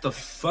like, "What the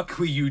fuck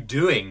were you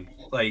doing?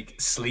 Like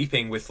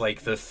sleeping with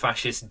like the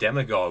fascist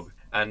demagogue?"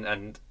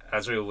 And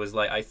Asriel was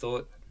like, "I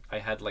thought I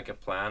had like a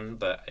plan,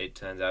 but it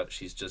turns out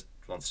she's just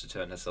wants to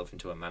turn herself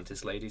into a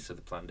mantis lady, so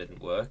the plan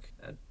didn't work."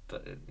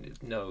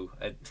 No.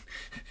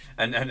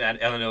 And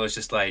Eleanor was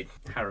just like,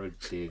 "Harrow,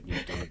 dear,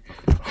 you've done nothing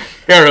wrong."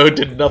 Harrow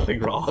did nothing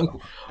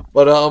wrong.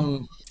 But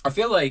I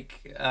feel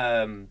like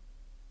I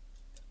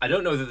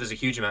don't know that there's a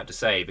huge amount to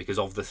say because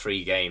of the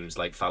 3 games,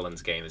 like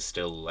Fallon's game is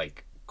still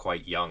like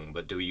quite young.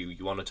 But do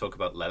you want to talk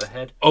about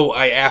Leatherhead? oh,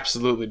 I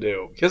absolutely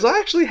do, because I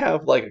actually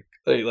have like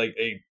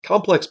a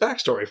complex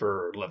backstory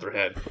for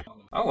Leatherhead.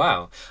 Oh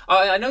wow!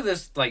 I know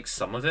there's like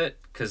some of it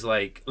because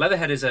like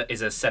Leatherhead is a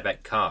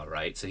Sebek Ka,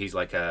 right? So he's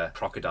like a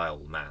crocodile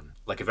man,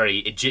 like a very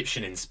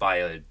Egyptian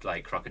inspired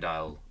like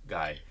crocodile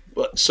guy.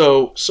 But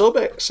so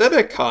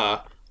Sebek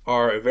Ka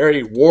are a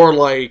very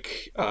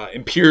warlike,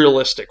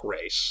 imperialistic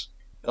race,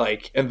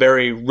 like, and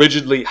very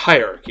rigidly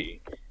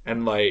hierarchy,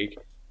 and like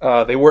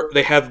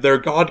they have their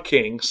god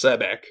king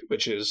Sebek,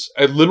 which is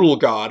a literal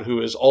god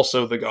who is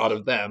also the god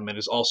of them and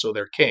is also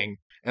their king.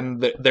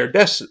 And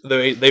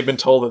they've been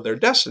told that their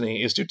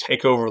destiny is to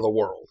take over the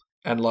world.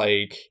 And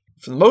like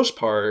for the most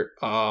part,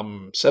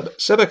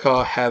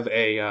 Sebeka have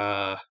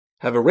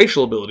a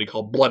racial ability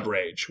called Blood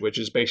Rage, which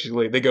is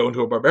basically they go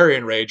into a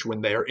barbarian rage when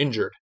they are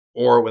injured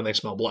or when they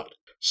smell blood.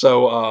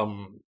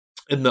 So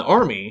in the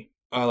army,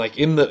 like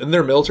in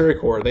their military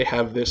corps, they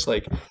have this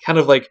like kind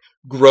of like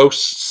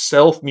gross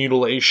self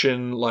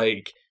mutilation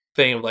like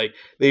thing of like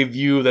they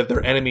view that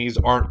their enemies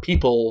aren't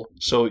people,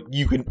 so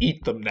you can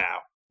eat them now.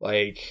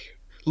 Like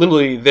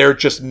literally, they're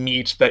just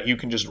meat that you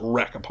can just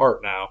wreck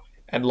apart now.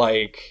 And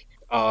like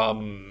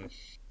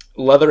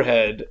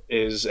Leatherhead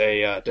is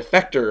a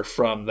defector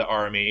from the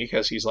army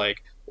because he's like,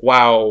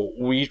 wow,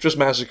 we just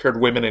massacred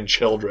women and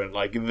children.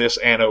 Like, this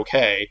ain't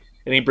okay.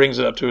 And he brings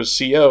it up to his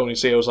CO, and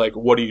his CO's like,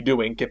 what are you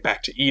doing? Get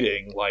back to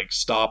eating. Like,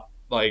 stop.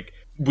 Like,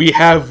 we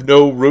have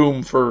no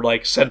room for,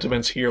 like,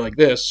 sentiments here like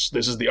this.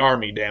 This is the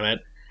army, damn it.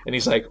 And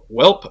he's like,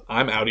 welp,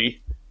 I'm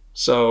outie.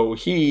 So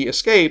he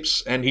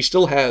escapes, and he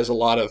still has a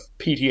lot of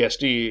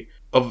PTSD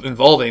of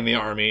involving the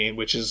army,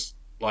 which is,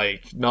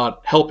 like,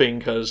 not helping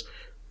because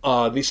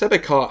the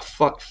Sebeka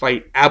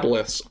fight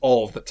aboleths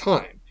all the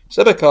time.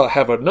 Sebeka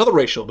have another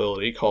racial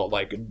ability called,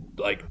 like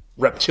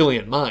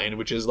Reptilian Mind,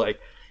 which is, like,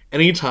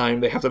 anytime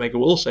they have to make a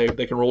will save,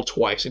 they can roll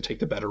twice and take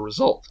the better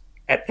result.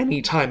 At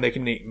any time, they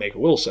can make a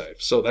will save.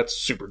 So that's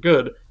super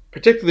good,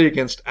 particularly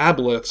against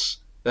aboleths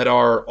that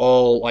are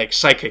all, like,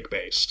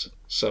 psychic-based.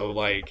 So,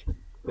 like,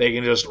 they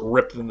can just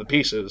rip them to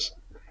pieces.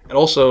 And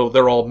also,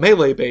 they're all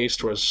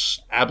melee-based, whereas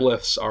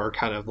aboleths are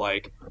kind of,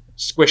 like,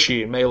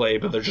 squishy and melee,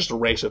 but they're just a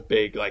race of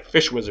big, like,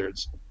 fish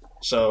wizards.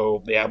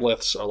 So the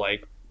aboleths are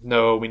like,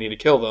 no, we need to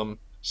kill them.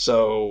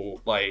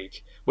 So,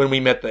 like, when we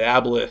met the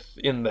aboleth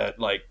in that,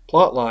 like,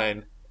 plot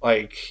line,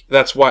 like,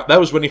 that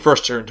was when he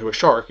first turned into a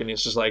shark, and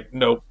he's just like,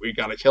 nope, we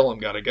gotta kill him,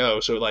 gotta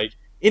go. So, like,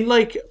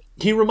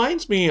 he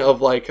reminds me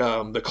of, like,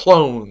 the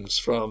clones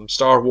from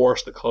Star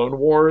Wars, The Clone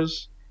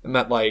Wars, and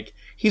that, like,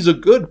 he's a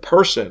good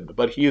person,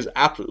 but he is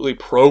absolutely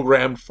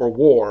programmed for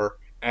war,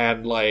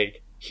 and,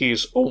 like,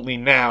 he's only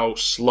now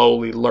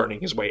slowly learning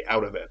his way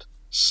out of it.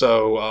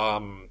 So,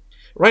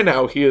 right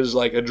now he is,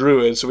 like, a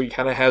druid, so he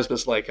kind of has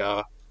this,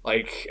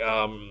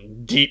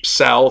 deep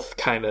south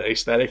kind of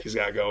aesthetic he's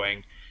got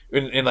going,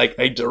 in like,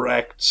 a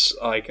direct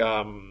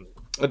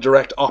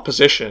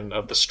opposition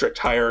of the strict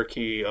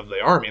hierarchy of the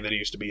army that he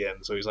used to be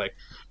in. So he's like,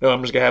 no,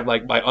 I'm just gonna have,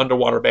 like, my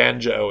underwater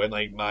banjo and,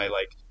 like, my,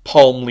 like,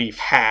 palm leaf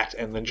hat,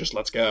 and then just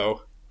let's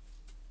go.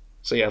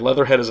 So yeah,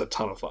 Leatherhead is a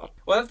ton of fun.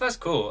 Well, that's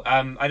cool.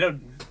 I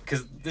don't,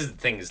 because this is the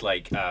thing is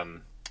like,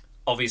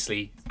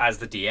 obviously as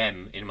the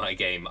DM in my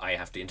game, I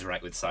have to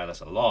interact with Silas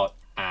a lot,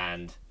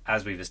 and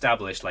as we've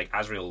established, like,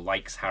 Asriel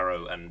likes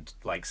Harrow and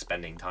likes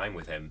spending time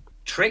with him.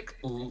 Trick,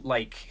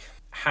 like,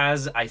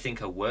 has, I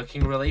think, a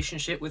working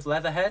relationship with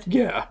Leatherhead.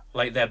 Yeah,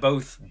 like, they're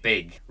both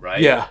big, right?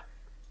 Yeah,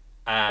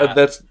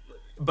 that's.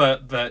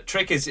 But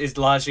Trick is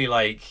largely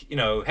like, you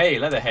know, hey,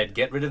 Leatherhead,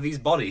 get rid of these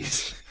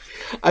bodies.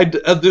 I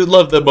do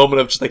love the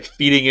moment of just, like,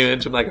 feeding it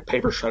into, like, a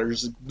paper shredder.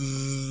 Just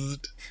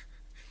bzzzt.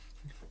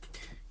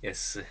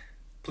 Yes,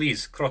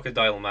 please,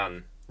 Crocodile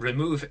Man,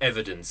 remove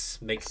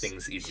evidence, make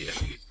things easier.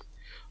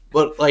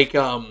 But, like,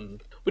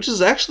 which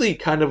is actually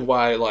kind of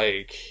why,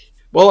 like,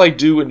 while I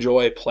do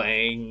enjoy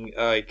playing,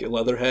 like,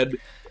 Leatherhead,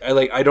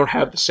 I don't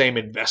have the same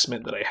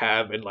investment that I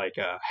have in, like,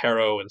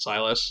 Harrow and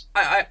Silas.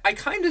 I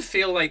kind of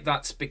feel like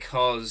that's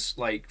because,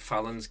 like,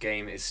 Fallon's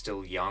game is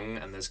still young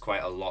and there's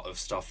quite a lot of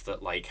stuff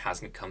that, like,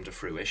 hasn't come to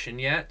fruition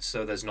yet,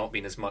 so there's not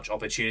been as much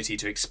opportunity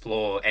to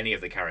explore any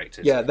of the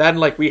characters. Yeah, then,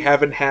 like, we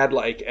haven't had,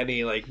 like,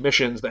 any, like,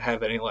 missions that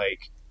have any, like,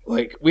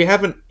 like we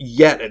haven't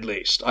yet, at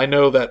least. I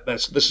know that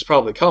this is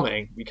probably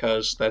coming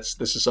because this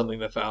is something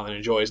that Fallon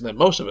enjoys and that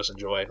most of us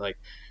enjoy, like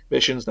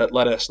missions that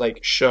let us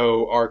like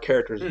show our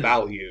characters'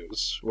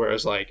 values.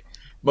 Whereas like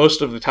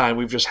most of the time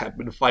we've just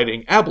been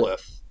fighting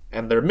Ableth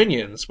and their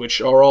minions, which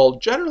are all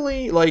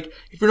generally like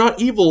if you're not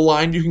evil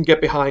aligned, you can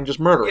get behind just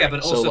murdering. Yeah,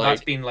 but also so,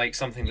 that's been like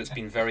something that's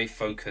been very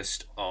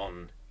focused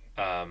on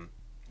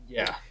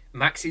yeah,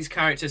 Maxi's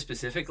character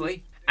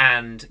specifically,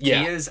 and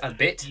Kia's a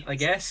bit, I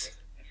guess.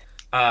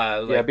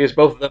 Yeah, because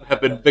both of them have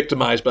been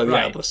victimized by the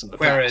Atlas in the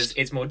Whereas past.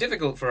 it's more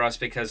difficult for us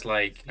because,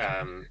 like,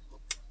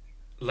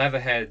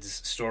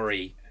 Leatherhead's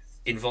story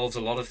involves a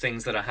lot of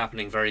things that are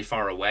happening very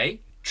far away.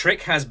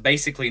 Trick has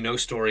basically no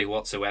story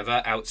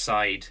whatsoever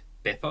outside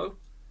Bippo.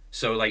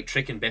 So, like,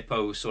 Trick and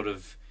Bippo sort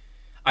of...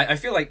 I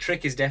feel like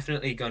Trick is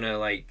definitely gonna,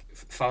 like...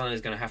 Fallon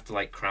is gonna have to,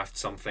 like, craft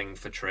something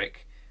for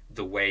Trick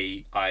the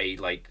way I,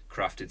 like,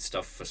 crafted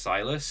stuff for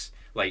Silas.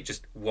 Like,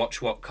 just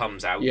watch what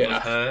comes out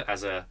of her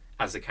as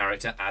a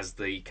character as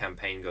the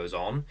campaign goes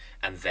on,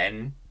 and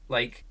then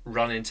like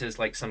run into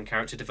like some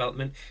character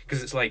development,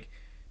 because it's like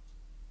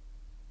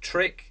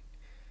Trick,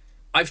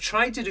 I've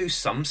tried to do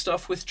some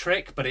stuff with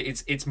Trick, but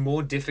it's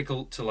more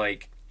difficult to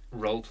like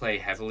roleplay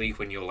heavily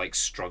when you're like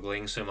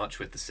struggling so much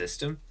with the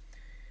system.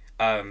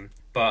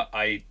 But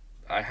I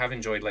have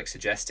enjoyed like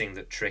suggesting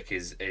that Trick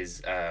is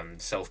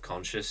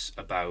self-conscious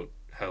about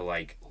her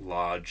like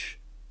large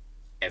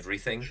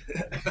everything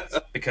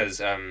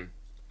because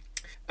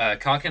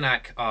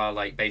Karkanak are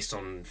like based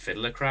on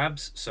fiddler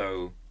crabs,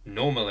 so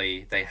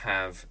normally they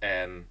have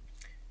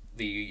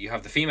you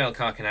have the female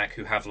Karkanak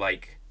who have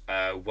like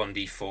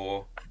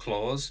 1d4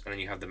 claws, and then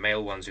you have the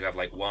male ones who have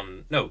like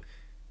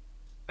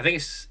I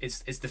think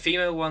it's the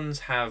female ones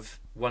have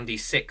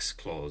 1d6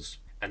 claws,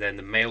 and then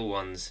the male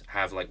ones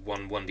have like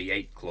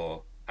 1d8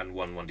 claw and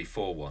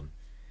 1d4 one.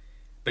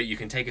 But you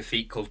can take a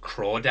feat called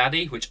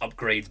Crawdaddy, which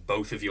upgrades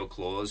both of your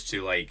claws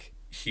to like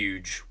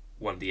huge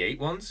 1d8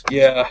 ones.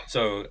 Yeah.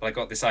 So I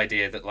got this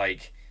idea that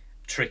like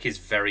Trick is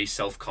very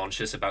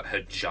self-conscious about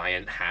her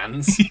giant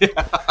hands.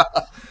 Yeah.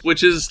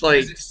 Which is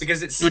like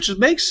which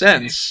makes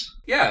sense.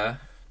 Yeah.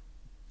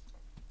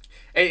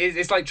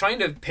 It's like trying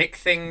to pick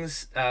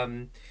things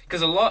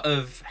because a lot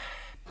of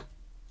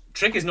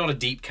Trick is not a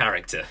deep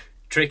character.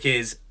 Trick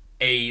is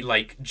a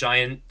like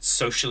giant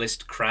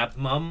socialist crab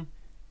mum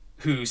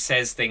who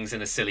says things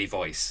in a silly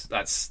voice.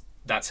 That's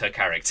her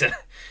character.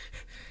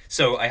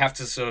 So I have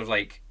to sort of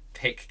like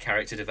pick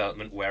character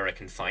development where I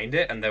can find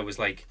it, and there was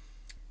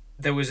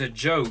a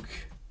joke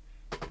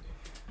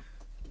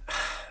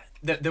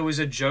there was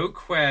a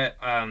joke where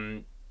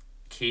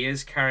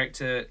Kia's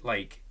character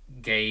like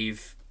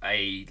gave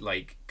a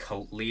like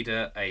cult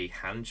leader a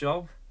hand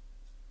job.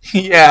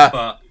 Yeah.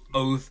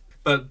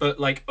 But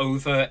like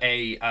over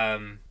a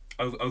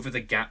over the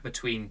gap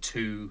between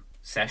two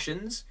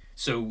sessions.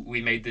 So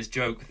we made this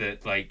joke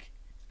that like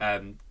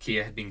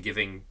Kia had been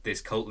giving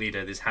this cult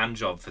leader this hand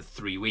job for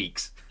 3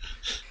 weeks.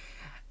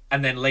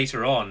 And then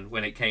later on,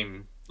 when it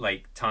came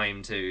like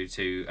time to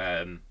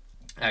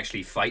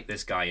actually fight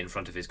this guy in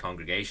front of his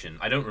congregation,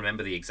 I don't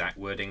remember the exact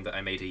wording that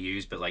I made her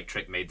use, but like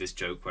Trick made this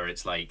joke where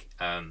it's like,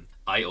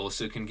 I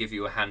also can give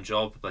you a hand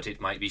job, but it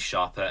might be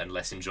sharper and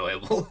less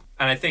enjoyable.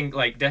 And I think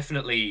like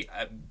definitely,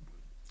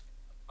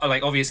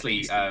 like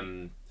obviously,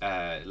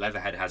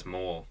 Leatherhead has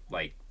more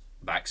like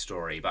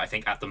backstory, but I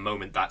think at the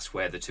moment that's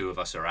where the two of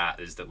us are at,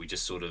 is that we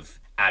just sort of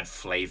add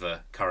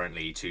flavor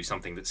currently to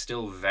something that's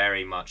still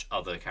very much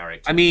other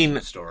characters. I mean,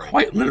 story.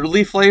 Quite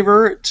literally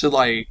flavor to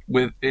like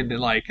in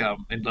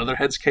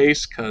Leatherhead's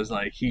case, because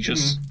like he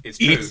just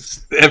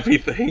eats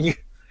everything.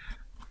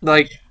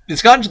 Like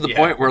it's gotten to the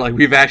point where like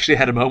we've actually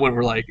had a moment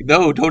where like,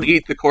 no, don't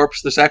eat the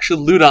corpse. There's actual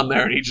loot on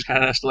there, and he just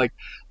kind of has to like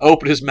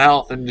open his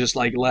mouth and just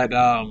like let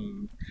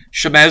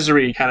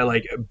Shamezri kind of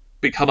like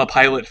become a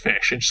pilot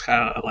fish and just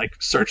kind of like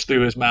search through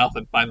his mouth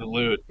and find the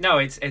loot. No,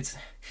 it's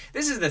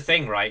this is the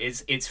thing, right?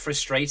 It's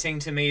frustrating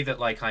to me that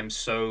like I'm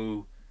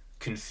so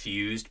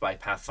confused by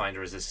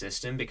Pathfinder as a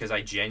system, because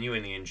I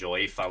genuinely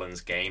enjoy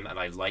Fallon's game and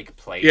I like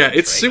playing. Yeah,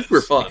 it's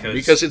super fun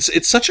because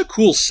it's such a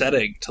cool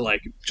setting to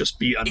like just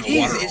be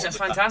underwater. It's a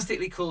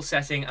fantastically cool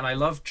setting, and I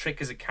love Trick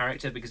as a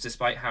character because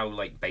despite how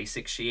like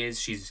basic she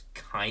is, she's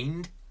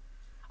kind.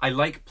 I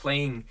like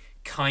playing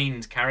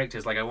kind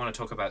characters. Like I want to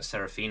talk about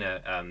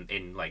Seraphina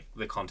in like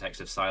the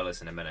context of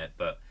Silas in a minute,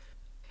 but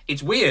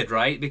it's weird,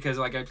 right? Because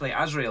like I play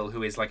Azrael,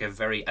 who is like a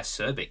very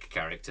acerbic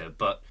character,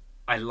 but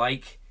I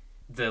like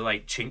the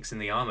like chinks in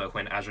the armor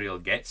when Azrael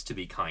gets to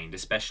be kind,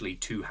 especially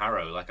to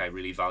Harrow. Like I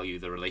really value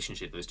the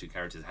relationship those two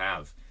characters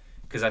have,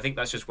 because I think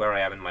that's just where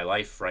I am in my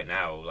life right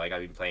now. Like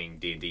I've been playing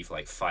D&D for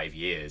like 5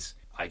 years.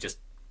 I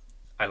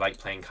like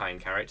playing kind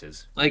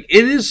characters. Like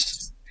it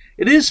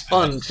is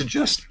fun to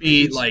just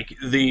be like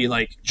the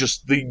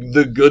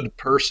good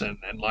person,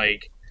 and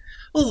like,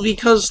 well,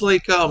 because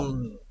like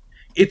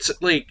it's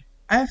like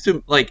I have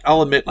to like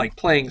I'll admit, like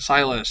playing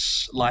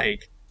Silas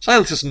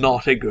is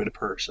not a good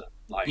person.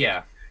 Like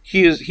yeah,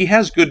 he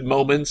has good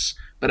moments,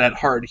 but at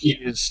heart he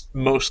is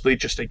mostly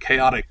just a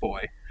chaotic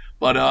boy.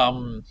 But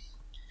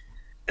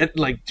and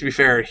like to be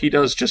fair, he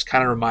does just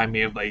kind of remind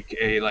me of like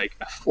a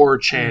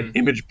 4chan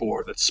image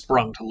board that's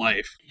sprung to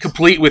life,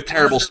 complete with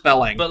terrible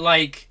spelling. But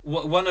like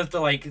one of the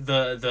like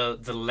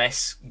the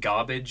less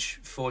garbage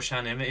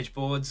 4chan image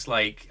boards,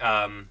 like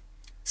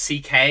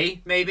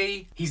CK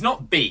maybe. He's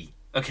not B.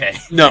 Okay.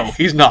 No,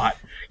 he's not.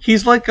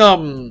 He's like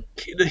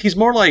he's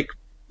more like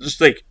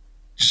just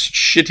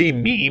shitty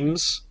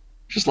memes,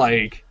 just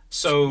like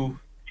so.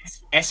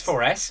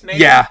 S4S maybe.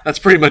 Yeah, that's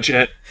pretty much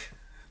it.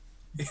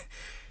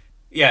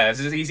 Yeah,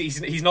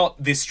 he's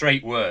not the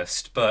straight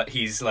worst, but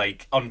he's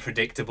like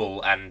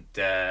unpredictable and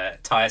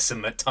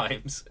tiresome at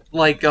times.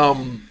 Like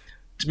to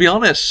be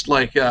honest,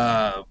 like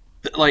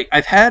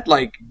I've had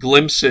like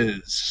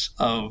glimpses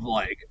of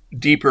like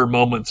deeper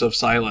moments of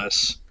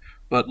Silas,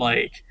 but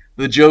like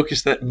the joke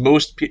is that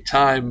most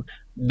time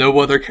no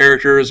other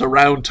character is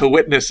around to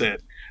witness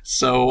it.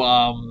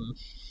 So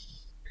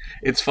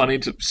it's funny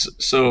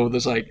so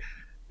there's like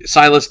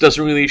Silas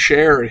doesn't really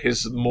share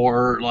his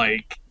more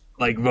like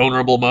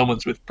vulnerable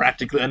moments with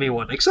practically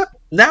anyone, except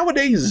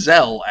nowadays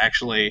Zell.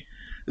 Actually,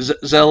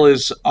 Zell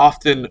is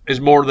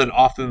more than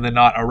often than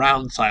not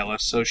around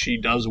Silas, so she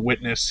does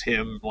witness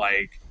him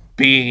like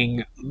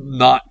being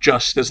not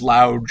just this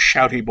loud,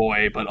 shouty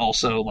boy, but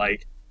also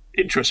like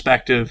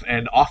introspective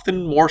and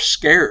often more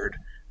scared.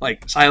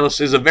 Like Silas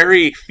is a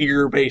very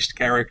fear-based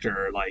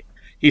character. Like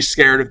he's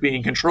scared of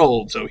being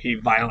controlled, so he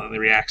violently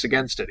reacts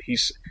against it.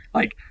 He's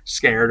like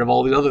scared of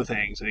all these other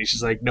things, and he's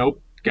just like,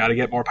 nope, gotta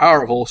get more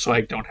powerful so I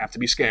don't have to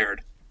be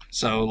scared.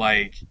 So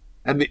like,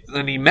 and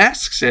then he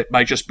masks it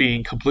by just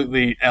being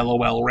completely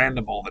LOL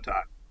random all the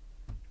time.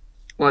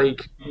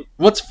 Like,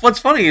 what's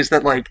funny is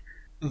that like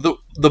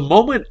the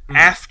moment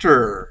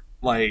after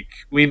like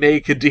we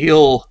make a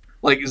deal,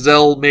 like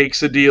Zell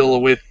makes a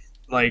deal with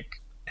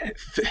like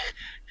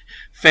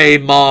Faye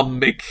Mom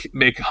make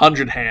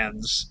 100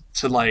 Hands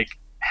to like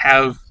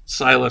have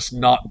Silas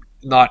not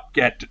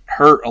get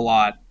hurt a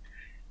lot.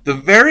 The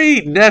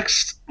very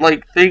next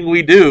like thing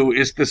we do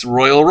is this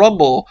Royal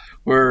Rumble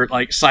where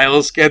like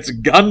Silas gets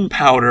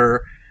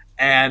gunpowder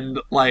and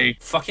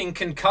like fucking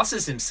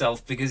concusses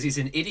himself because he's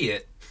an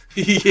idiot.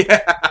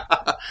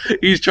 Yeah,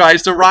 he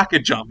tries to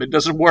rocket jump. It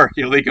doesn't work.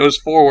 He goes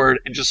forward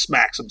and just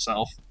smacks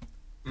himself.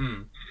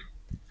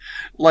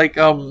 Like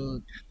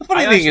the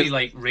funny I'm thing actually is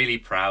like really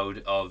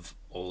proud of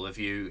all of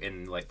you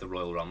in like the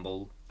Royal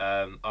Rumble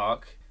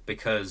arc,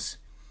 because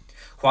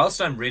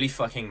whilst I'm really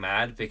fucking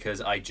mad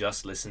because I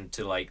just listened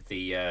to like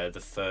the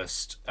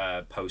first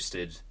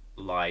posted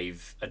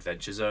live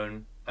Adventure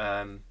Zone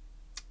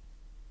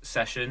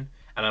session,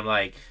 and I'm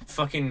like,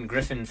 fucking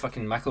Griffin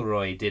fucking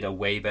McElroy did a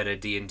way better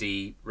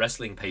D&D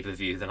wrestling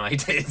pay-per-view than I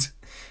did.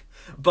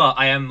 But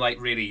I am like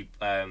really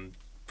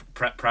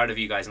proud of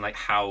you guys and like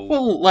how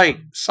like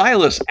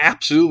Silas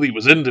absolutely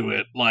was into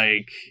it.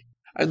 Like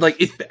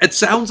it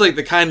sounds like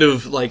the kind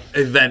of like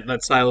event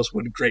that Silas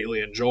would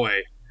greatly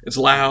enjoy. It's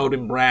loud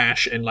and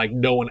brash, and like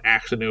no one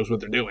actually knows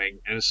what they're doing,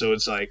 and so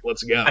it's like,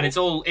 let's go. And it's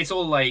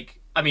all like,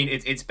 I mean,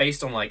 it's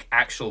based on like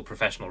actual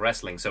professional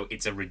wrestling, so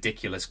it's a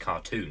ridiculous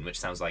cartoon, which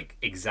sounds like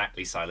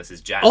exactly Silas's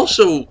jam.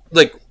 Also,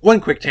 like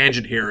one quick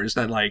tangent here is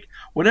that like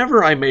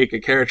whenever I make a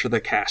character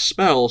that casts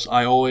spells,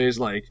 I always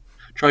like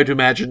try to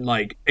imagine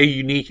like at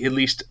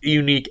least a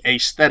unique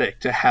aesthetic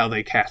to how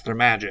they cast their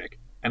magic,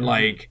 and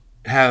like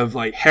have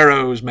like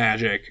Harrow's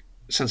magic,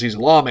 since he's a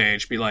law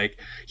mage, be like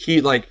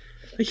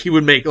he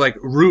would make like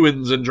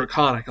ruins and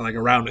draconic like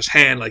around his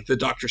hand, like the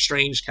Doctor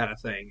Strange kind of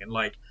thing, and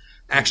like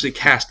actually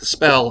cast the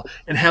spell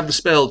and have the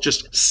spell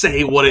just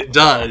say what it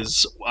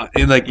does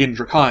in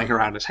draconic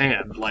around his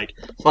hand. Like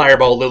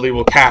Fireball, Lily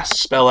will cast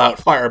spell out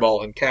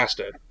Fireball and cast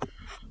it.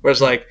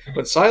 Whereas like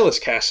when Silas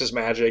casts his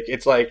magic,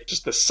 it's like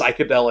just the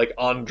psychedelic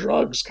on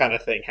drugs kind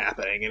of thing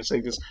happening, and it's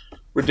like this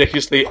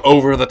ridiculously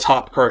over the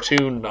top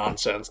cartoon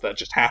nonsense that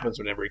just happens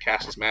whenever he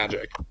casts his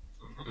magic.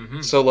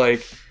 So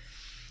like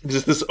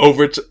just this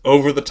over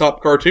the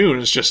top cartoon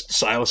is just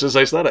Silas's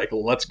aesthetic.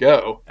 Let's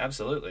go.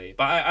 Absolutely.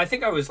 But I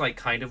think I was like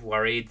kind of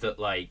worried that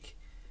like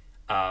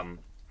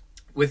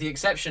with the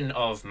exception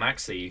of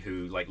Maxie,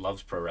 who like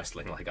loves pro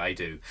wrestling like I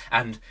do,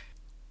 and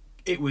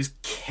it was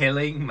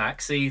killing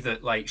Maxie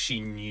that like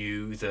she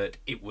knew that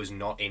it was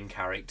not in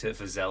character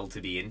for Zell to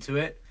be into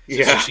it.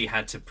 Yeah. So she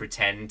had to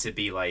pretend to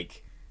be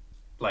like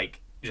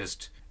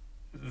just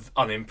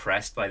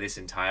unimpressed by this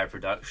entire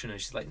production,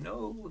 and she's like,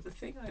 no, the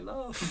thing I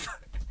love.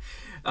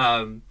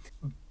 But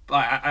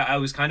I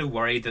was kind of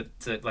worried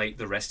that like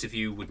the rest of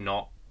you would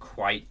not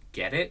quite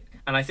get it,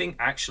 and I think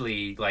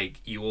actually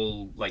like you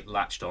all like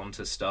latched on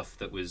to stuff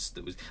that was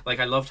like,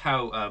 I loved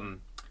how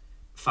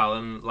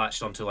Fallon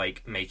latched onto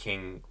like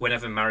making,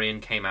 whenever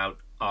Marion came out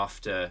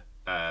after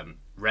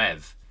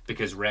Rev,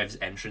 because Rev's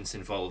entrance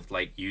involved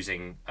like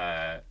using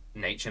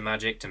nature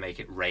magic to make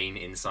it rain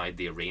inside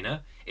the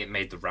arena, it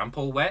made the ramp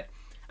all wet,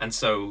 and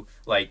so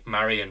like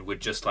Marion would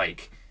just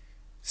like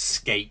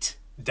skate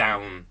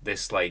down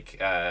this like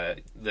the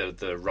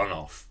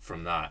runoff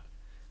from that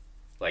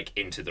like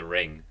into the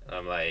ring.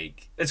 I'm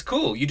like, it's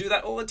cool, you do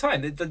that all the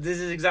time. This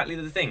is exactly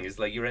the thing, is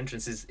like your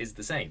entrance is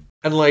the same.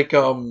 And like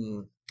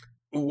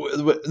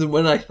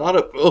when I thought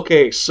of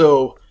okay,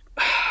 so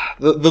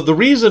the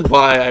reason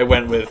why I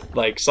went with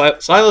like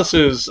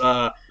Silas's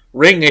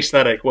ring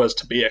aesthetic was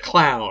to be a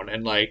clown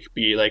and like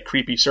be like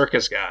creepy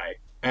circus guy,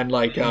 and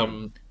like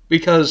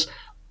because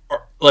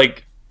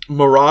like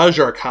Mirage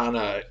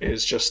Arcana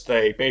is just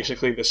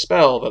basically the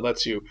spell that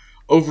lets you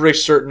over a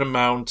certain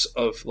amount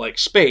of like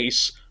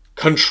space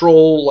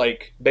control,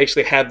 like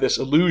basically have this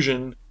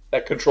illusion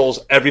that controls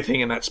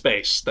everything in that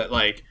space, that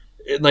like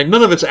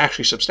none of it's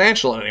actually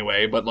substantial in any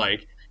way, but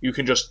like you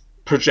can just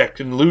project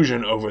an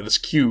illusion over this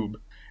cube,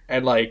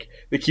 and like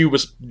the cube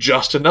was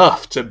just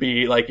enough to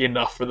be like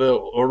enough for the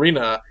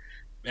arena,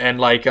 and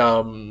like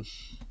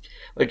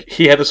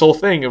he had this whole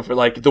thing of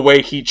like the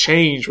way he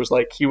changed was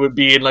like he would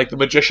be in like the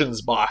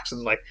magician's box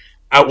and like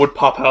out would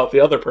pop out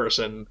the other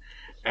person,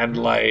 and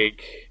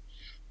like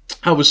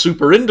I was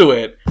super into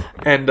it,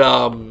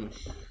 and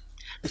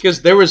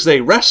because there was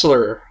a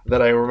wrestler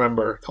that I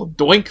remember called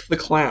Doink the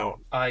Clown.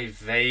 I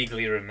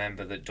vaguely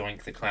remember that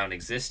Doink the Clown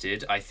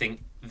existed. I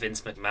think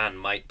Vince McMahon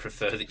might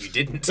prefer that you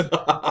didn't.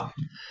 Because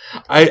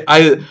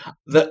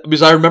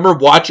I remember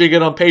watching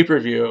it on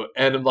pay-per-view,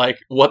 and I'm like,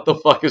 what the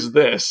fuck is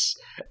this?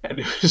 And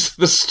it was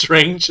the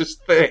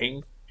strangest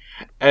thing.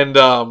 And,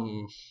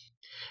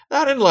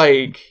 that and,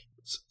 like,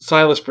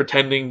 Silas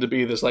pretending to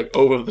be this, like,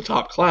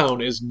 over-the-top clown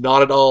is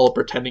not at all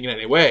pretending in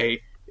any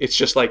way. It's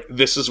just, like,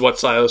 this is what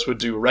Silas would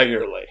do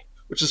regularly.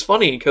 Which is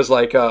funny, because,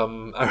 like,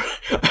 I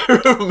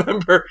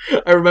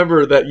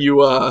remember that you,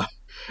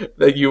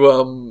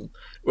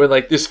 when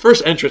like this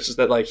first entrance is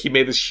that like he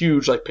made this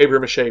huge like paper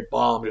mache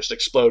bomb just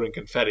explode in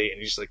confetti, and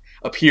he just like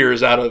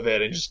appears out of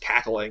it and just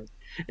cackling.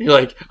 And you're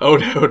like, oh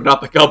no,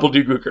 not the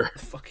gobbledygooker.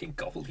 Fucking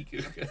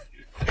gobbledygooker.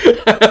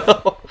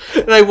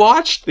 And I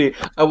watched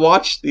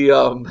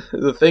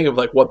the thing of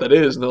like what that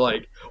is, and they're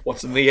like,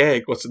 what's in the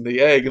egg? What's in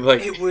the egg? And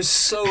like it was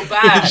so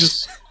bad.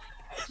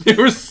 They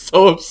were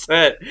so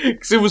upset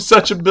because it was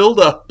such a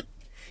build-up.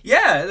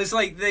 Yeah, it's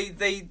like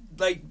they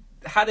like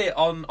had it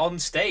on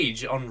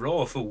stage on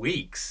Raw for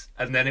weeks,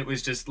 and then it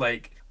was just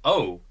like,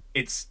 oh,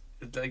 it's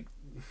like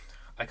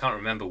I can't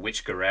remember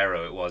which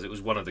Guerrero it was. It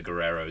was one of the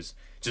Guerreros,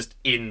 just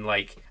in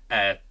like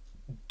a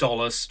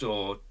dollar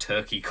store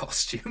turkey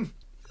costume.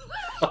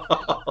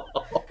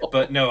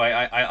 But no,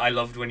 I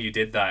loved when you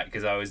did that,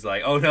 because I was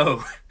like, oh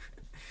no.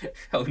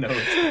 Oh no,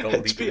 it's the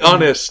Goldie. To be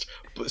honest,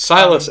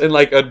 Silas in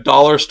like a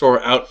dollar store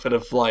outfit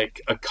of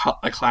like a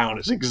clown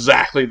is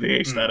exactly the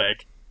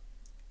aesthetic.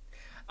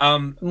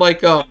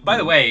 By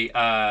the way,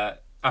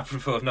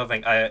 apropos of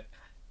nothing,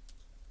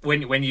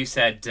 when you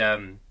said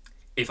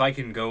if I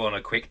can go on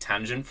a quick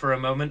tangent for a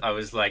moment, I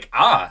was like,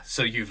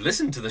 so you've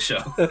listened to the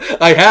show.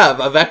 I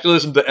have. I've actually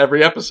listened to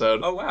every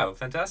episode. Oh wow,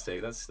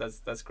 fantastic!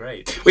 That's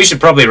great. We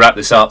should probably wrap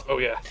this up. Oh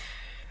yeah.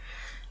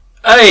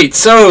 Alright,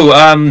 so,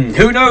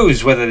 who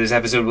knows whether this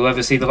episode will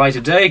ever see the light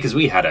of day, because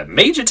we had a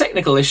major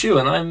technical issue,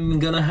 and I'm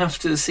gonna have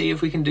to see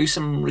if we can do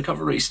some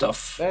recovery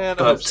stuff.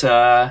 But,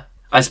 I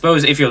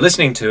suppose if you're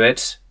listening to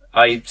it,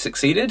 I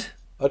succeeded?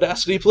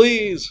 Audacity,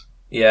 please!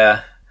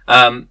 Yeah.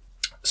 I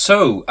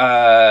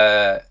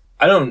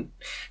don't...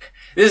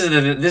 This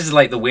is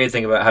like the weird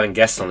thing about having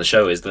guests on the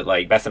show, is that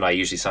like Beth and I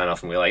usually sign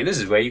off and we're like, this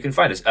is where you can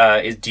find us.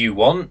 Do you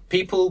want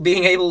people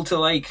being able to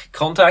like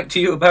contact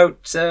you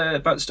about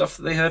stuff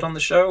that they heard on the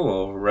show,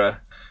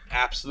 or?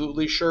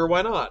 Absolutely sure,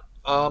 why not?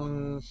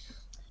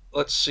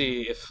 Let's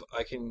see if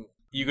I can.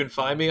 You can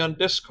find me on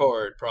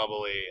Discord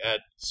probably at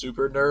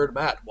Super Nerd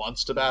Matt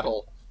Wants to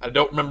Battle. I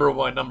don't remember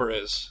what my number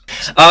is.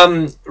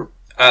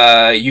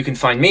 You can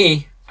find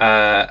me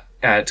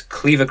at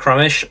Cleaver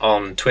Crumish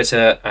on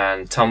Twitter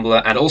and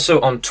Tumblr, and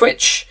also on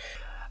Twitch.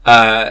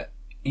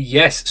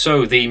 Yes,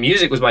 so the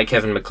music was by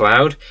Kevin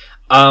MacLeod.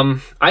 I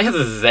have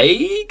a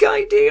vague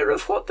idea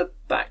of what the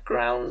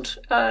background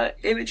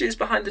images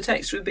behind the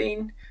text would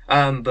be,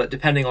 but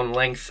depending on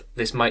length,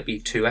 this might be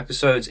 2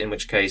 episodes, in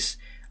which case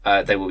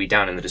they will be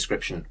down in the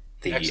description,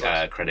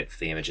 the credit for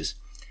the images.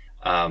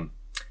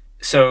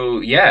 So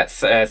yeah,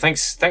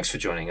 thanks for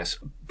joining us.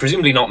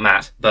 Presumably not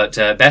Matt, but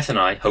Beth and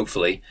I,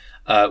 hopefully,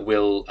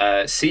 will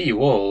see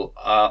you all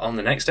on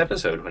the next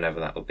episode, whenever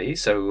that will be.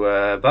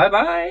 So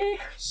bye-bye.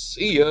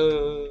 See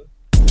ya.